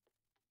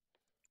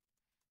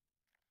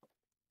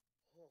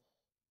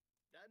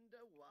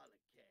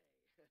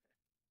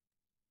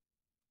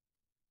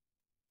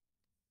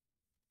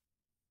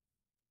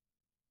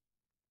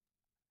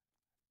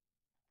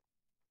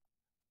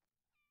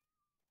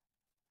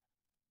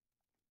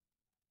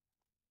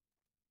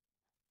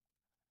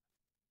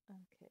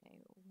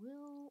 Okay,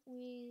 will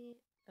we...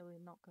 Are we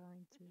not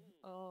going to...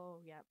 Oh,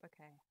 yep,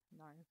 okay,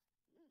 no.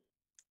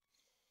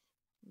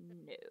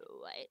 No,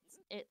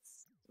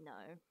 it's... No.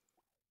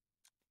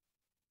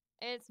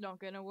 It's not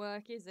gonna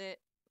work, is it?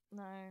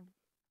 No.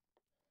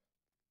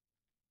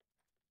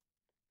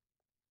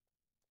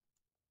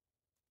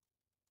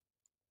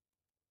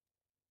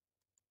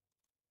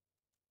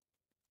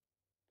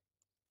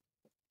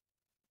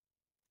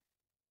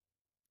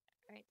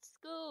 Alright,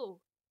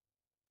 school!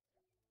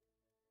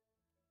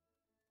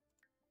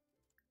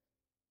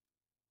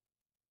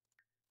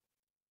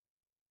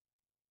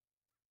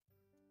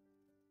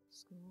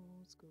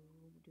 School,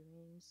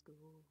 doing the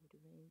school.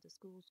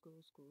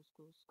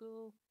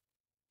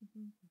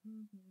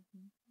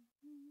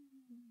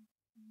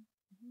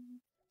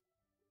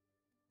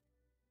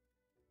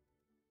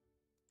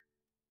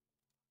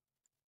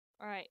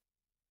 Alright.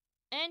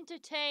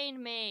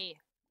 Entertain me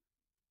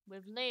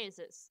with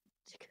lasers.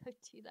 Go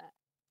do that.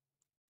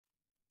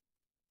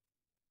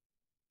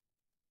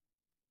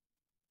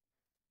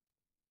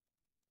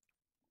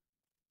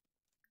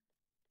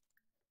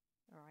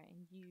 Alright,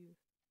 and you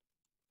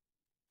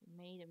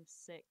made him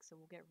sick, so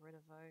we'll get rid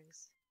of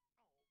those.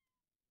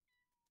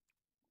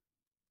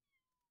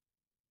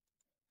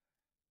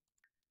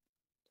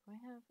 Do I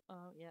have?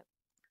 Oh, yep.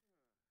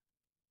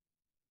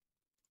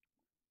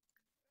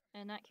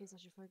 In that case, I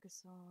should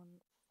focus on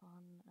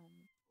fun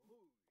and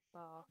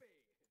bath.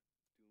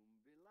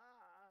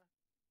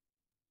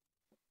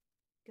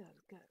 Go,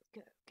 go,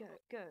 go, go,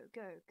 go,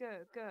 go,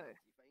 go, go.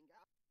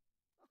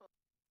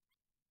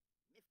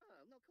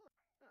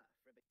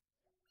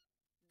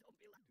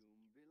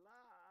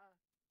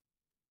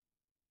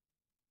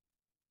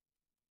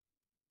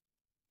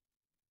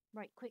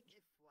 Right, quick.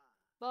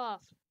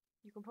 Bath.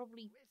 You can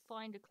probably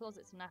find a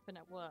closet to nap in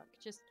at work.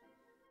 Just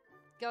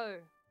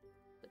go.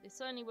 But they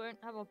certainly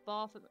won't have a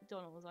bath at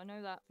McDonald's. I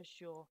know that for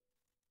sure.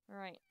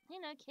 Alright.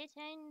 Hello,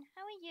 kitten.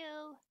 How are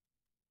you?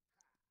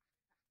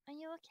 Are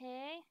you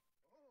okay?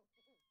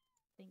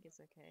 I think it's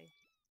okay.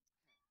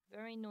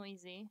 Very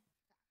noisy.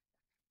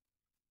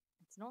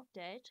 It's not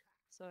dead,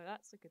 so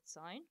that's a good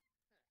sign.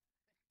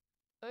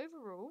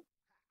 Overall,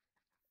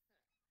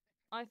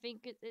 I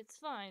think it's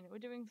fine. We're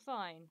doing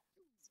fine.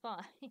 It's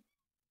fine.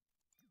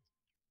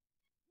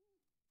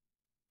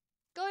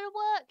 Go to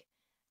work!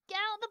 Get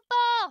out of the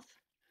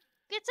bath!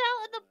 Get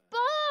out of the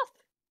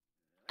bath!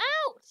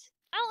 Out!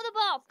 Out of the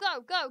bath! Go,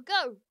 go,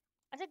 go!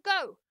 I said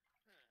go!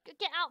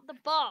 Get out the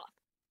bath!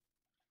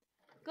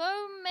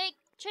 Go make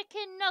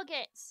chicken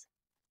nuggets!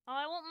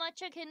 I want my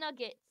chicken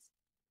nuggets!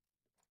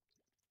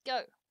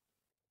 Go!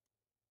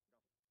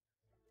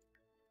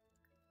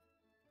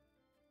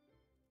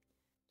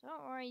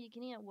 Don't worry, you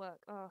can eat at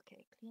work. Oh,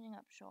 okay, cleaning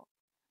up shop.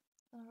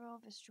 The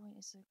office joint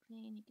is so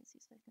clean, you can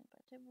see second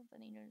by table.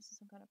 Then he notices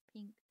some kind of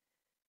pink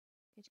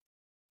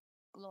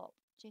glob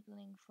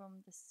jiggling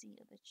from the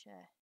seat of the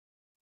chair.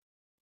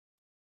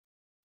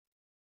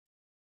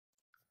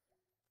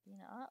 Clean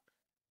it up.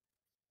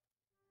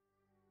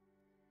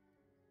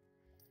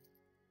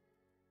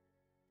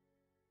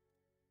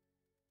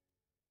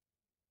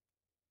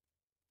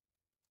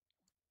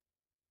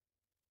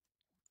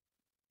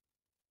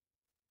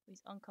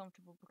 He's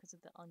uncomfortable because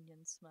of the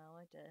onion smell,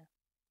 I dare.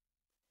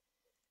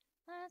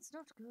 That's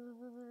not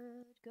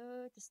good.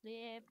 Go to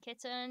sleep,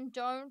 kitten.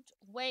 Don't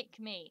wake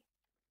me.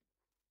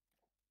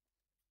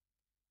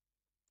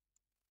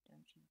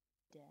 Don't you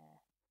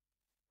dare.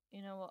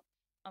 You know what?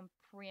 I'm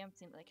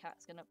preempting that the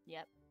cat's gonna...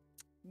 Yep.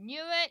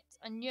 Knew it!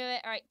 I knew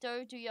it. Alright,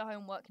 go do your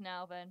homework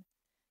now then.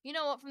 You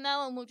know what? From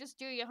now on, we'll just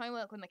do your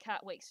homework when the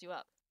cat wakes you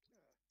up.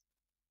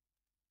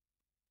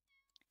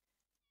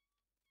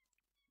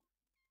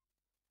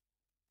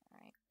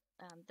 Alright.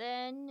 And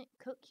then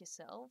cook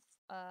yourself,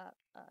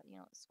 you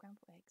know,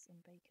 scrambled eggs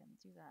and bacon.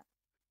 Do that.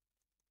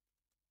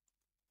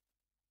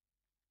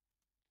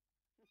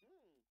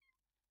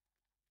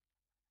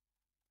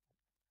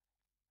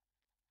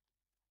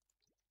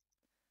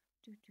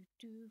 Do do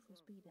do, full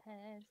speed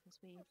ahead, full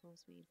speed, full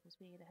speed, full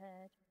speed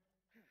ahead.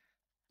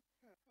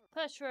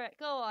 Push for it,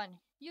 go on.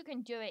 You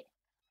can do it.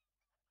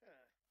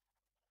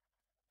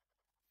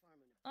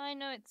 I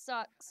know it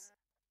sucks.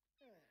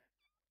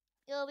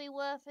 It'll be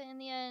worth it in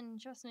the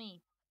end, trust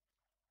me.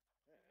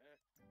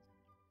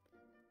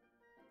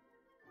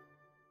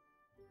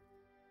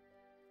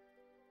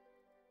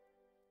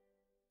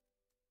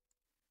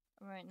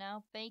 Alright,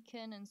 now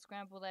bacon and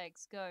scrambled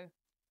eggs, go.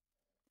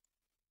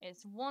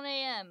 It's 1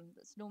 AM.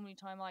 That's normally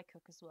time I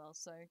cook as well,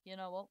 so you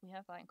know what? We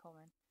have that in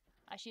common.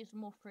 Actually, it's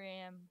more 3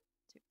 AM,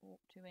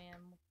 2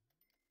 AM.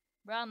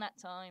 Around that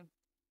time.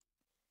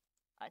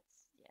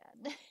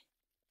 Yeah.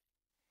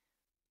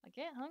 I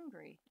get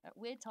hungry at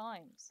weird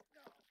times.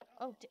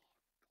 Oh,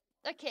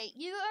 okay,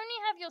 you only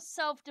have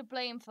yourself to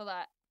blame for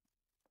that.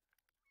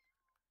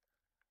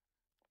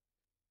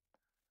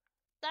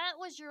 That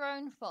was your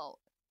own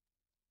fault.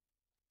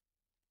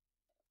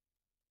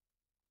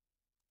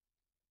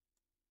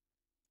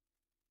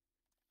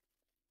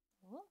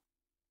 What?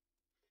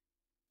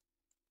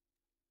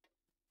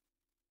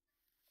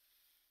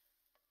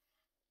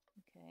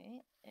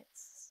 Okay,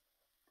 it's...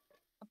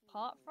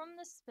 Apart from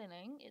the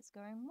spinning, it's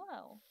going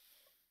well.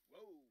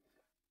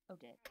 Oh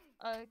dear.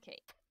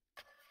 Okay.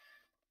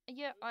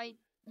 Yeah,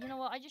 you know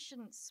what, I just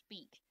shouldn't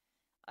speak.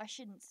 I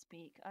shouldn't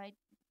speak. Night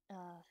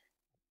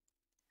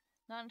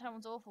on the town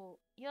was awful.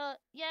 Yeah,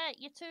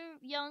 you're too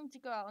young to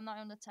go out on night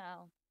on the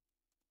town.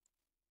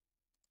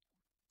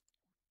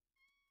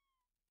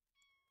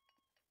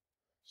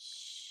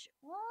 Shh,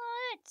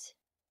 what?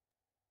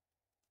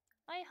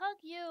 I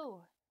hug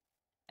you.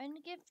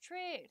 And give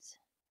treats.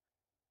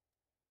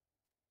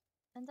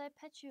 And I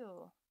pet you.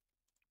 What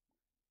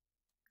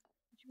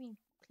do you mean,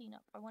 clean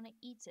up? I want to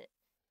eat it.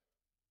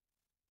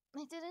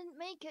 I didn't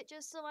make it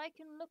just so I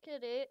can look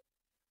at it.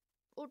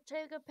 Or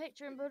take a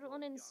picture and put it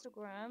on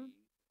Instagram.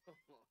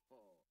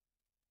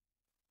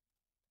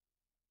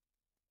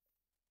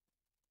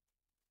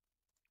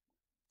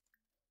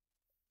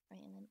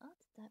 Right, and then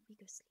after that we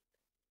go sleep.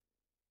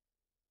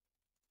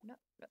 No,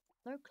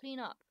 clean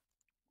up.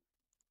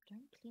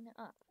 Don't clean it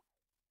up.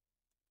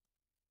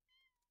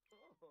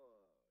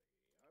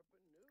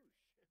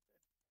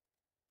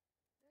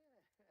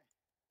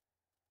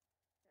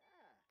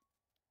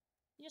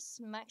 You just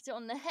smacked it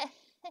on the head.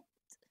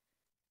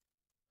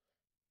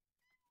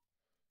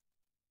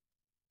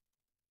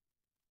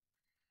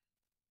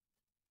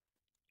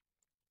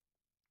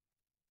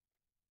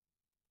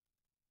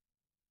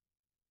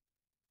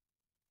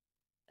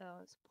 Oh,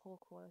 it's poor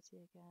quality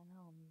again.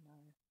 Oh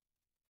no.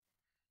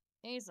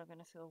 He's not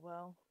gonna feel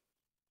well.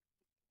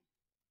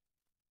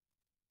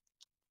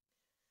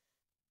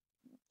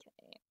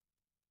 Okay.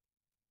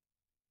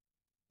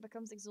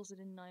 Becomes exhausted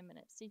in 9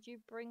 minutes. Did you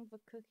bring the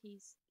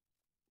cookies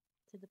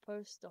to the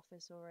post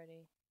office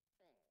already?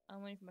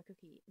 I'm waiting for my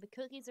cookie. The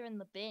cookies are in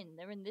the bin.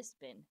 They're in this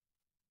bin.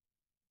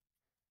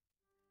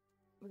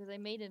 Because I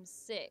made him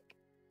sick.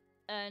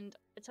 And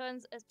it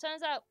turns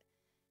out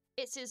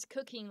it's his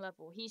cooking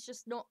level. He's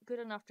just not good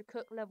enough to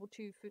cook level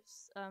 2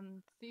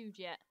 food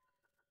yet.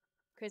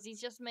 Because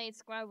he's just made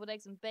scrambled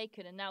eggs and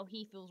bacon and now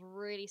he feels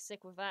really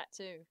sick with that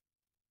too.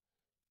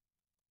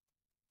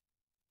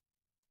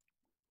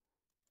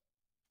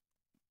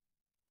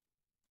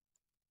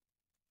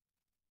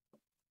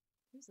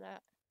 Who's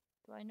that?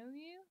 Do I know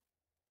you?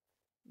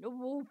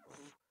 No.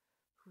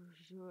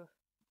 You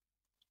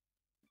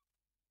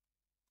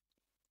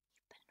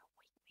better not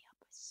wake me up,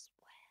 I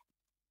swear.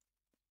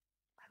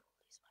 I will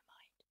lose my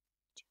mind.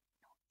 Do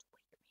not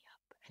wake me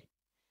up.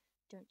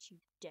 Don't you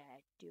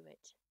dare do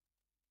it.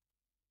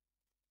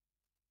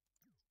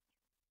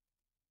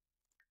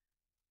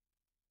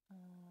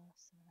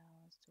 7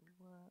 hours to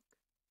work.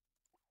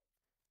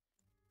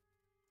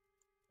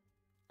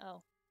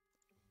 Oh.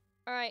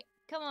 Alright,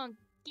 come on.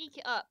 Geek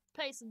it up.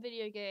 Play some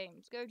video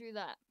games. Go do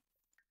that.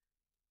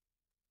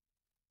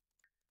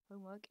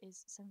 Homework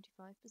is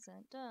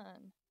 75%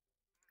 done.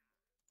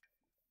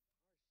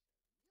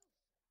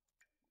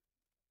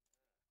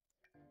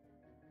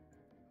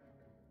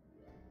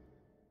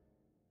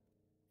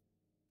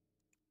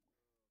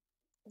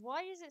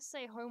 Why does it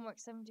say homework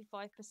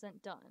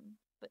 75% done?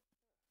 But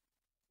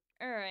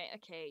alright,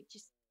 okay,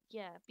 just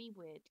yeah, be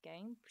weird,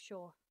 game.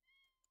 Sure.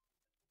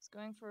 It's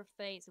going for a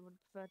phase and would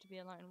prefer to be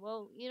alone.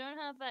 Well, you don't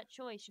have that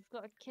choice. You've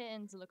got a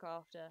kitten to look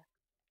after.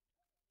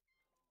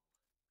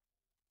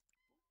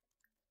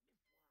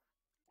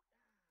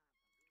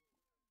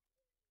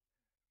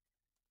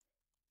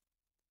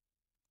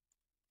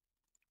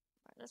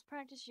 Right, let's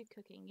practice your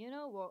cooking. You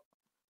know what?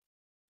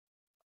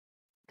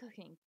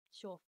 Cooking.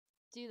 Sure.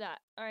 Do that.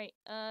 Alright,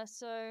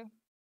 so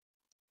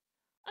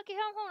okay,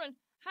 hold on.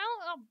 How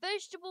are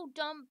vegetable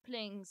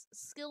dumplings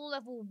skill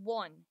level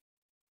 1?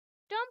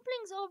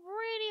 Dumplings are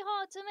really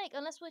hard to make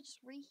unless we're just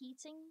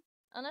reheating.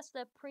 Unless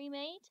they're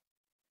pre-made.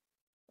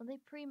 Are they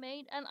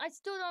pre-made? And I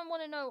still don't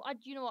want to know.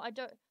 You know what? I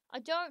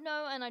don't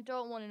know, and I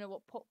don't want to know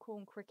what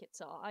popcorn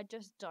crickets are. I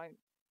just don't.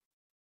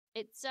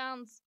 It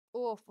sounds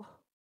awful.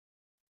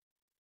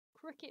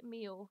 Cricket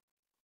meal.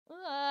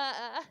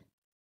 Let's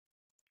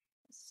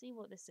see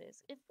what this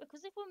is.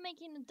 Because if we're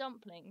making the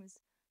dumplings,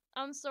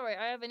 I'm sorry,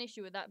 I have an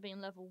issue with that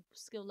being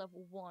skill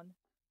level 1.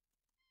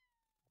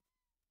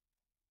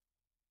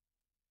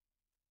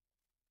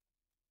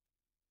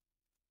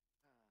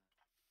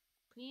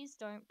 Please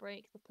don't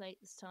break the plate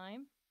this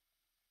time.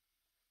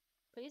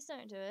 Please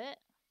don't do it.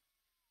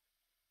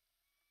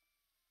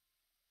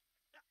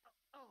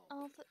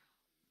 Oh,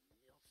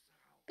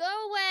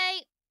 go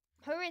away!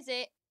 Who is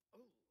it?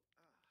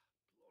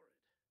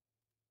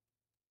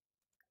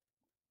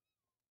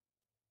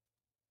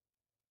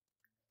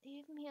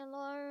 Leave me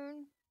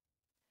alone.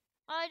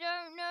 I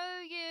don't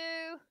know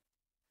you.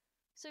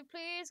 So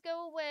please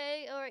go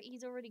away. Alright,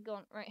 he's already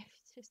gone. Right,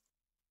 just...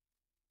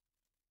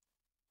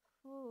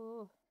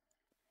 Oh.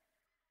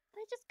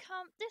 They just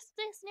come... This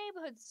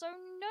neighborhood's so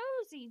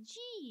nosy.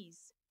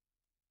 Jeez.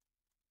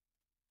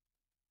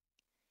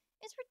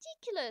 It's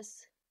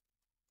ridiculous.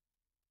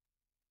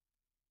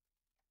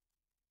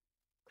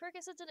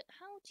 Crickets are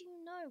how do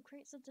you know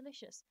crickets are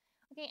delicious?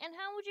 Okay, and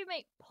how would you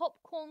make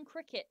popcorn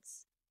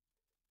crickets?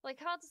 Like,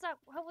 how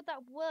would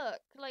that work?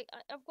 Like,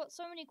 I've got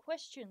so many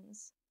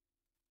questions.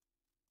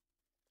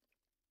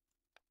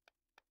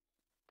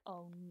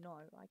 Oh no,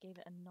 I gave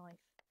it a knife.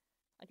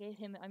 I gave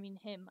him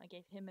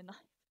a knife.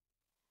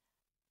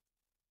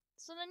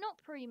 So they're not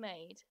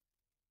pre-made.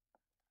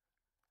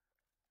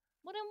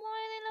 Well then why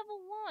are they level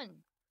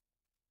 1?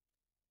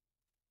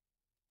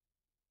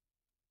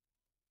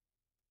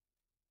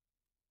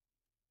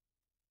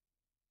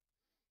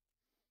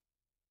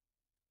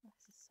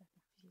 This is so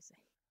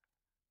confusing.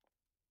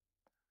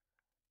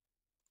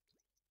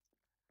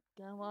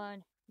 Go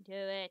on, do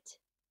it.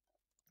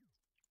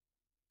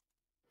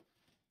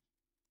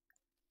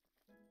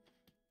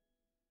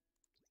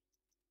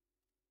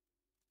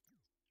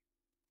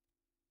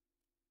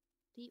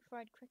 Deep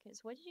fried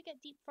crickets. Where did you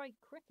get deep fried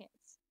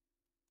crickets?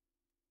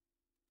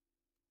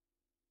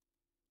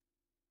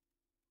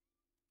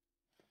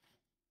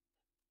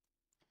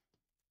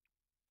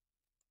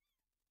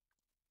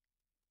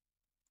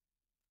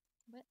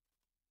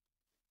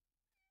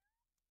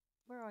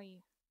 Where are you?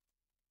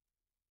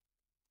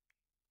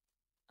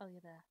 Oh, you're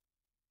there.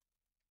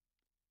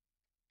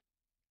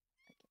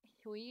 Okay.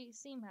 Well, you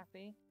seem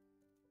happy.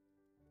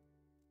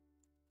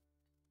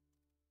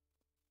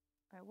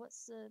 Alright,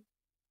 what's the...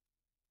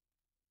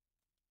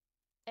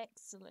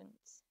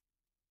 Excellent.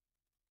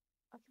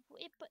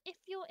 Okay, but if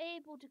you're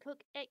able to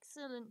cook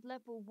excellent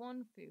level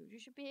 1 food, you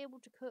should be able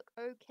to cook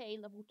okay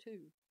level 2.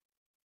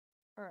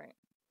 Alright.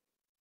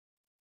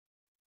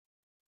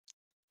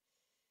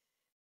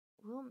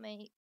 We'll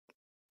make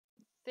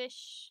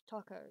fish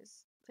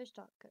tacos. Fish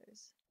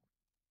tacos.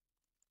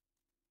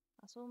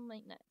 That's what we'll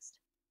make next.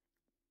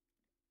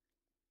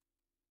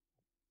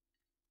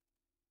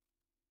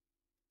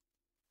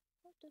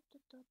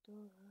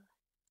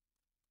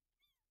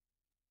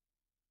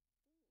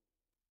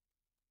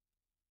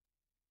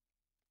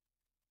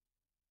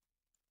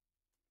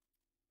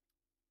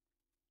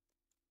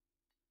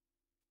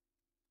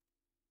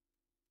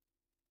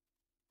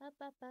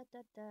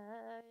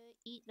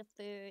 Eat the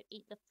food,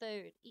 eat the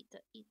food,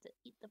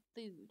 eat the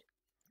food.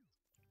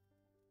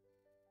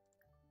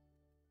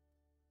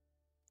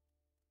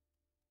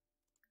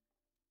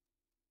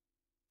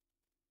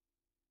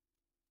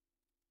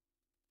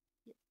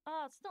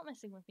 Ah, stop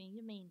messing with me,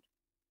 you mean.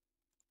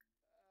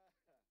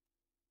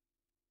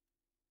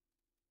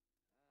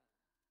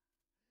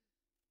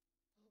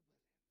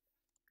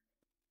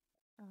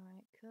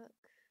 Alright, cook.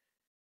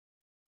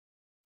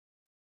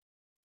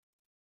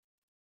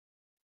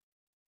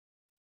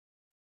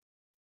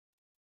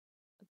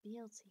 A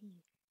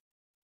BLT.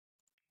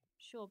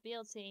 Sure,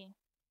 BLT.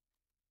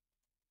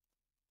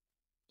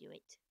 Do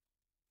it.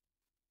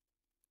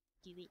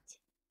 Do it.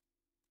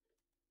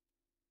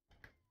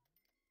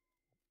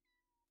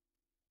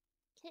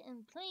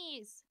 Kitten,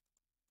 please.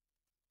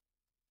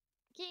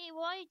 Kitty,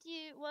 why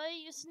are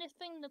you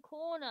sniffing the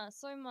corner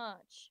so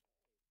much?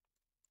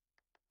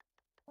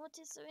 What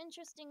is so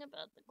interesting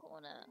about the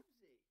corner?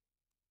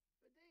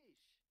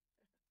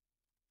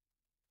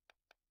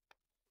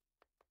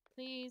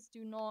 Please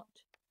do not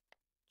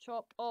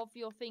chop off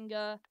your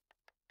finger.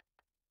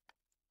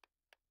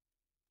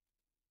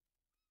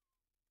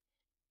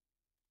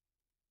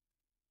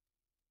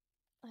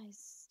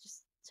 It's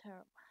just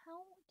terrible.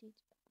 How did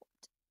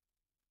what?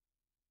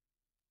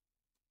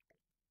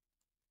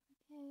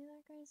 Okay,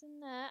 that goes in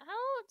there.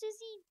 How does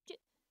he do?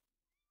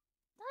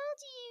 How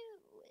do you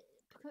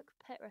cook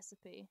pet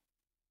recipe?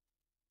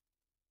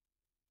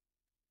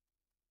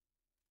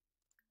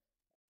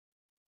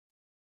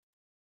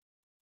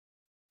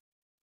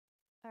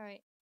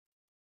 Alright.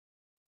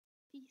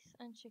 Beef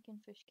and chicken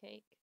fish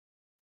cake.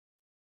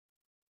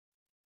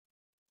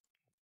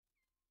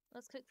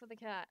 Let's cook for the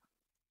cat.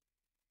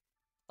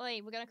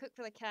 Oi, we're gonna cook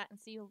for the cat and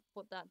see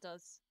what that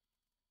does.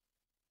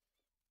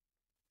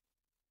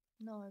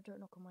 No, don't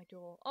knock on my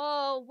door.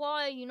 Oh,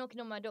 why are you knocking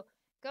on my door?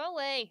 Go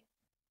away.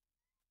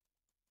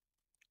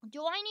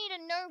 Do I need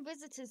a no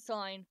visitors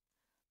sign?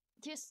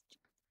 Just...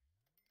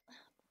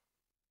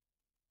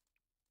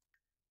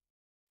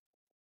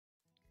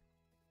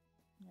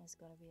 There's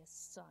gotta be a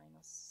sign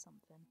or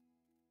something.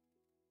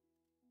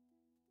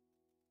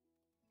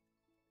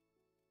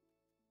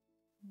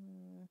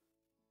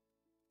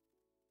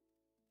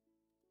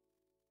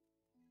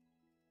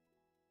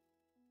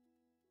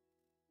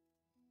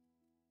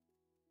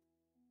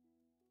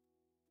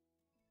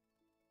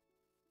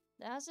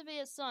 There has to be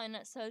a sign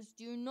that says,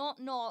 do not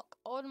knock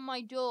on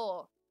my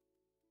door.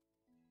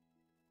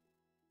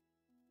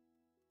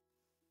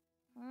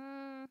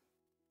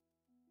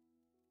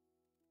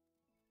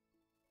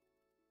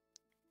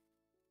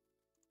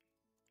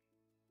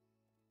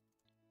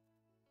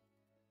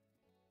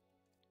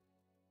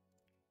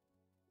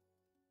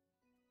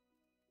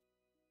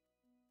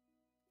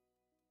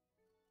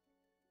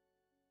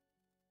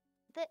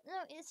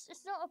 No,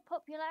 it's not a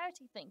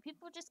popularity thing.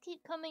 People just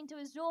keep coming to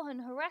his door and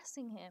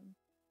harassing him.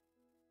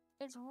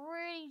 It's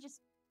really just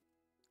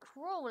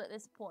cruel at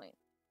this point.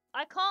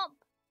 I can't...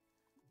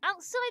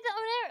 Outside that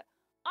own area,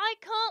 I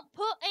can't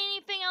put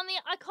anything on the...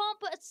 I can't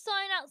put a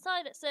sign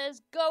outside that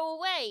says, go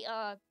away.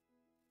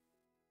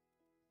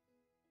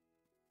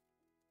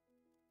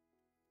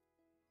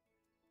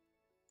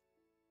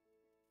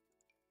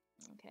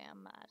 Okay,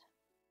 I'm mad.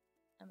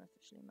 I'm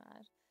officially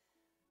mad.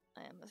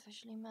 I am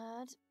officially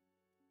mad.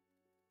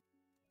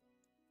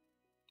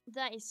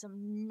 That is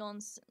some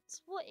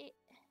nonsense. What it...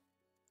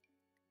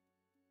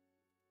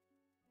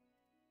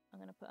 I'm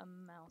gonna put a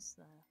mouse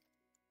there.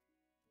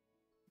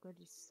 Gotta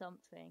do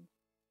something.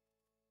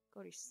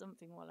 Gotta do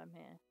something while I'm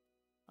here.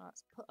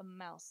 Let's put a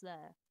mouse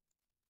there.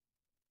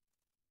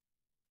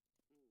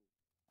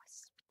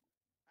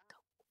 Go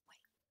away.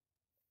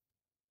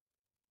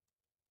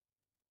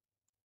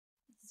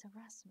 This is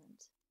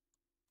harassment.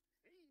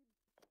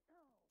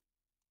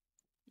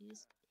 You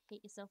just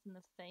hit yourself in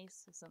the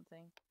face or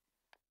something.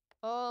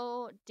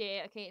 Oh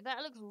dear. Okay,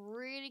 that looks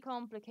really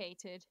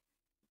complicated.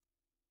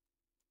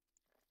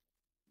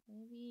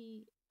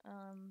 Maybe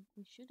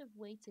we should have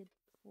waited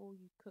before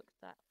you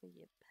cooked that for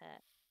your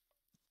pet.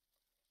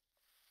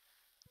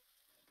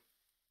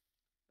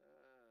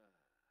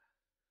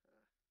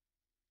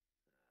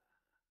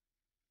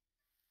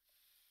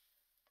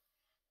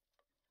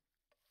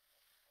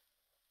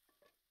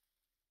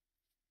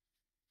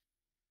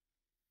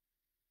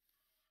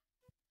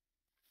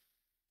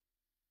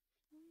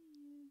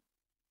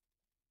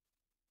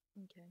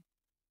 Okay.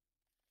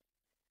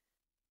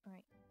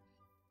 Alright. I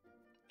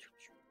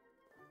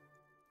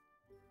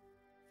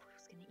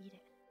was gonna eat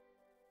it.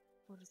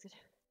 What was gonna...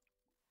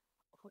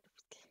 What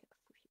was gonna...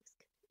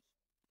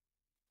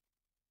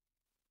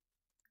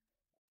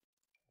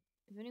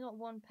 If only got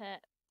one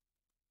pet.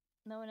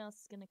 No one else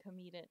is gonna come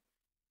eat it.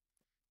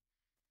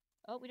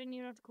 Oh, we don't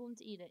even have to call him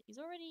to eat it. He's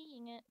already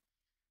eating it.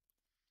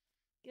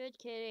 Good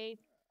kitty.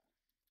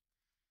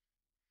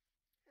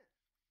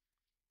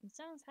 He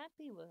sounds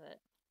happy with it.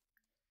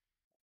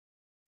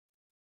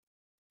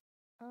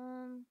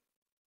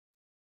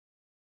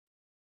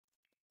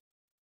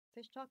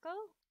 Fish taco?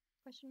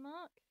 Question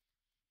mark.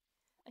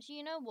 Actually,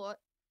 you know what?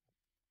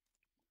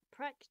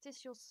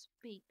 Practice your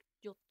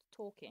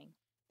talking.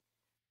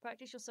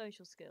 Practice your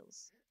social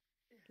skills.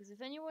 Because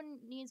if anyone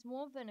needs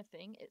more of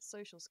anything, it's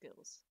social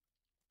skills.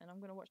 And I'm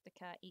gonna watch the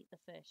cat eat the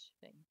fish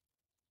thing.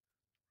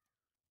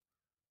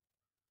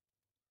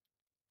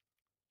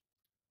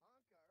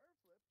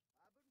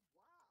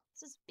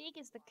 It's as big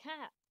as the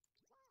cat.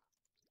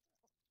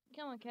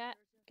 Come on, cat.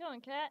 Come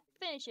on, cat.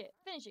 Finish it.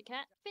 Finish it,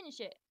 cat. Finish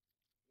it.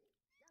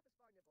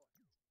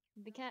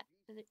 The cat,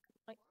 is it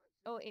like?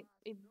 Oh, it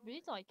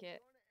really like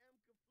it.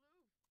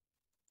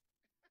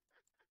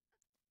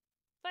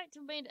 In fact,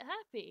 it made it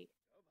happy.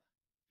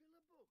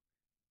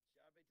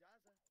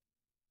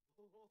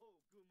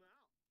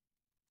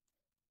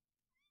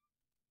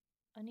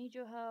 I need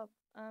your help.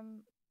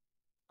 I'm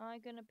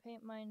gonna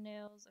paint my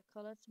nails a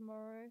color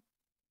tomorrow.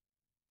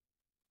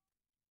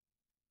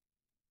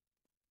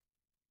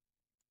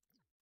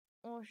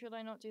 Or should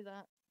I not do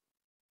that?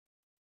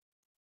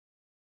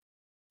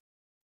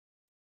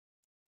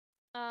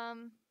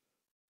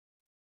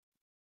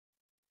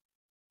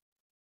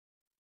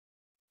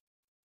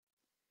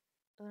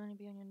 It'll only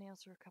be on your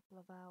nails for a couple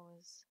of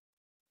hours.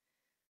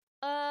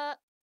 I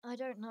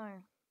don't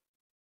know.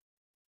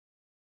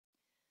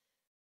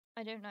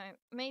 I don't know.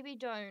 Maybe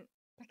don't,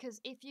 because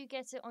if you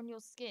get it on your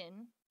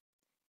skin,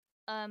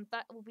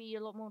 that will be a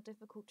lot more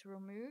difficult to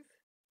remove.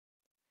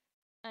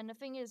 And the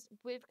thing is,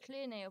 with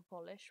clear nail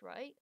polish,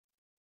 right?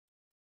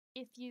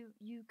 If you're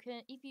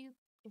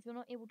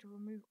not able to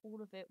remove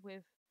all of it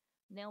with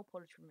nail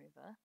polish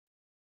remover,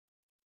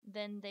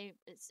 then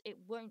it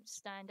won't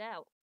stand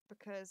out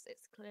because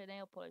it's clear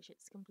nail polish.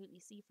 It's completely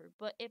see-through.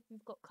 But if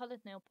you've got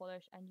colored nail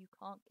polish and you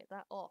can't get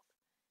that off,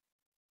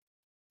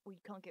 or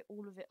you can't get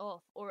all of it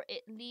off, or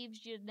it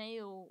leaves your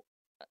nail.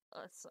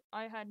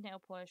 I had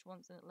nail polish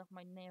once and it left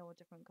my nail a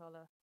different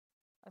color.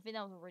 I think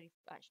that was I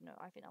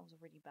think that was a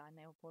really bad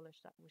nail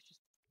polish. That was just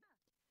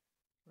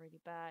really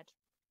bad.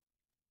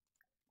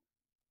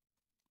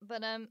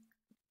 But I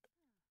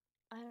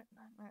don't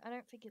know. I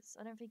don't think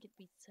it'd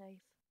be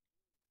safe.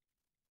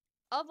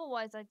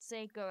 Otherwise, I'd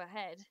say go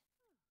ahead.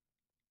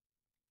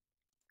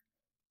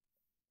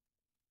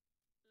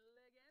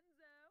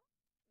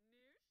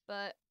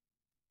 But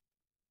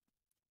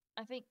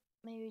I think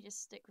maybe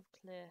just stick with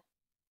clear.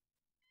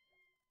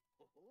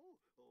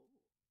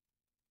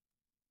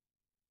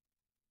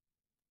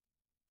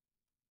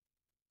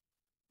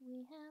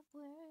 We have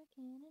work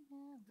in an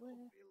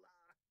hour.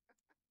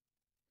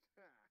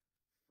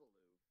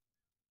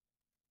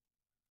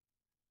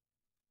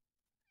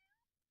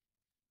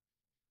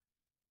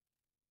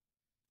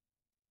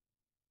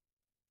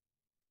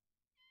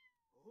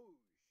 Oh,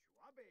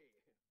 Schwabe.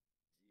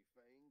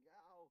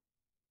 Zifangao.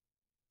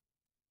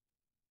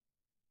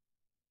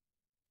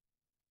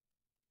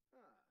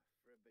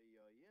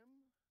 Frebeyoyim.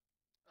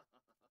 Wisub.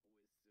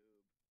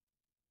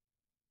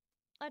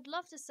 I'd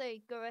love to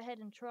say go ahead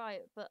and try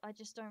it, but I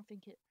just don't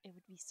think it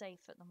would be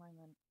safe at the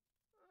moment.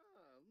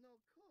 No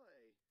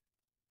koi.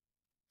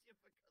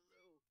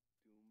 Jifakalu.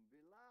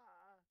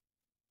 Dumbila.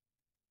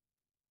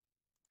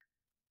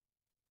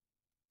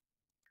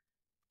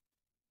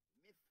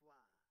 Mifwa.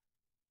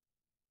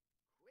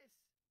 Quiz.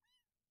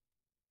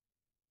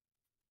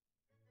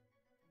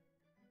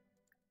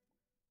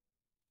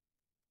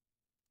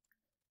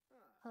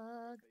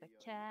 Hug the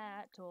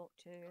cat, talk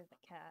to the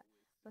cat.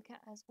 The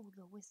cat has all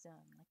the wisdom.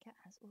 The cat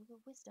has all the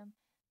wisdom.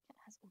 Cat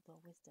has all the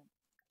wisdom.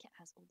 Cat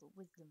has all the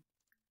wisdom.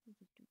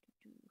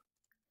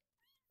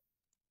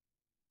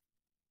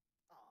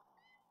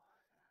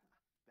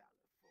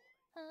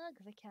 Hug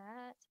the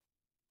cat.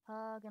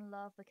 Hug and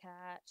love the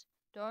cat.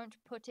 Don't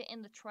put it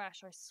in the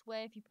trash. I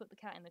swear if you put the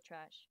cat in the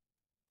trash,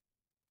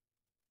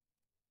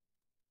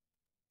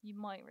 you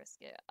might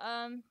risk it.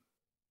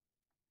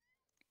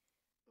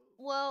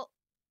 Well,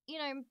 you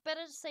know,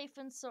 better safe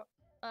than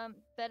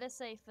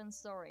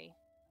sorry.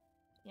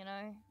 You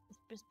know, it's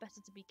just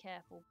better to be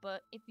careful.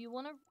 But if you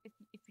wanna,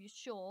 if you're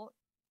sure,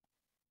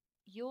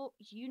 you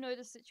know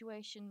the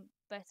situation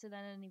better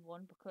than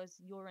anyone because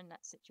you're in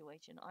that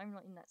situation. I'm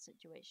not in that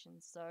situation,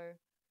 so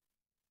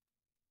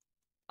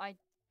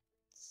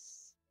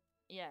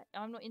yeah,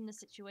 I'm not in the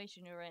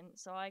situation you're in,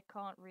 so I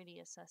can't really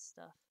assess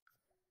stuff.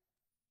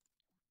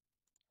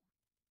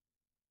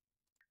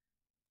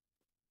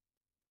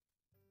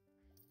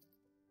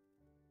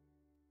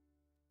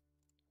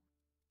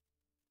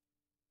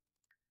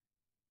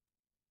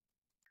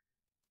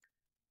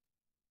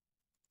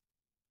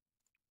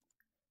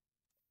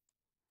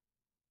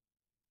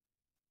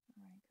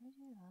 Alright, go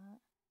do that.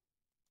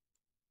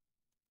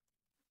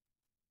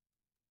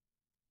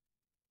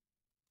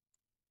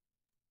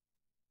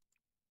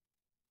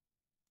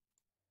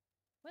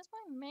 Where's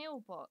my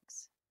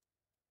mailbox?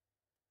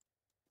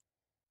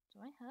 Do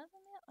I have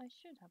them yet? I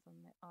should have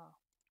them yet. Ah.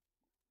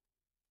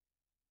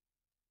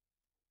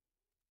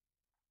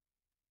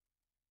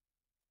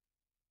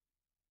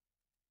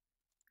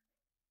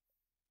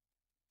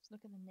 Let's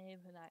look at the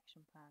neighborhood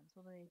action plans.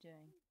 What are they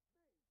doing?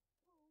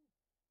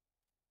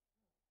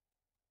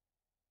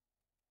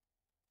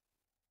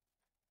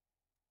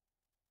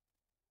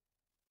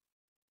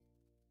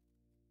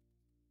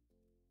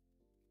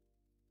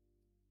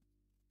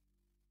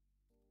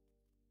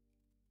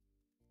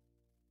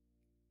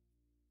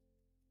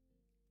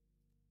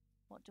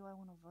 What do I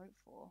want to vote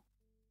for?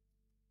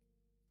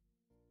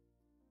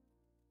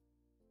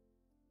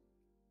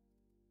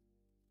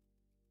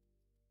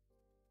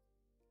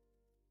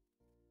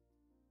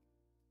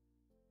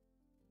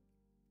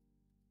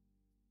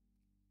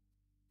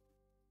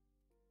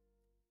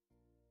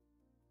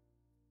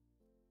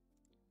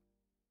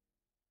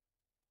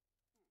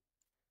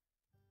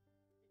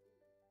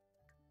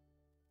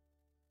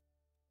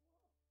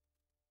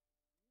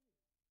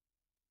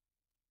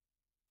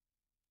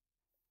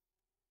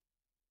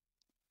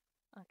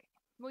 Okay.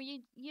 Well, you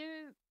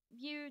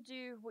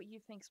do what you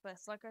think's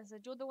best. Like I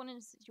said, you're the one in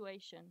the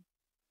situation.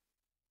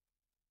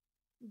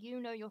 You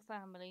know your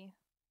family.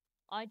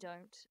 I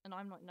don't, and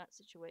I'm not in that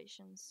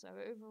situation. So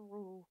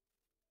overall,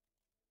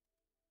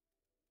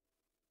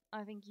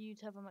 I think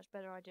you'd have a much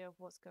better idea of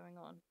what's going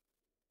on.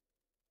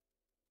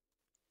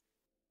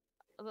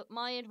 But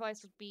my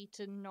advice would be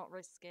to not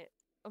risk it.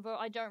 Although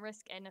I don't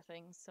risk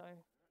anything, so.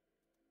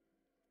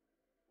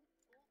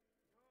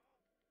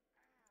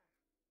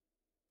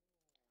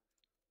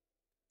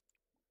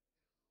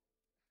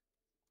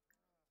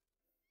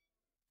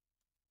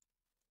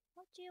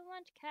 What do you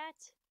want, cat?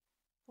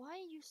 Why are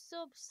you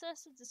so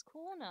obsessed with this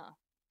corner?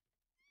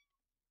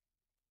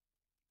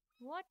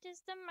 What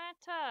is the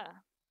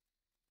matter?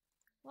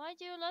 Why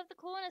do you love the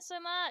corner so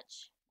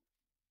much?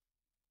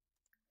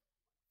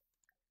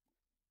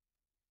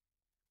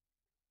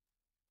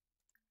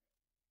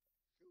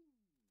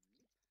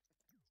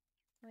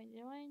 Wait,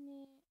 do I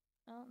need...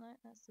 Oh, no,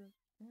 that's the...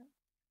 Yeah.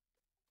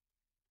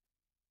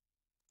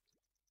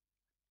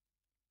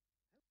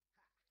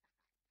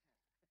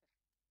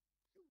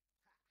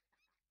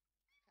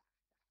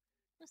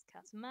 This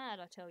cat's mad,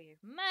 I tell you.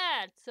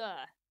 Mad, sir!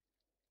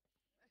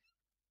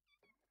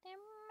 They're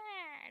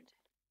mad!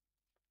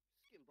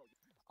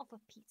 Oh, for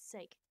Pete's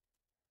sake.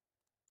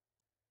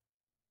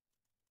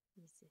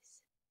 What is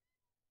this?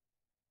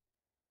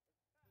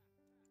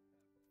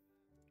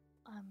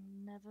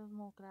 I'm never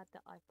more glad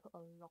that I put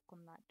a lock on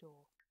that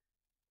door.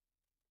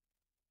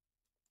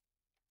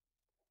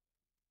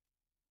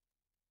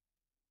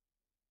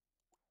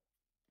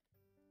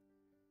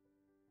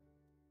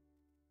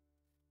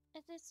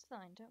 It is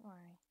fine, don't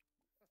worry.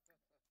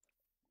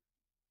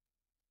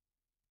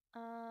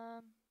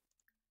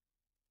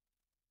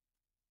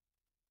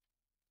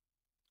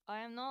 I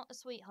am not a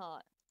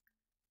sweetheart.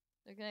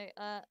 Okay,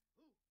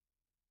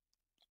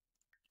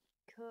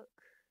 cook.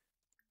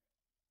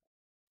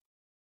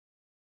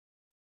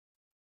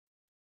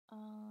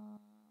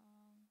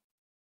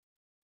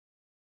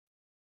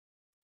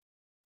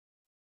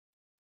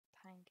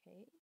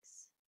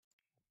 Pancakes.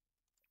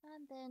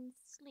 And then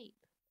sleep.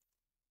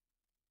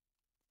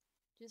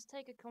 Just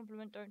take a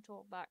compliment, don't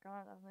talk back. The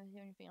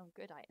only thing I'm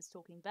good at is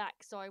talking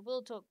back, so I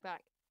will talk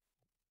back.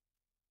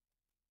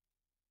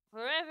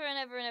 Forever and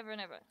ever and ever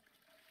and ever.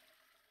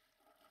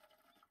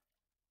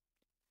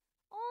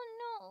 Oh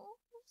no,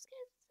 I'm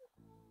scared.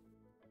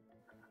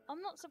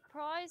 I'm not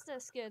surprised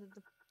they're scared of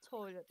the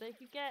toilet. They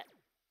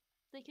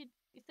could,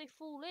 if they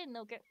fall in,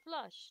 they'll get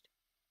flushed.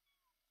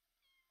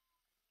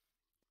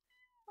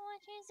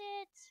 What is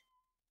it?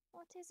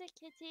 What is it,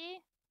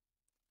 Kitty?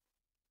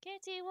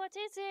 Kitty, what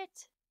is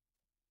it?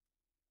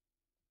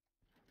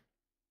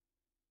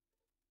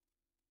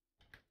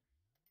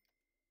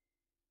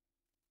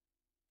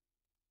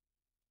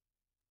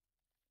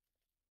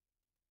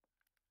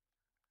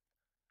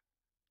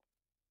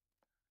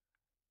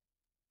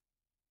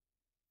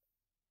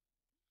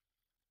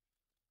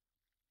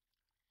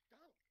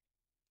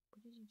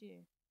 What did you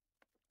do?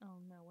 Oh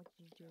no, what did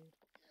you do?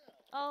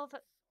 Oh,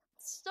 but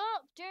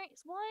stop doing.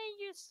 Why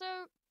are you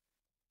so.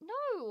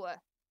 No!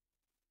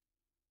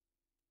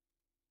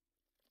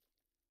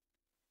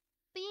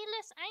 Be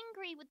less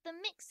angry with the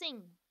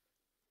mixing.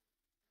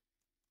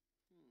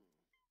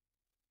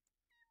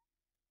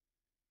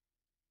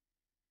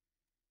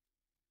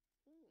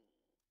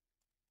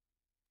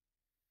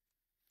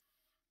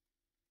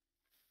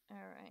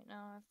 Alright,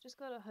 now I've just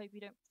gotta hope you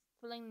don't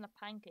fling the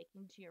pancake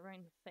into your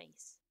own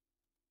face.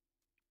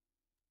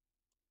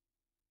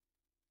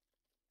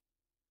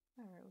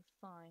 Alright,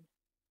 we're fine.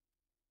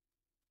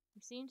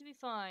 We seem to be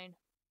fine.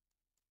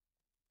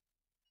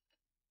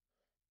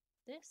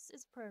 This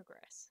is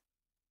progress.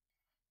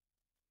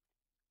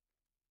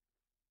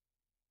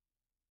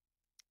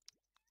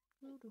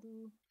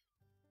 Doo-doo-doo.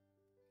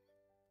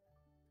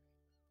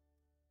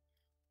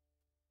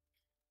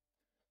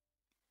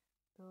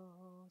 Go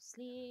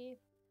sleep.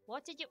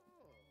 What did you...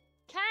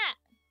 Cat!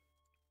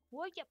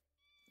 What you...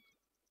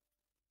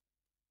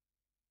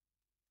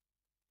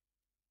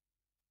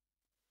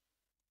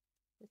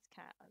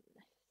 cat.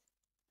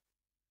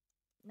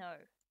 No.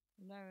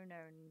 No, no,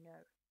 no.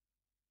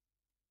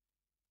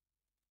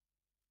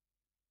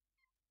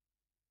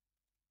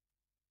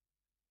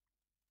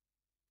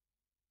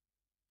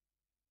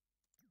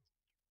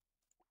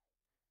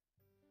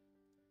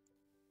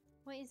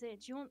 What is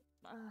it? Do you want...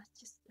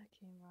 just...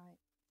 Okay, right.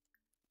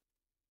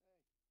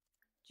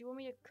 Do you want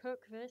me to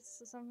cook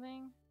this or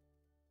something?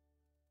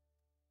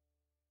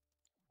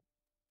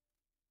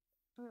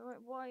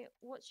 Why?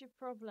 What's your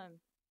problem?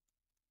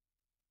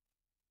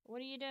 What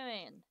are you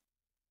doing?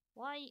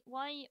 Why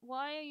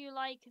are you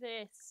like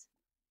this?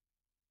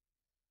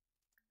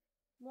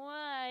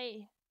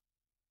 Why?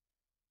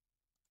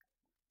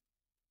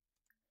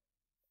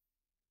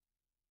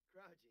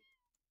 Crowdgy.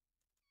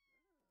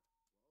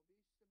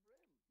 Wallaby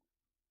Sabrim.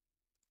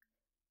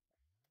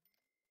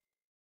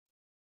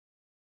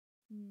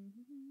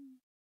 Mm-hmm.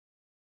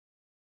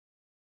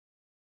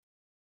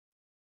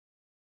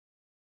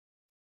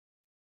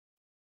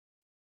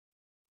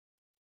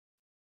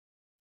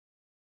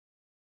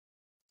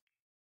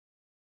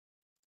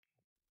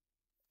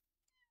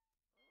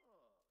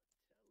 Oh,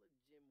 tell a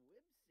Jim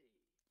Wibsy.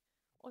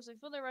 Also,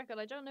 for the record,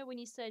 I don't know when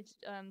you said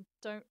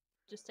don't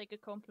just take a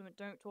compliment,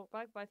 don't talk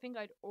back, but I think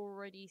I'd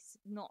already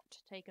not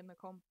taken the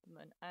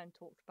compliment and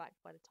talked back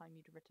by the time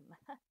you'd written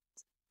that.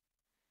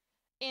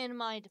 In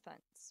my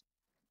defense.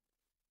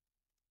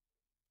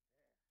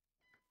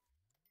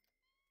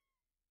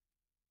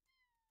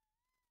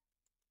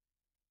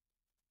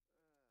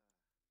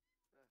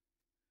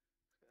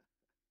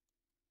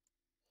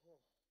 Oh,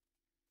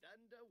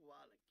 Dunda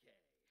Wallake.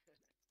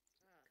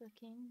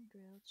 Cooking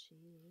grilled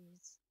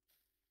cheese.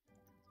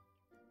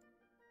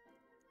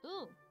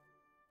 Ooh.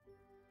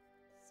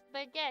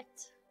 Spaghetti.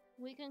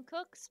 We can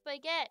cook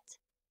spaghetti.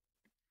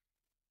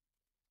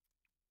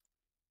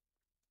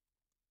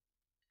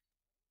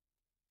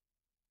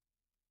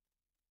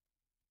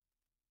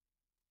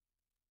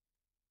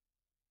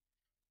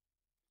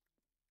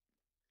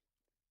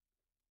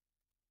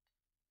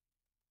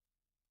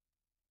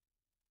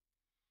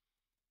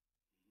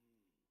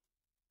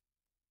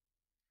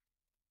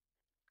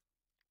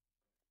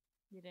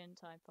 You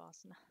didn't type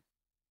fast enough.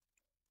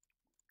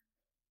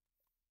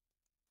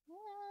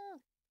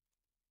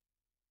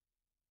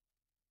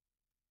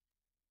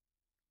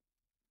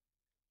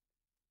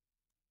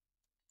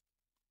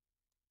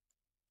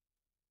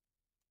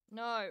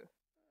 No.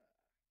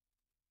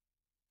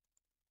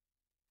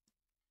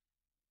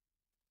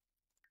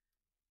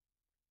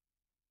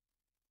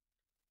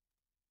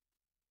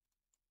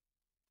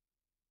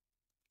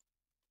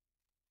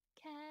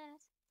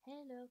 Cat.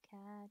 Hello,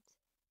 cat.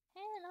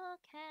 Hello,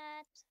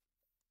 cat.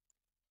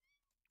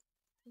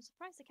 I'm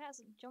surprised the cat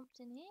hasn't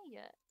jumped in here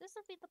yet. This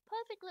would be the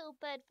perfect little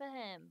bed for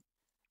him.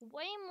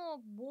 Way more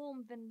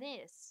warm than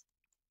this.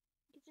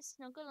 You could just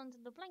snuggle under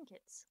the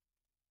blankets.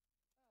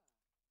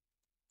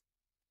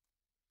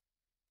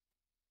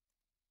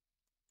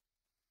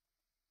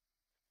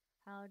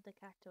 How'd the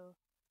catto?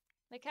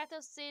 The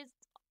catto says,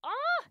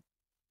 ah!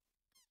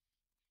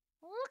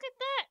 Look at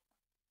that!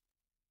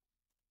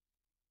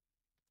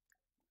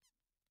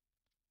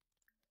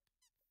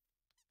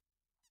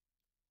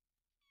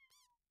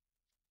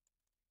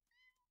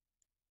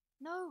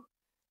 No!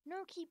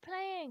 No, keep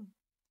playing!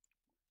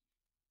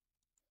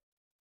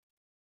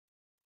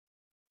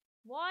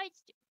 Why?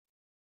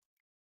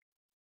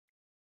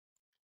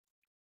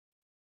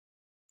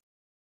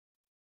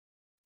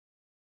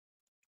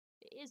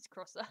 It is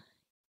Crosser.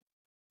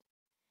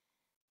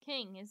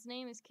 King. His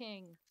name is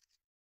King.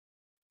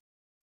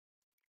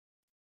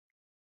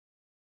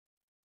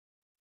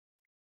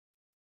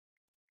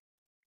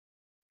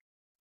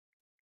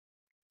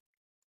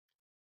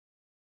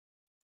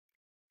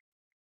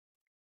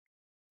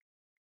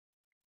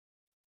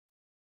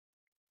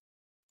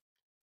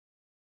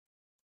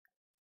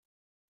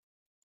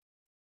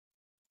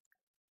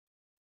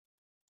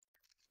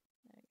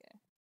 There we go.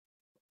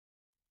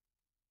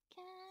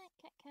 Cat,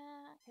 cat,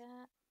 cat,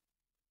 cat.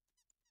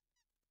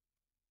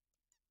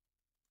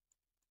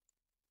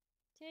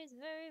 She's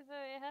very,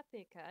 very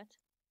happy, cat.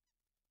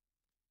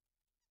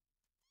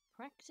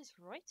 Practice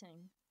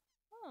writing?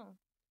 Oh.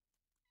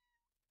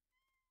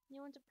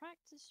 You want to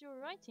practice your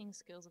writing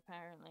skills,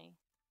 apparently.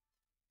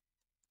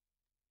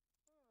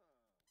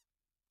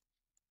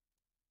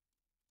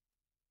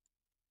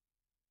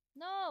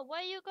 No,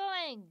 where are you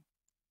going?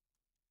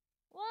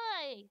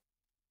 Why?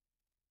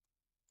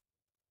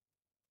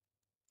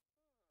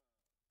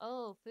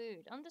 Oh,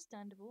 food.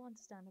 Understandable,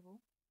 understandable.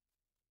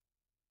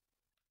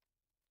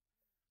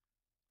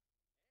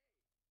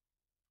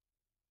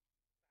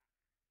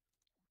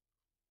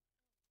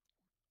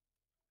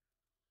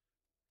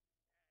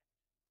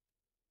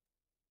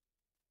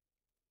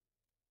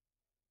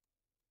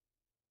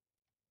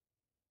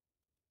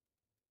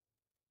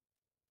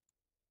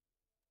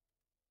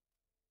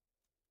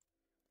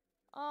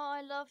 Oh,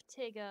 I love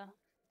Tigger.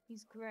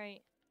 He's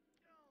great.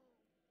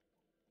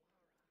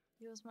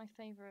 He was my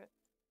favorite.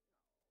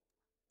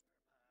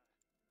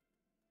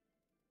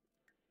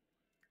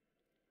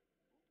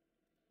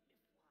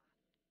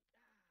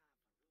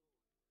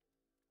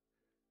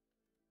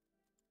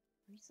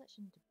 Research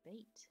and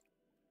debate.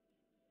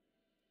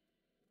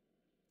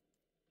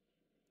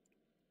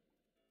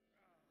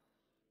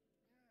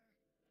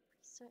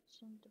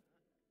 Research and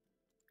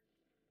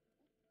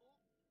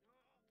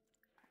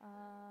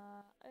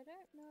I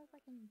don't know if I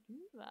can do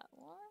that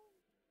one.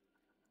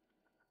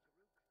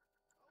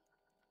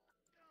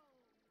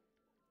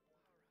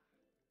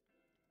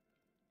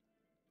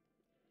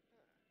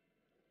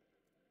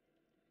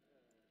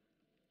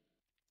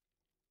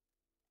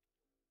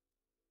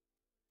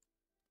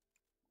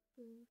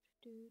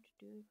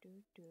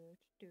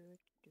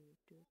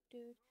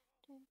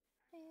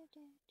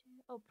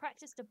 Oh,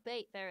 practice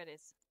debate. There it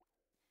is.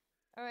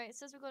 Alright, it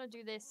says we've got to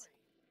do this.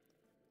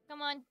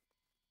 Come on.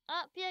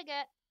 Up you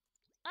get.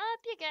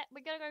 Up you get.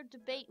 We gotta go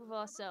debate with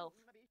ourselves.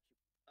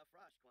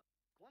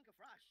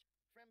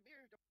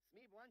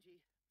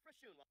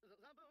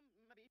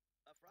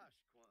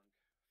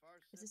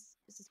 Is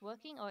this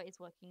working? Oh, it's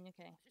working.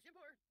 Okay.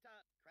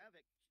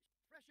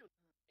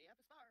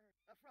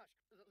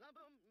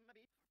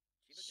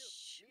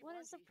 Shh, what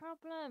is the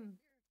problem?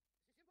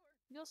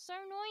 You're so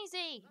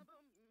noisy.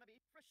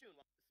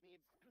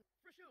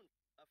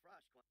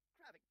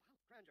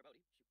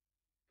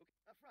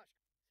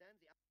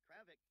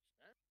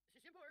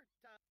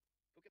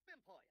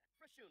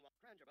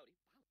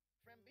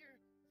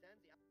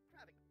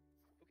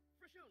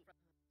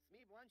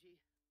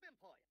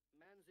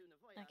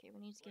 Okay, we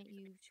need to get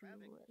you to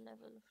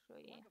level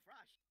 3.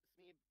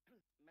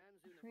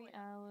 3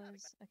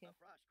 hours. Okay.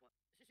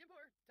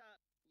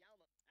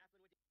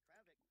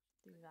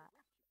 Do that.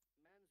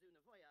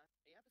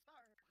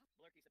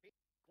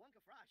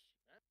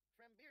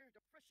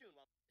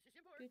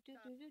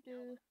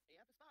 Do.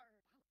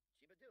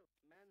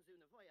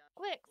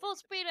 Quick, full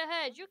speed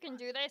ahead. You can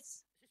do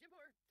this.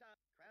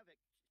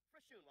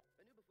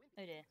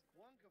 Oh dear.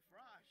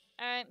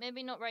 Alright,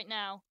 maybe not right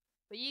now.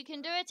 But you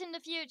can do it in the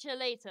future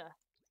later.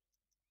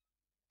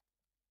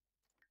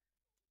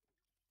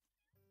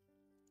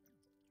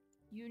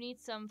 You need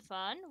some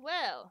fun?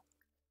 Well.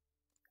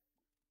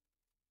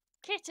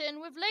 Kitten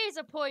with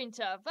laser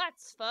pointer.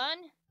 That's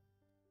fun.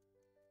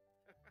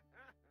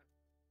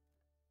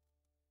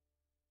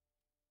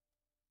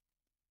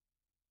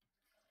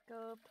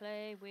 Go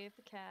play with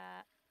the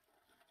cat.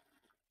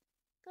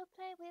 Go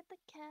play with the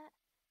cat.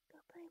 Go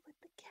play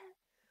with the cat.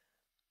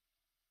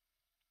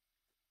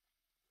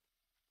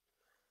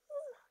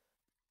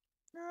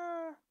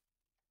 No.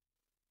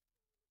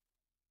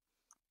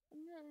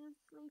 I'm not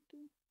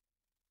sleepy.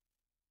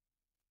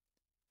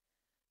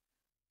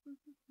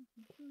 Shippy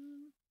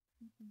shippy.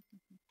 Jifang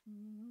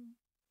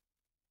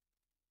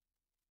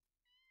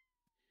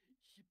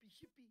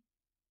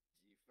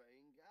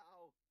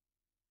Gao.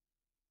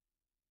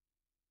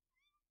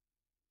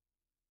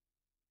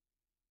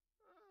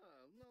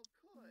 No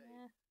koi.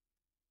 Yeah.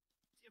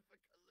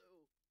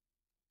 Jiffakaloo.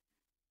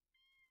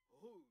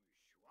 Oh,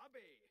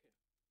 schwabby.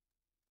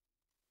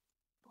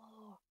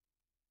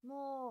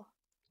 More.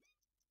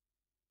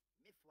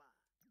 Mifwa.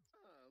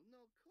 No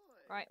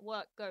koi. Right,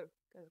 work. Go.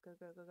 Go.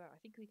 I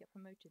think we get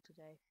promoted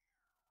today.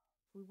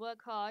 If we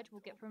work hard,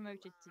 we'll get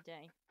promoted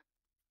today.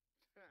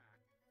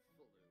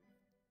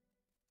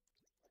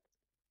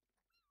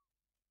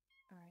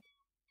 Alright.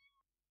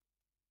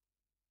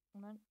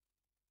 Hold on.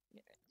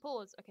 Yeah.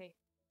 Pause. Okay.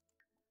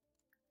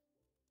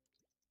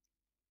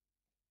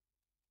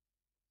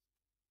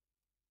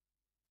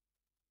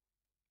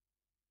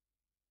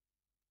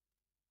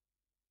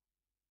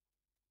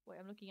 Wait,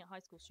 I'm looking at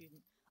high school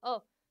student.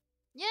 Oh.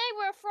 Yay,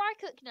 we're a fry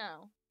cook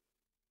now.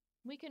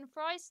 We can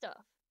fry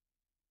stuff.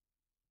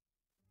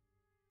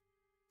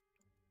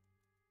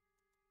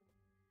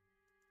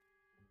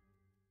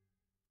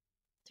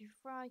 Do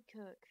fry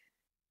cook.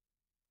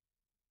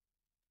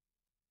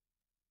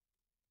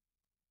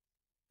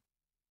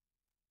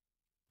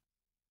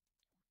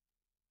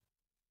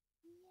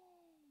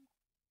 Yay.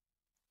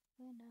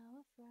 We're now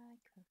a fry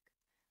cook.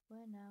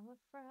 We're now a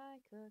fry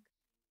cook.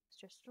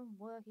 Stressed from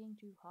working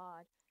too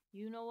hard.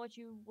 You know what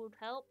you would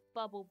help?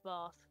 Bubble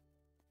bath.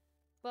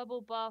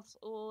 Bubble baths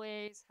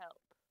always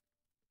help.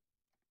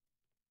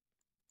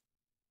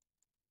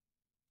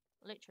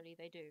 Literally,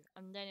 they do.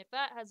 And then if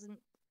that hasn't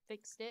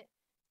fixed it,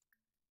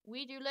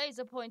 we do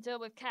laser pointer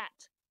with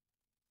cat.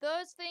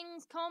 Those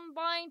things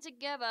combined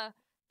together.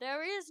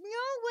 There is no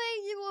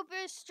way you will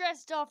be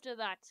stressed after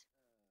that.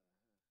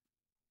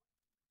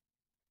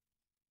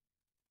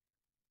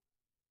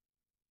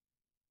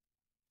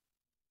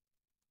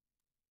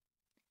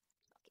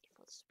 Okay,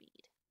 full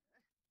speed.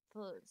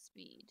 Full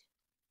speed.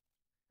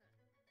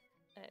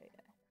 There we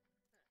go.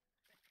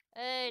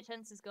 Hey,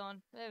 tense is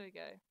gone. There we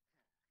go.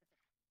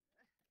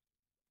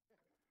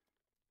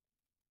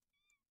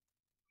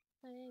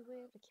 Play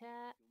with the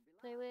cat.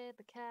 Play with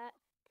the cat.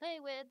 Play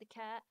with the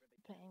cat.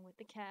 We're playing with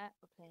the cat.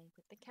 We're playing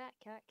with the cat.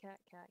 Cat.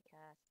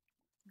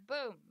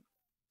 Boom.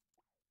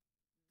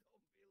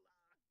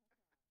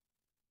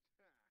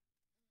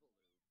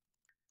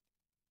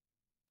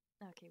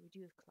 Okay, we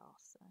do have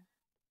class, so.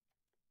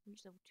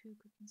 Reach level 2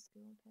 cooking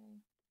skill, okay.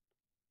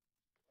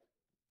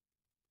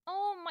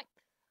 Oh my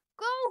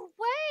Go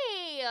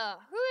away!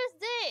 Who is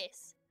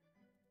this?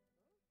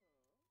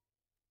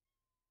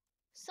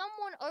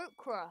 Someone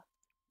okra.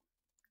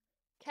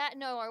 Cat,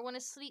 no, I want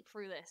to sleep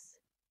through this.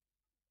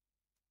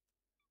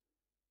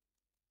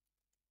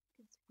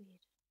 It's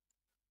weird.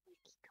 Why do you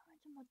keep coming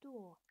to my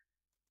door?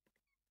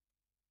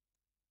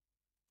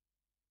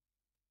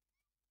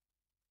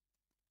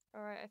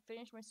 Alright, I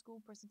finished my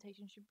school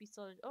presentation. Should be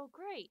solid. Oh,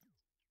 great!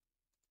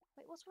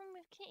 Wait, what's wrong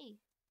with Kitty?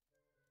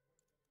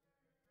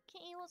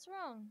 Kitty, what's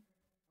wrong?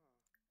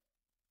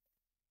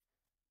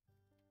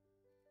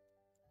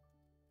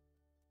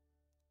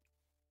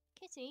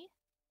 Kitty?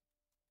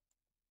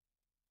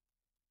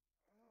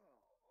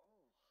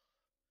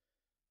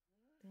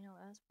 You know,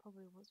 that's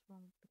probably what's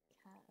wrong with the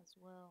cat as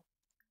well.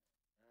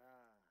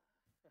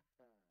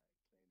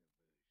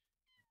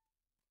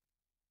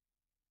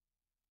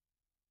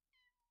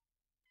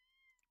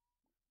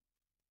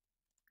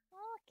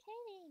 Oh,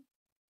 Kitty!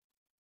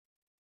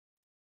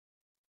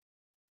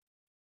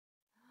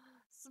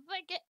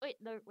 Spaghetti! Wait,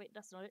 no, wait,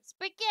 that's not it.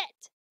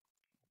 Spaghetti!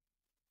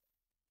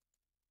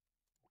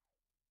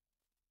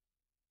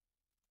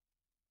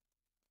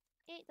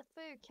 Eat the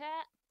food,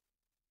 cat.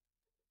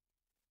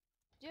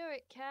 Do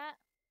it, cat.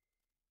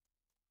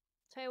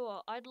 Tell you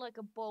what, I'd like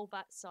a bowl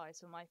that size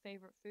for my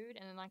favorite food,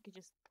 and then I could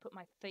just put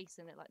my face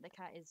in it like the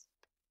cat is.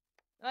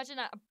 Imagine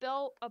that, a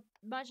bowl.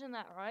 Imagine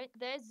that, right?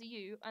 There's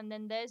you, and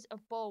then there's a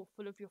bowl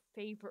full of your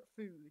favorite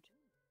food,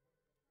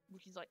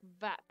 which is like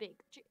that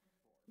big.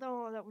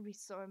 Oh, that would be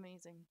so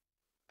amazing.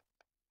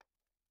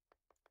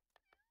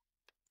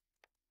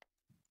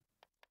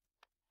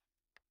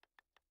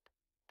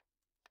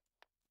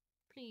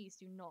 Please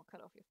do not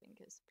cut off your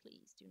fingers.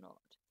 Please do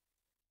not.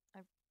 I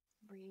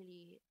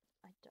really,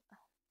 I don't.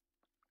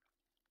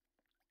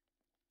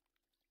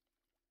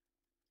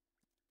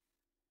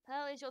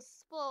 How is your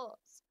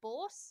sauce?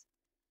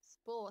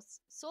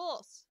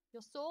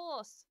 Your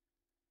sauce.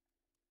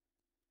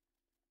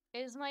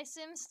 Is my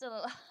sim still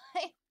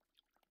alive?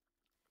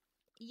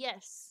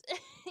 Yes.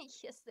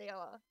 Yes, they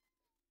are.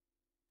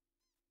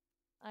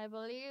 I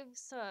believe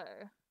so.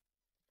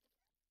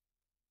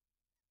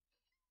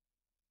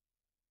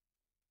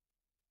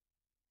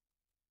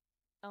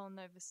 Oh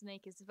no, the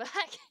snake is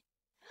back.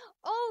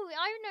 Oh,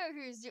 I know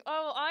who's.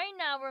 Oh, I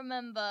now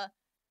remember.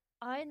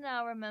 I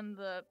now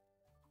remember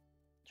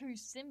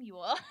whose sim you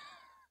are.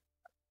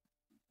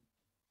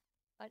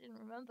 I didn't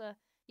remember.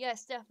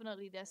 Yes,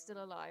 definitely, they're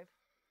still alive.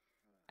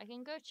 I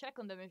can go check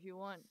on them if you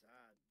want.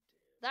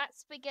 That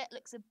spaghetti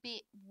looks a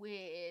bit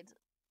weird.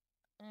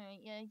 Alright,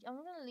 yeah, I'm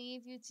gonna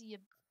leave you to your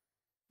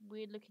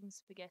weird looking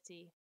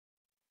spaghetti.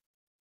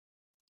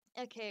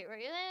 Okay,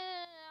 right,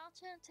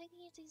 I'm taking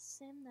you to your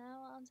sim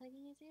now. I'm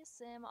taking you to your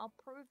sim. I'll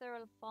prove they're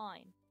all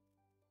fine.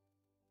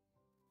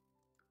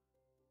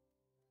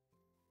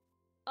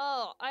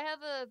 Oh, I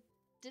have a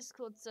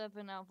Discord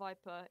server now,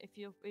 Viper, if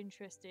you're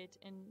interested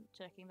in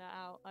checking that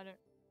out.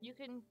 You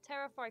can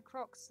terrify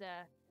Crocs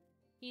there.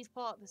 He's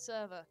part of the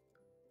server.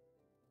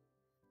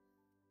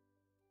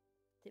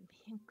 Did me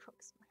and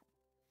Crocs.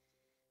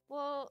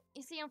 Well,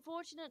 you see,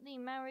 unfortunately,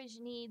 marriage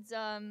needs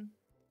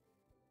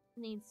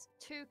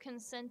two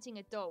consenting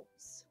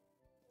adults.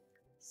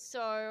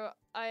 So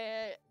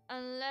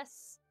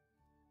unless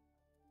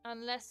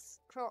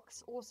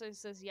Crocs also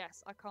says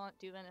yes, I can't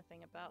do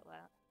anything about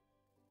that.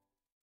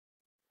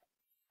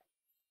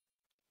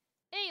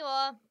 Here you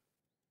are.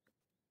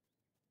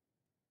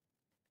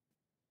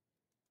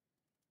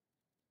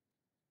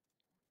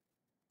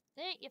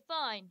 Hey, you're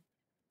fine.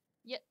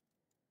 Yep.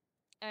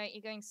 Alright,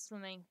 you're going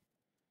swimming.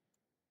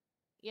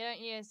 You don't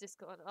use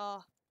Discord.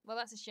 Oh, well,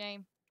 that's a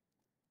shame.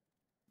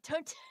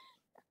 Don't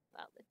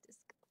about the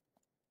Discord.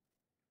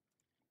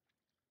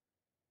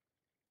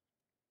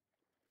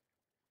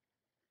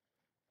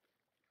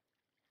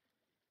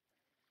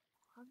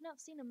 I've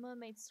not seen a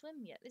mermaid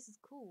swim yet. This is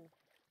cool.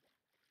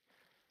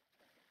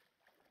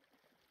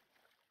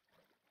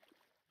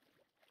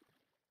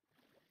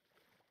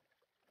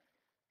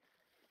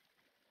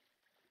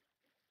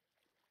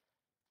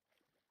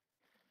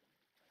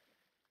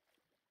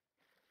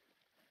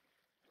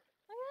 Look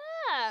at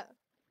that!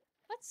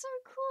 That's so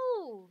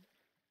cool!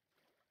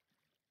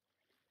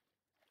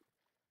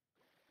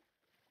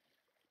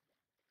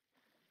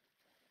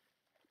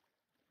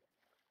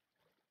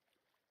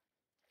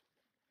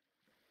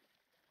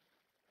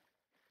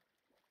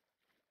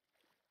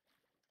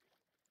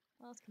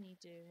 What else can you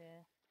do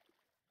here?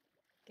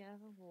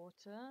 Gather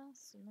water,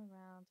 swim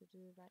around to do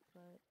that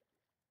cloak.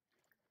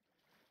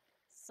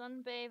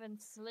 Sunbathe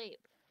and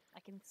sleep. I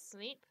can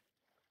sleep?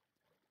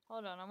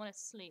 Hold on, I want to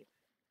sleep.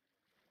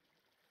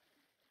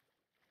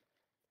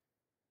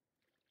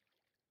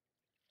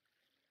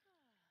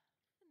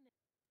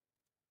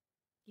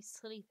 He's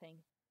sleeping.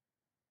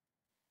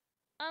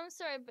 I'm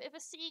sorry, but if a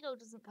seagull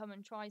doesn't come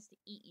and tries to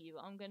eat you,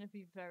 I'm going to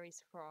be very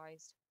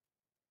surprised.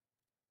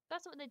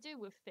 That's what they do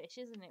with fish,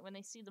 isn't it? When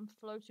they see them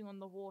floating on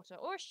the water.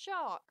 Or a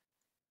shark!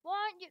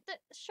 Why aren't you— the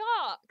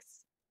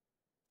sharks!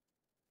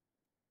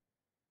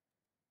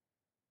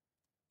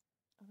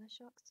 Are there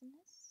sharks in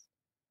this?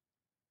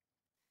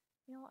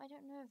 You know what? I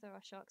don't know if there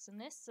are sharks in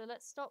this, so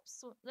let's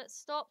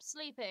stop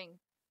sleeping.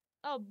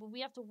 Oh, but we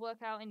have to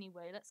work out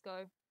anyway. Let's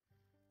go.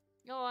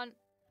 Go on.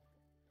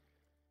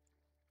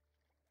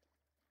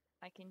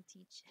 I can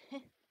teach.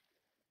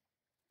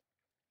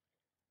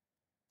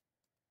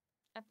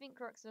 I think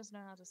Crocs does know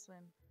how to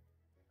swim.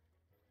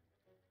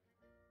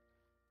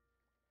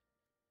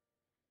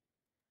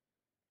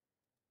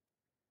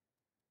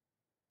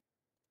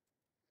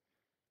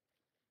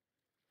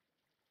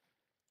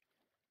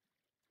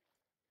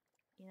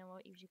 You know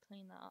what? You should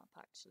clean that up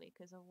actually,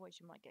 because otherwise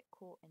you might get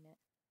caught in it.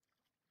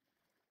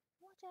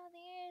 What are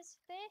these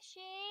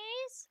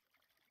fishies?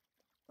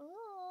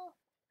 Ooh.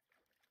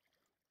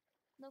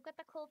 Look at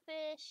the cool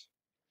fish.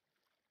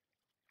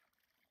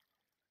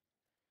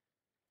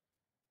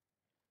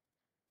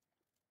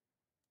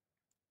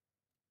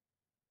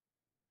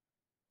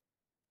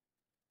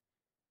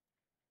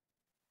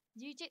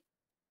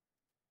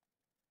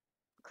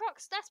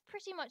 Crocs, that's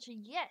pretty much a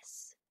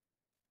yes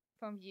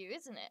from you,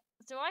 isn't it?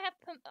 So I have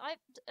I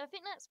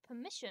think that's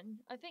permission.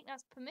 I think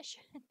that's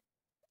permission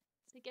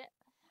to get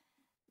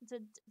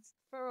to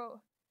for.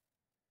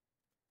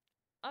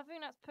 I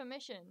think that's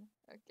permission.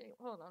 Okay,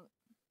 hold on.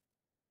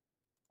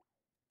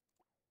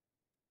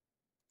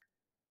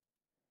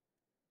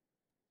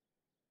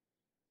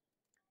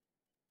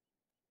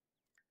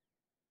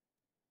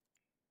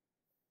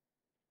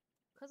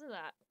 Because of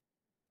that,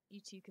 you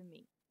two can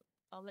meet.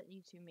 I'll let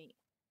you two meet.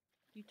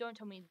 You don't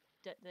tell me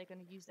that they're going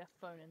to use their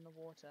phone in the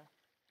water.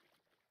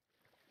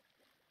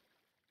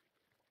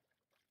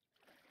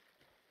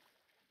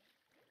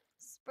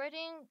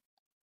 Spreading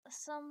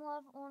some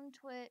love on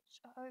Twitch.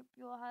 I hope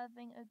you're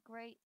having a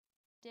great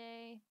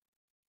day,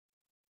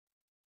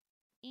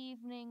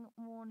 evening,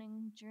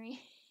 morning, dream.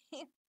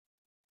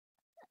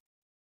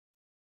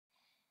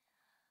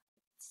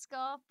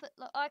 Scarpet,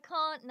 I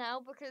can't now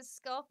because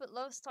Scarpet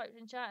Love's typed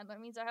in chat, and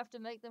that means I have to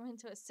make them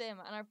into a sim,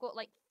 and I've got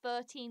like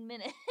 13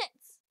 minutes.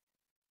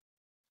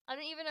 I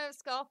don't even know if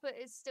Scarpet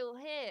is still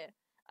here.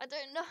 I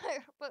don't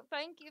know, but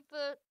thank you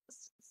for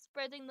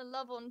spreading the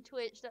love on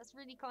Twitch. That's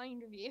really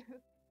kind of you.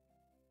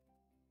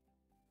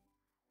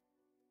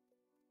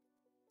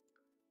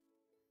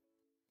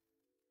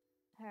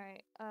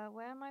 Alright,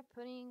 where am I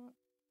putting?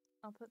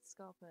 I'll put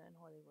Scarpet in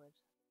Hollywood.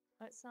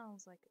 It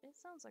sounds like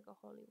a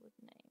Hollywood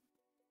name.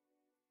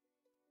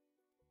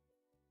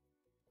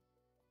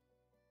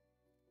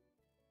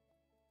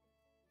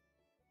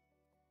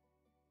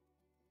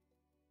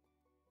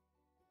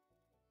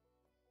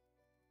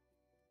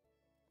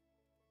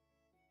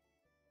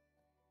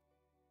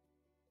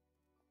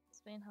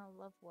 Explain how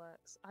love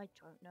works. I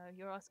don't know.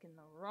 You're asking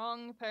the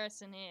wrong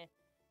person here.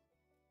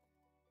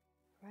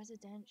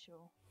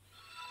 Residential.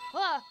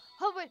 Ah!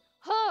 Oh wait!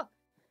 Oh!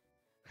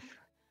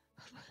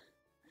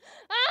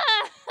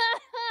 Ah!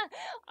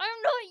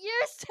 I'm not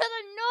used to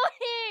the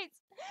noise!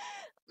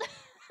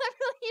 I'm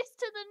not used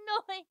to the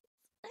noise!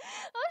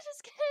 Oh, she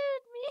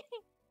scared me!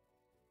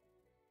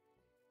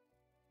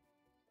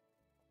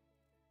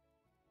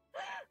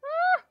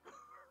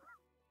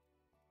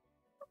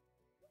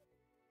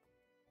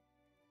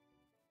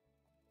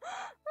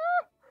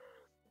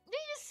 You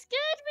just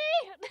scared me!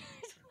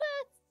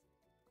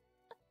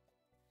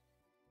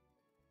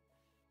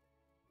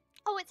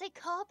 Oh, it's a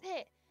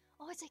carpet!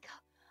 Oh, it's a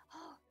carpet.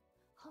 Oh,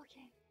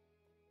 okay.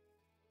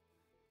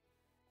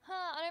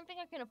 Huh, I don't think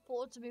I can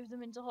afford to move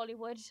them into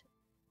Hollywood.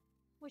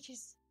 Which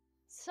is...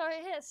 So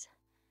it is.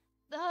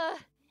 I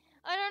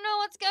don't know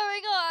what's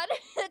going on.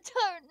 I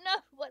don't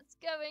know what's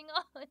going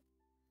on.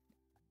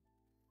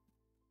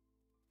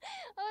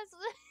 I was...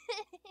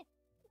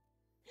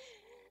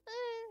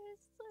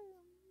 It's so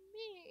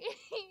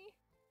mean.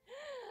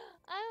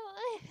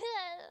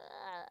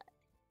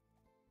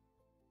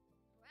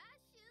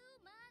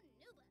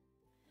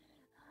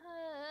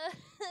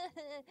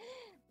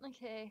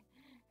 Okay.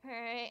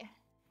 Alright.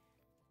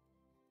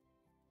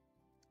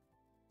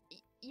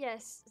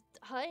 Yes.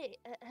 Hi.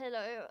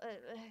 Hello.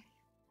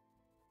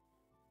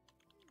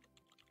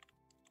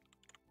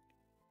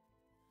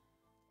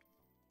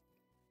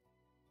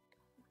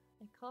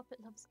 A carpet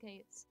loves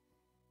Gates.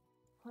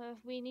 Well,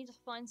 we need to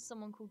find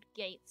someone called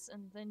Gates,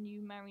 and then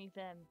you marry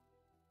them.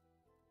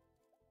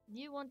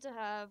 You want to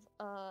have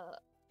a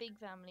big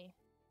family.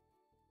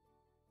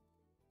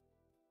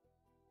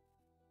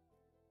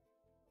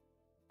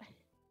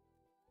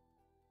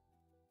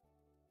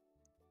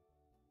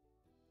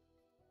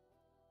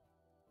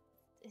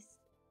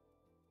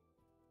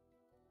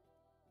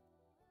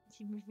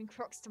 You moving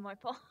Crocs to my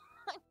pond.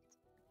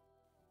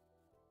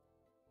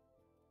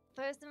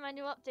 Where's the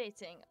menu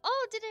updating?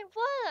 Oh, did it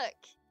work?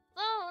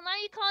 Oh, now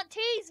you can't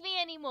tease me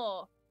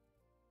anymore.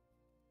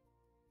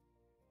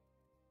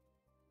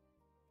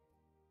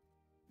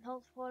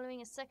 Not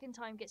following a second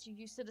time gets you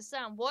used to the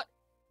sound. What?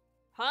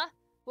 Huh?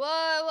 Whoa,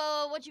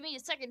 whoa, whoa, what do you mean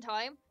a second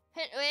time?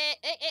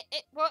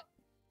 What?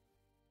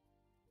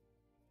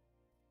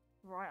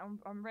 Right,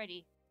 I'm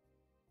ready.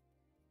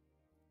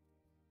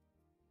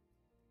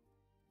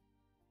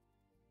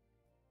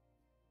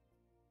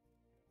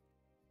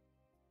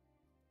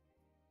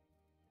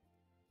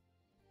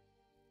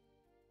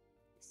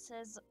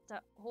 says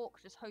that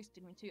Hawk just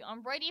hosted me too.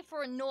 I'm ready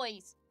for a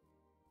noise.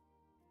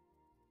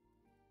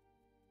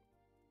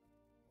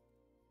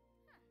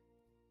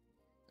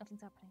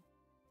 Nothing's happening.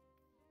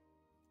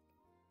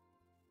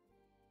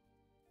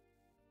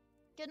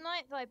 Good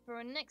night, Viper,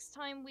 and next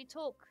time we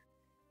talk,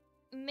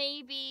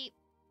 maybe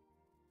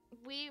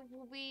we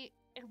will be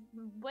a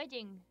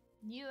wedding,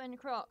 you and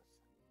Crocs.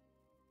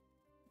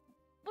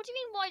 What do you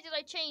mean, why did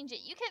I change it?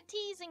 You kept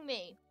teasing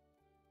me.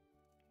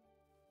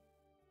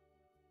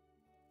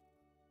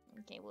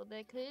 Okay, well,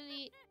 they're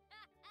clearly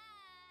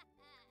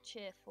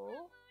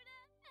cheerful.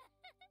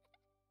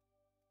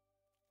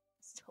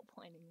 Stop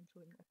whining and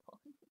enjoying my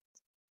pond.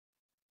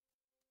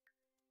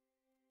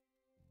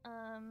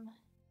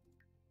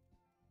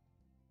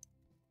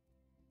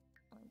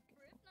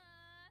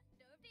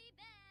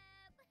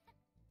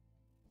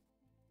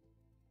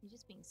 You're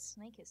just being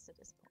snakist at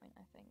this point,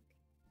 I think.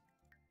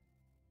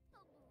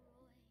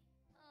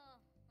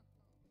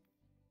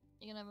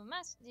 You're gonna have a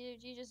mass.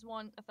 You just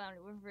want a family,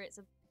 whether it's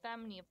a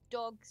family of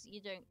dogs,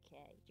 you don't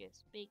care.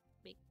 Just big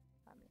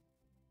family.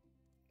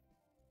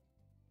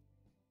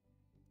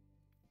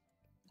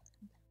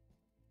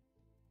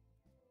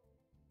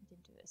 I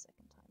didn't do it a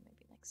second time.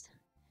 Maybe next time.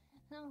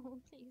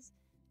 No, please.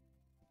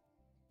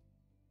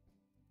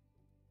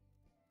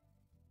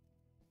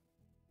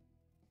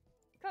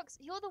 Crocs,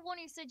 you're the one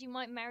who said you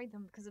might marry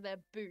them because of their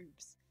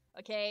boobs,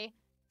 okay?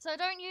 So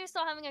don't you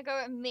start having a go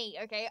at me,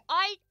 okay?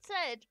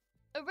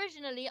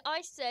 Originally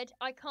I said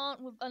I can't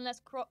unless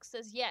Crocs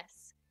says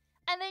yes.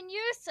 And then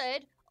you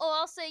said, oh,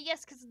 I'll say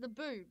yes because of the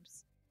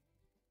boobs.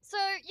 So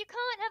you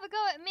can't have a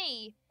go at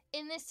me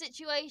in this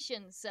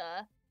situation,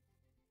 sir.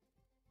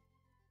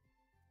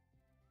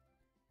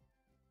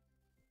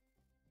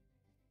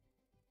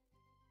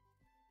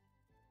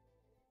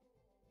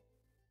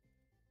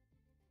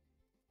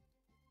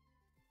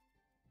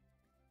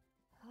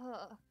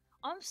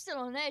 I'm still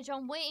on edge.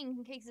 I'm waiting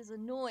in case there's a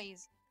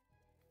noise.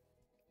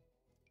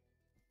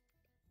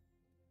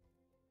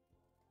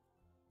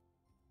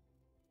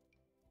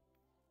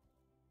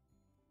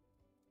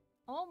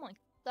 Oh my,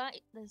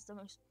 that's the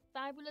most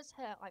fabulous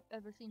hair I've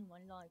ever seen in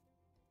my life.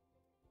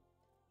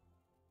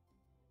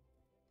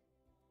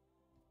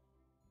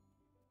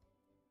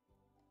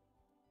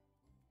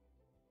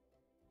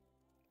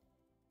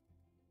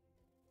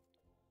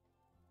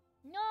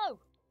 No!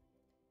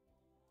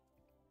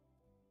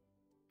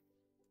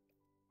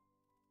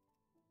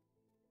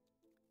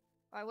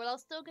 Alright, well, I'll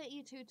still get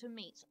you two to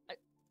meet.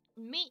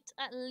 Meet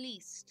at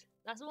least.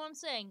 That's all I'm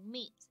saying.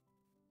 Meet.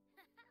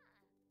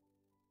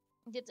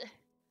 Get to...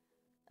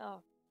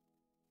 Oh.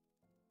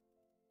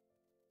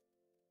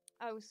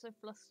 I was so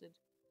flustered.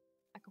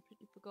 I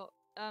completely forgot.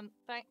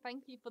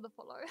 Thank you for the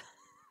follow.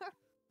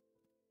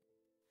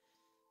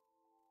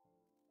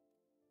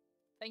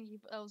 Thank you.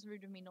 That was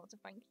rude of me not to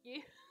thank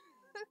you.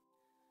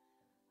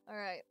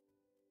 Alright.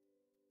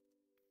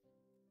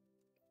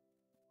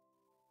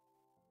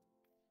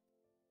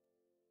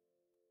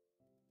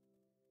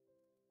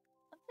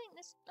 I think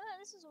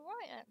this is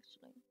alright,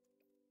 actually.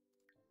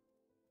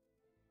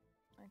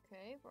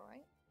 Okay,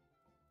 right.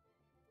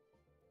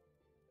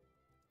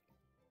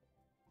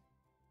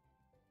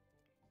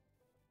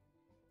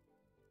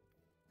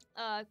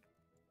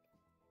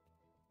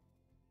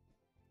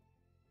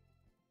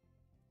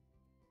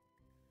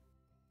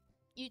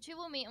 You two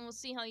will meet and we'll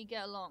see how you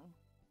get along.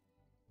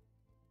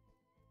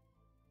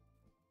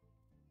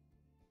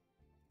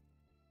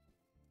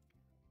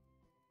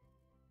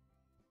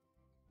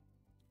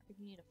 I think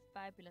you need a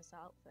fabulous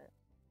outfit.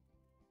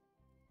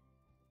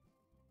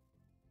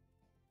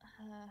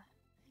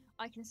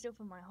 I can still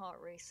feel my heart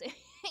racing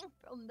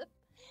from the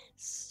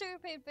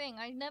stupid thing.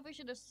 I never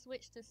should have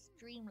switched to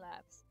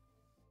Streamlabs.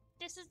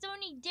 This is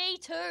only day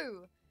 2,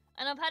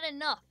 and I've had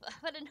enough.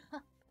 I've had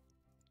enough.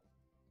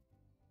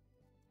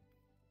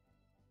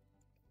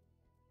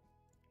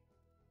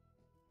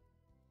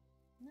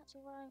 That's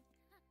alright.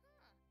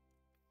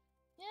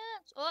 Yeah.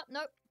 Oh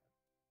no.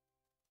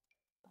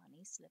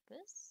 Bunny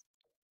slippers.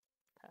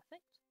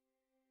 Perfect.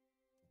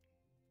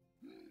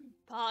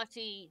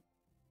 Party.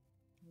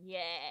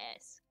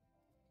 Yes.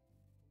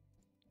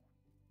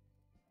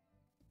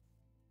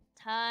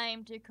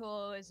 Time to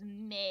cause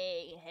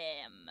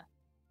mayhem.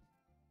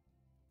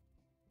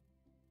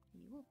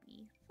 You will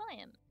be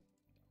fire.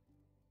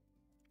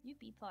 You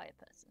be fire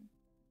person.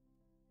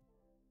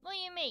 What do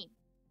you mean?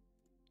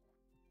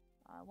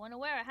 I want to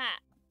wear a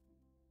hat.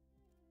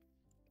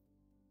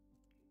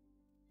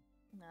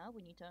 Now,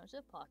 when you turn up to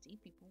a party,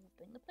 people will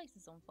think the place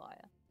is on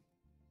fire.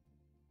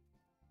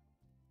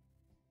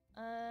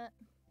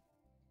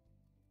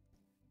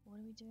 What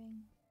are we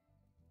doing?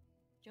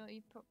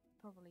 You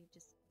probably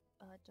just,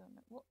 I don't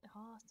know. What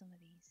are some of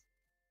these?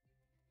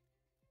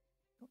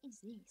 What is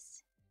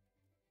this?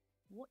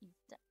 What is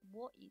that?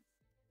 What is...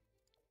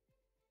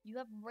 You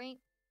have rain...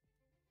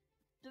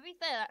 To be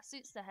fair, that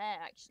suits the hair,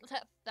 actually.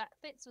 That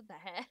fits with the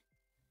hair.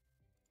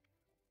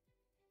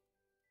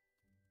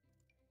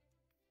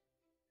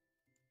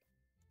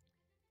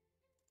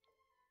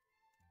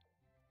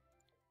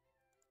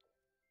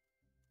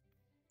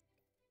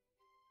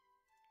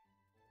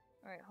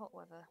 Alright, hot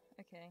weather.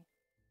 Okay.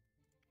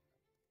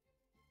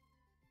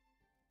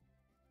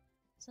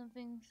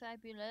 Something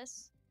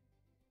fabulous.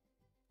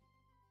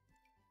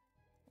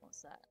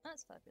 What's that?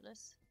 That's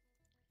fabulous.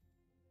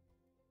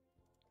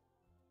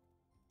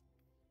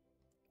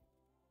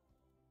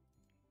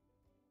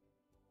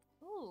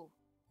 Ooh.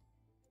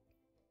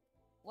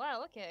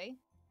 Wow, okay.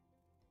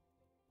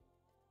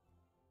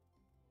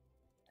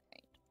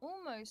 Right.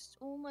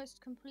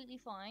 Almost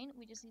completely fine.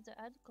 We just need to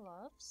add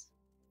gloves.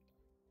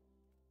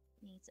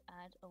 We need to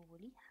add a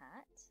woolly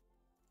hat.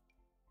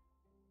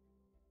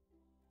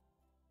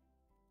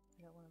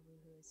 I don't want to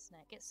woohoo his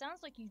snack. It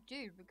sounds like you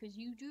do, because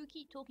you do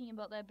keep talking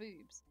about their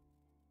boobs.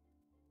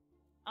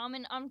 I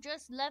mean, I'm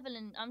just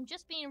leveling, I'm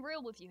just being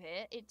real with you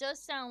here. It does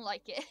sound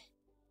like it.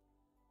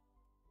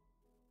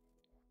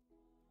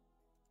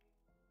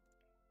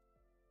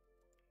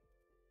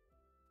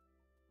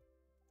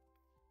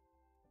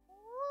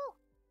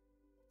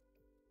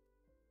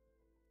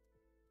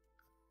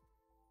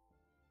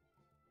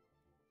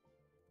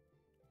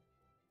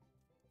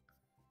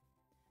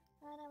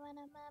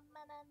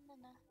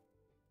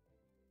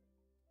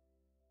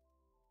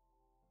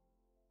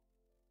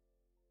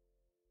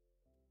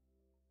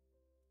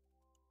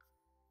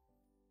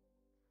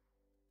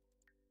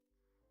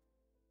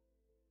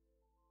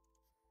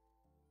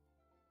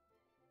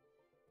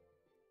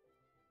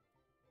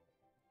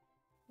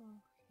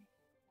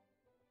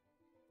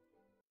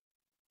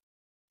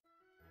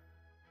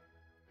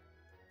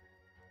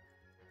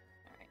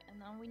 Alright, and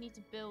now we need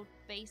to build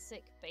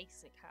basic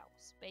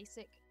house.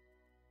 Basic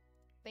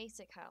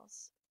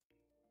house.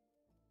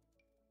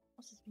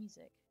 What's this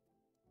music?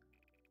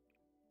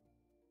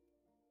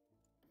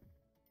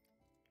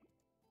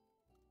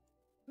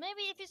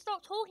 Maybe if you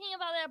stop talking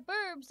about their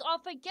boobs, I'll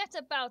forget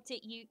about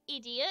it, you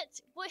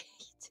idiot.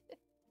 Wait.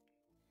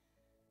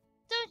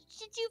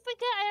 Did you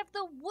forget I have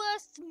the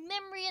worst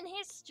memory in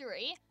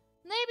history?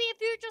 Maybe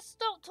if you just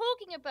stop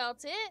talking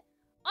about it,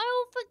 I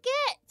will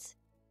forget.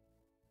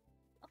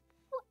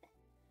 What?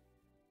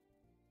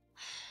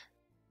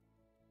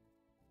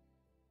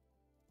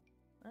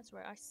 That's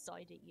right, I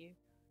sighed at you.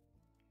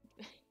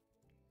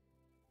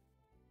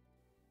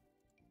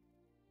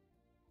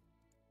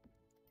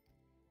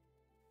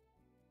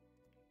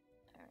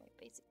 Alright,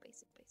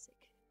 basic.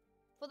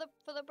 For the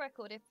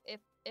record,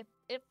 if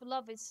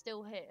love is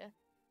still here,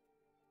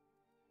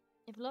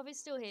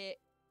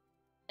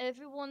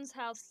 everyone's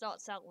house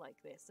starts out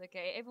like this,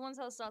 okay? Everyone's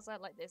house starts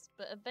out like this,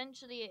 but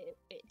eventually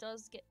it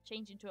does get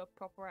changed into a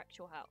proper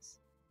actual house.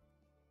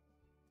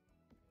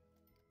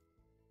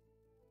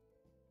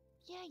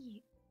 Yeah,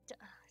 you...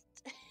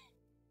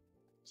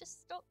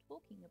 Just stop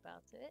talking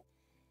about it,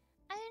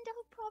 and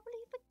I'll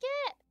probably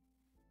forget.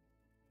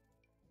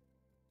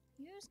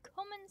 Use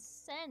common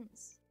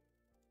sense.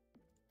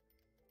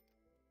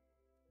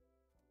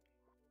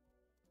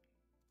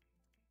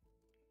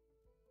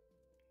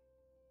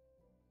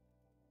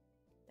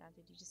 Dad,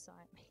 did you just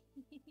sigh at me?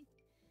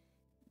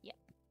 Yep.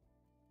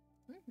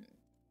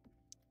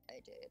 I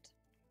did.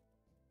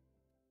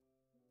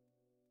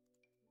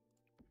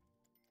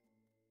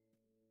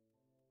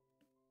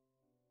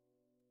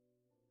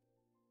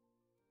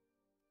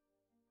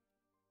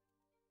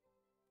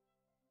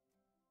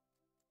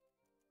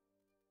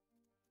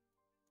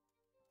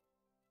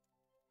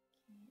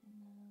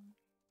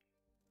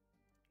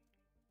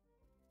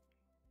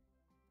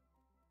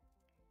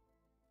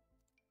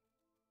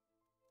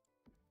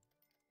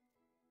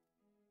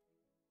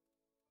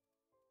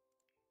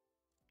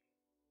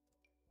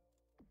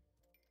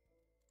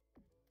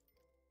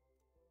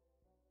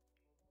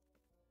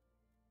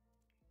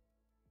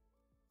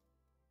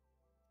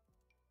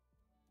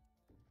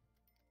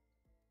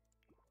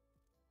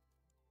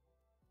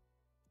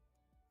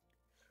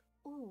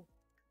 Ooh.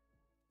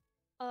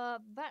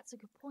 That's a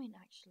good point,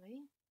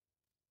 actually.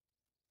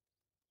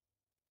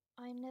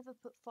 I never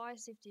put fire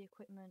safety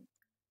equipment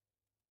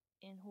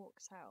in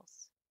Hawk's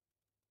house.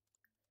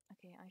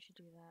 Okay, I should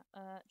do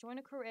that. Join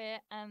a career,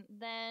 and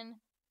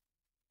then...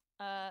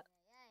 what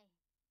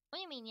do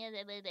you mean, yes,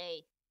 every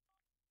day?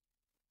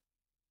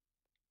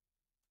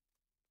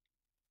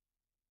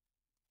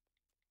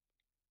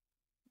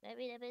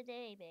 Every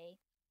day, babe.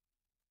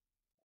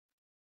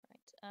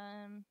 Right,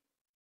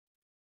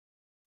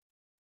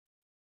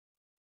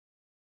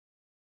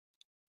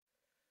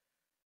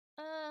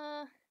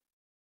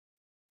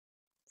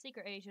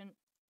 secret agent.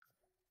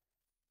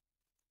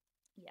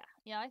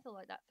 Yeah, I feel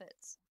like that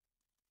fits.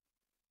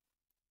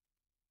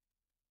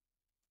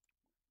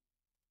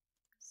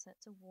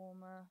 Set to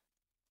warmer.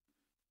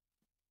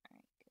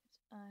 Alright, good.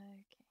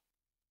 Okay.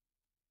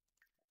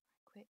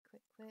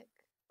 Quick.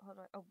 Hold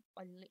on. Oh,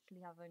 I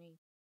literally have only...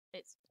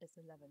 It's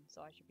 11,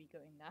 so I should be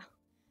going now.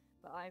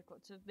 But I've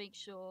got to make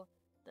sure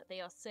that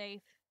they are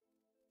safe.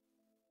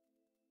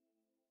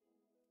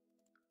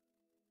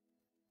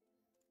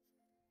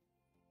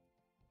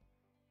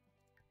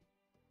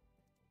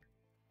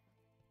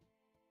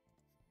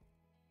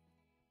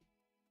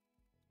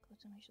 Got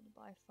to make sure to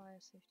buy fire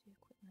safety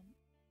equipment.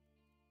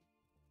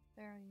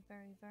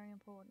 Very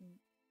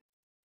important.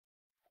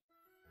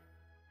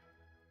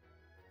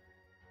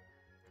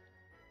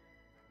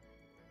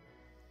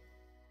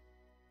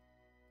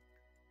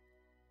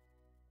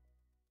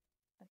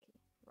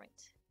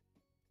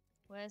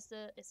 Where's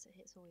the? It's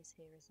always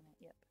here, isn't it?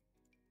 Yep.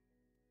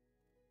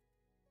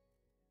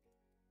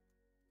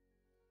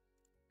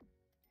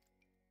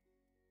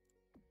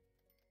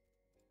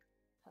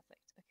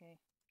 Perfect. Okay.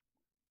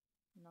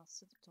 And I'll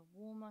set it to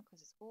warmer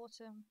because it's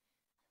autumn.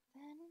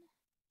 Then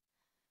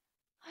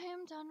I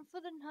am done for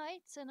the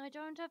night, and I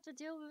don't have to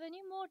deal with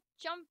any more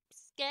jump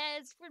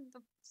scares from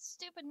the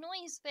stupid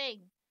noise thing.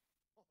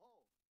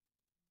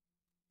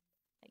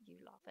 You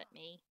laugh at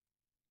me.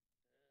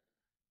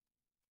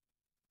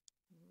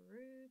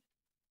 Rude.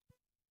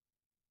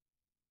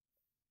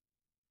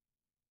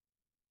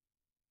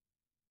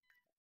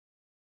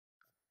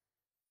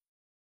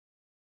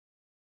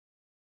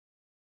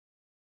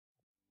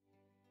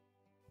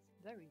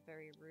 Very,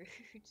 very rude.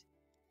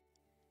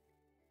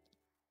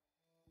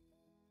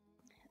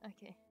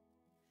 Okay.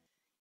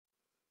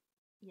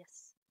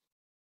 Yes.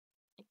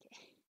 Okay.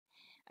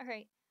 All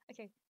right.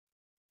 Okay.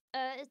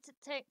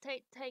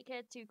 Take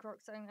care too,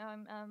 Crocs. I'm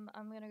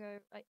gonna go.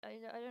 I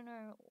don't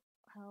know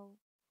how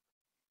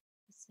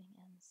this thing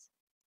ends.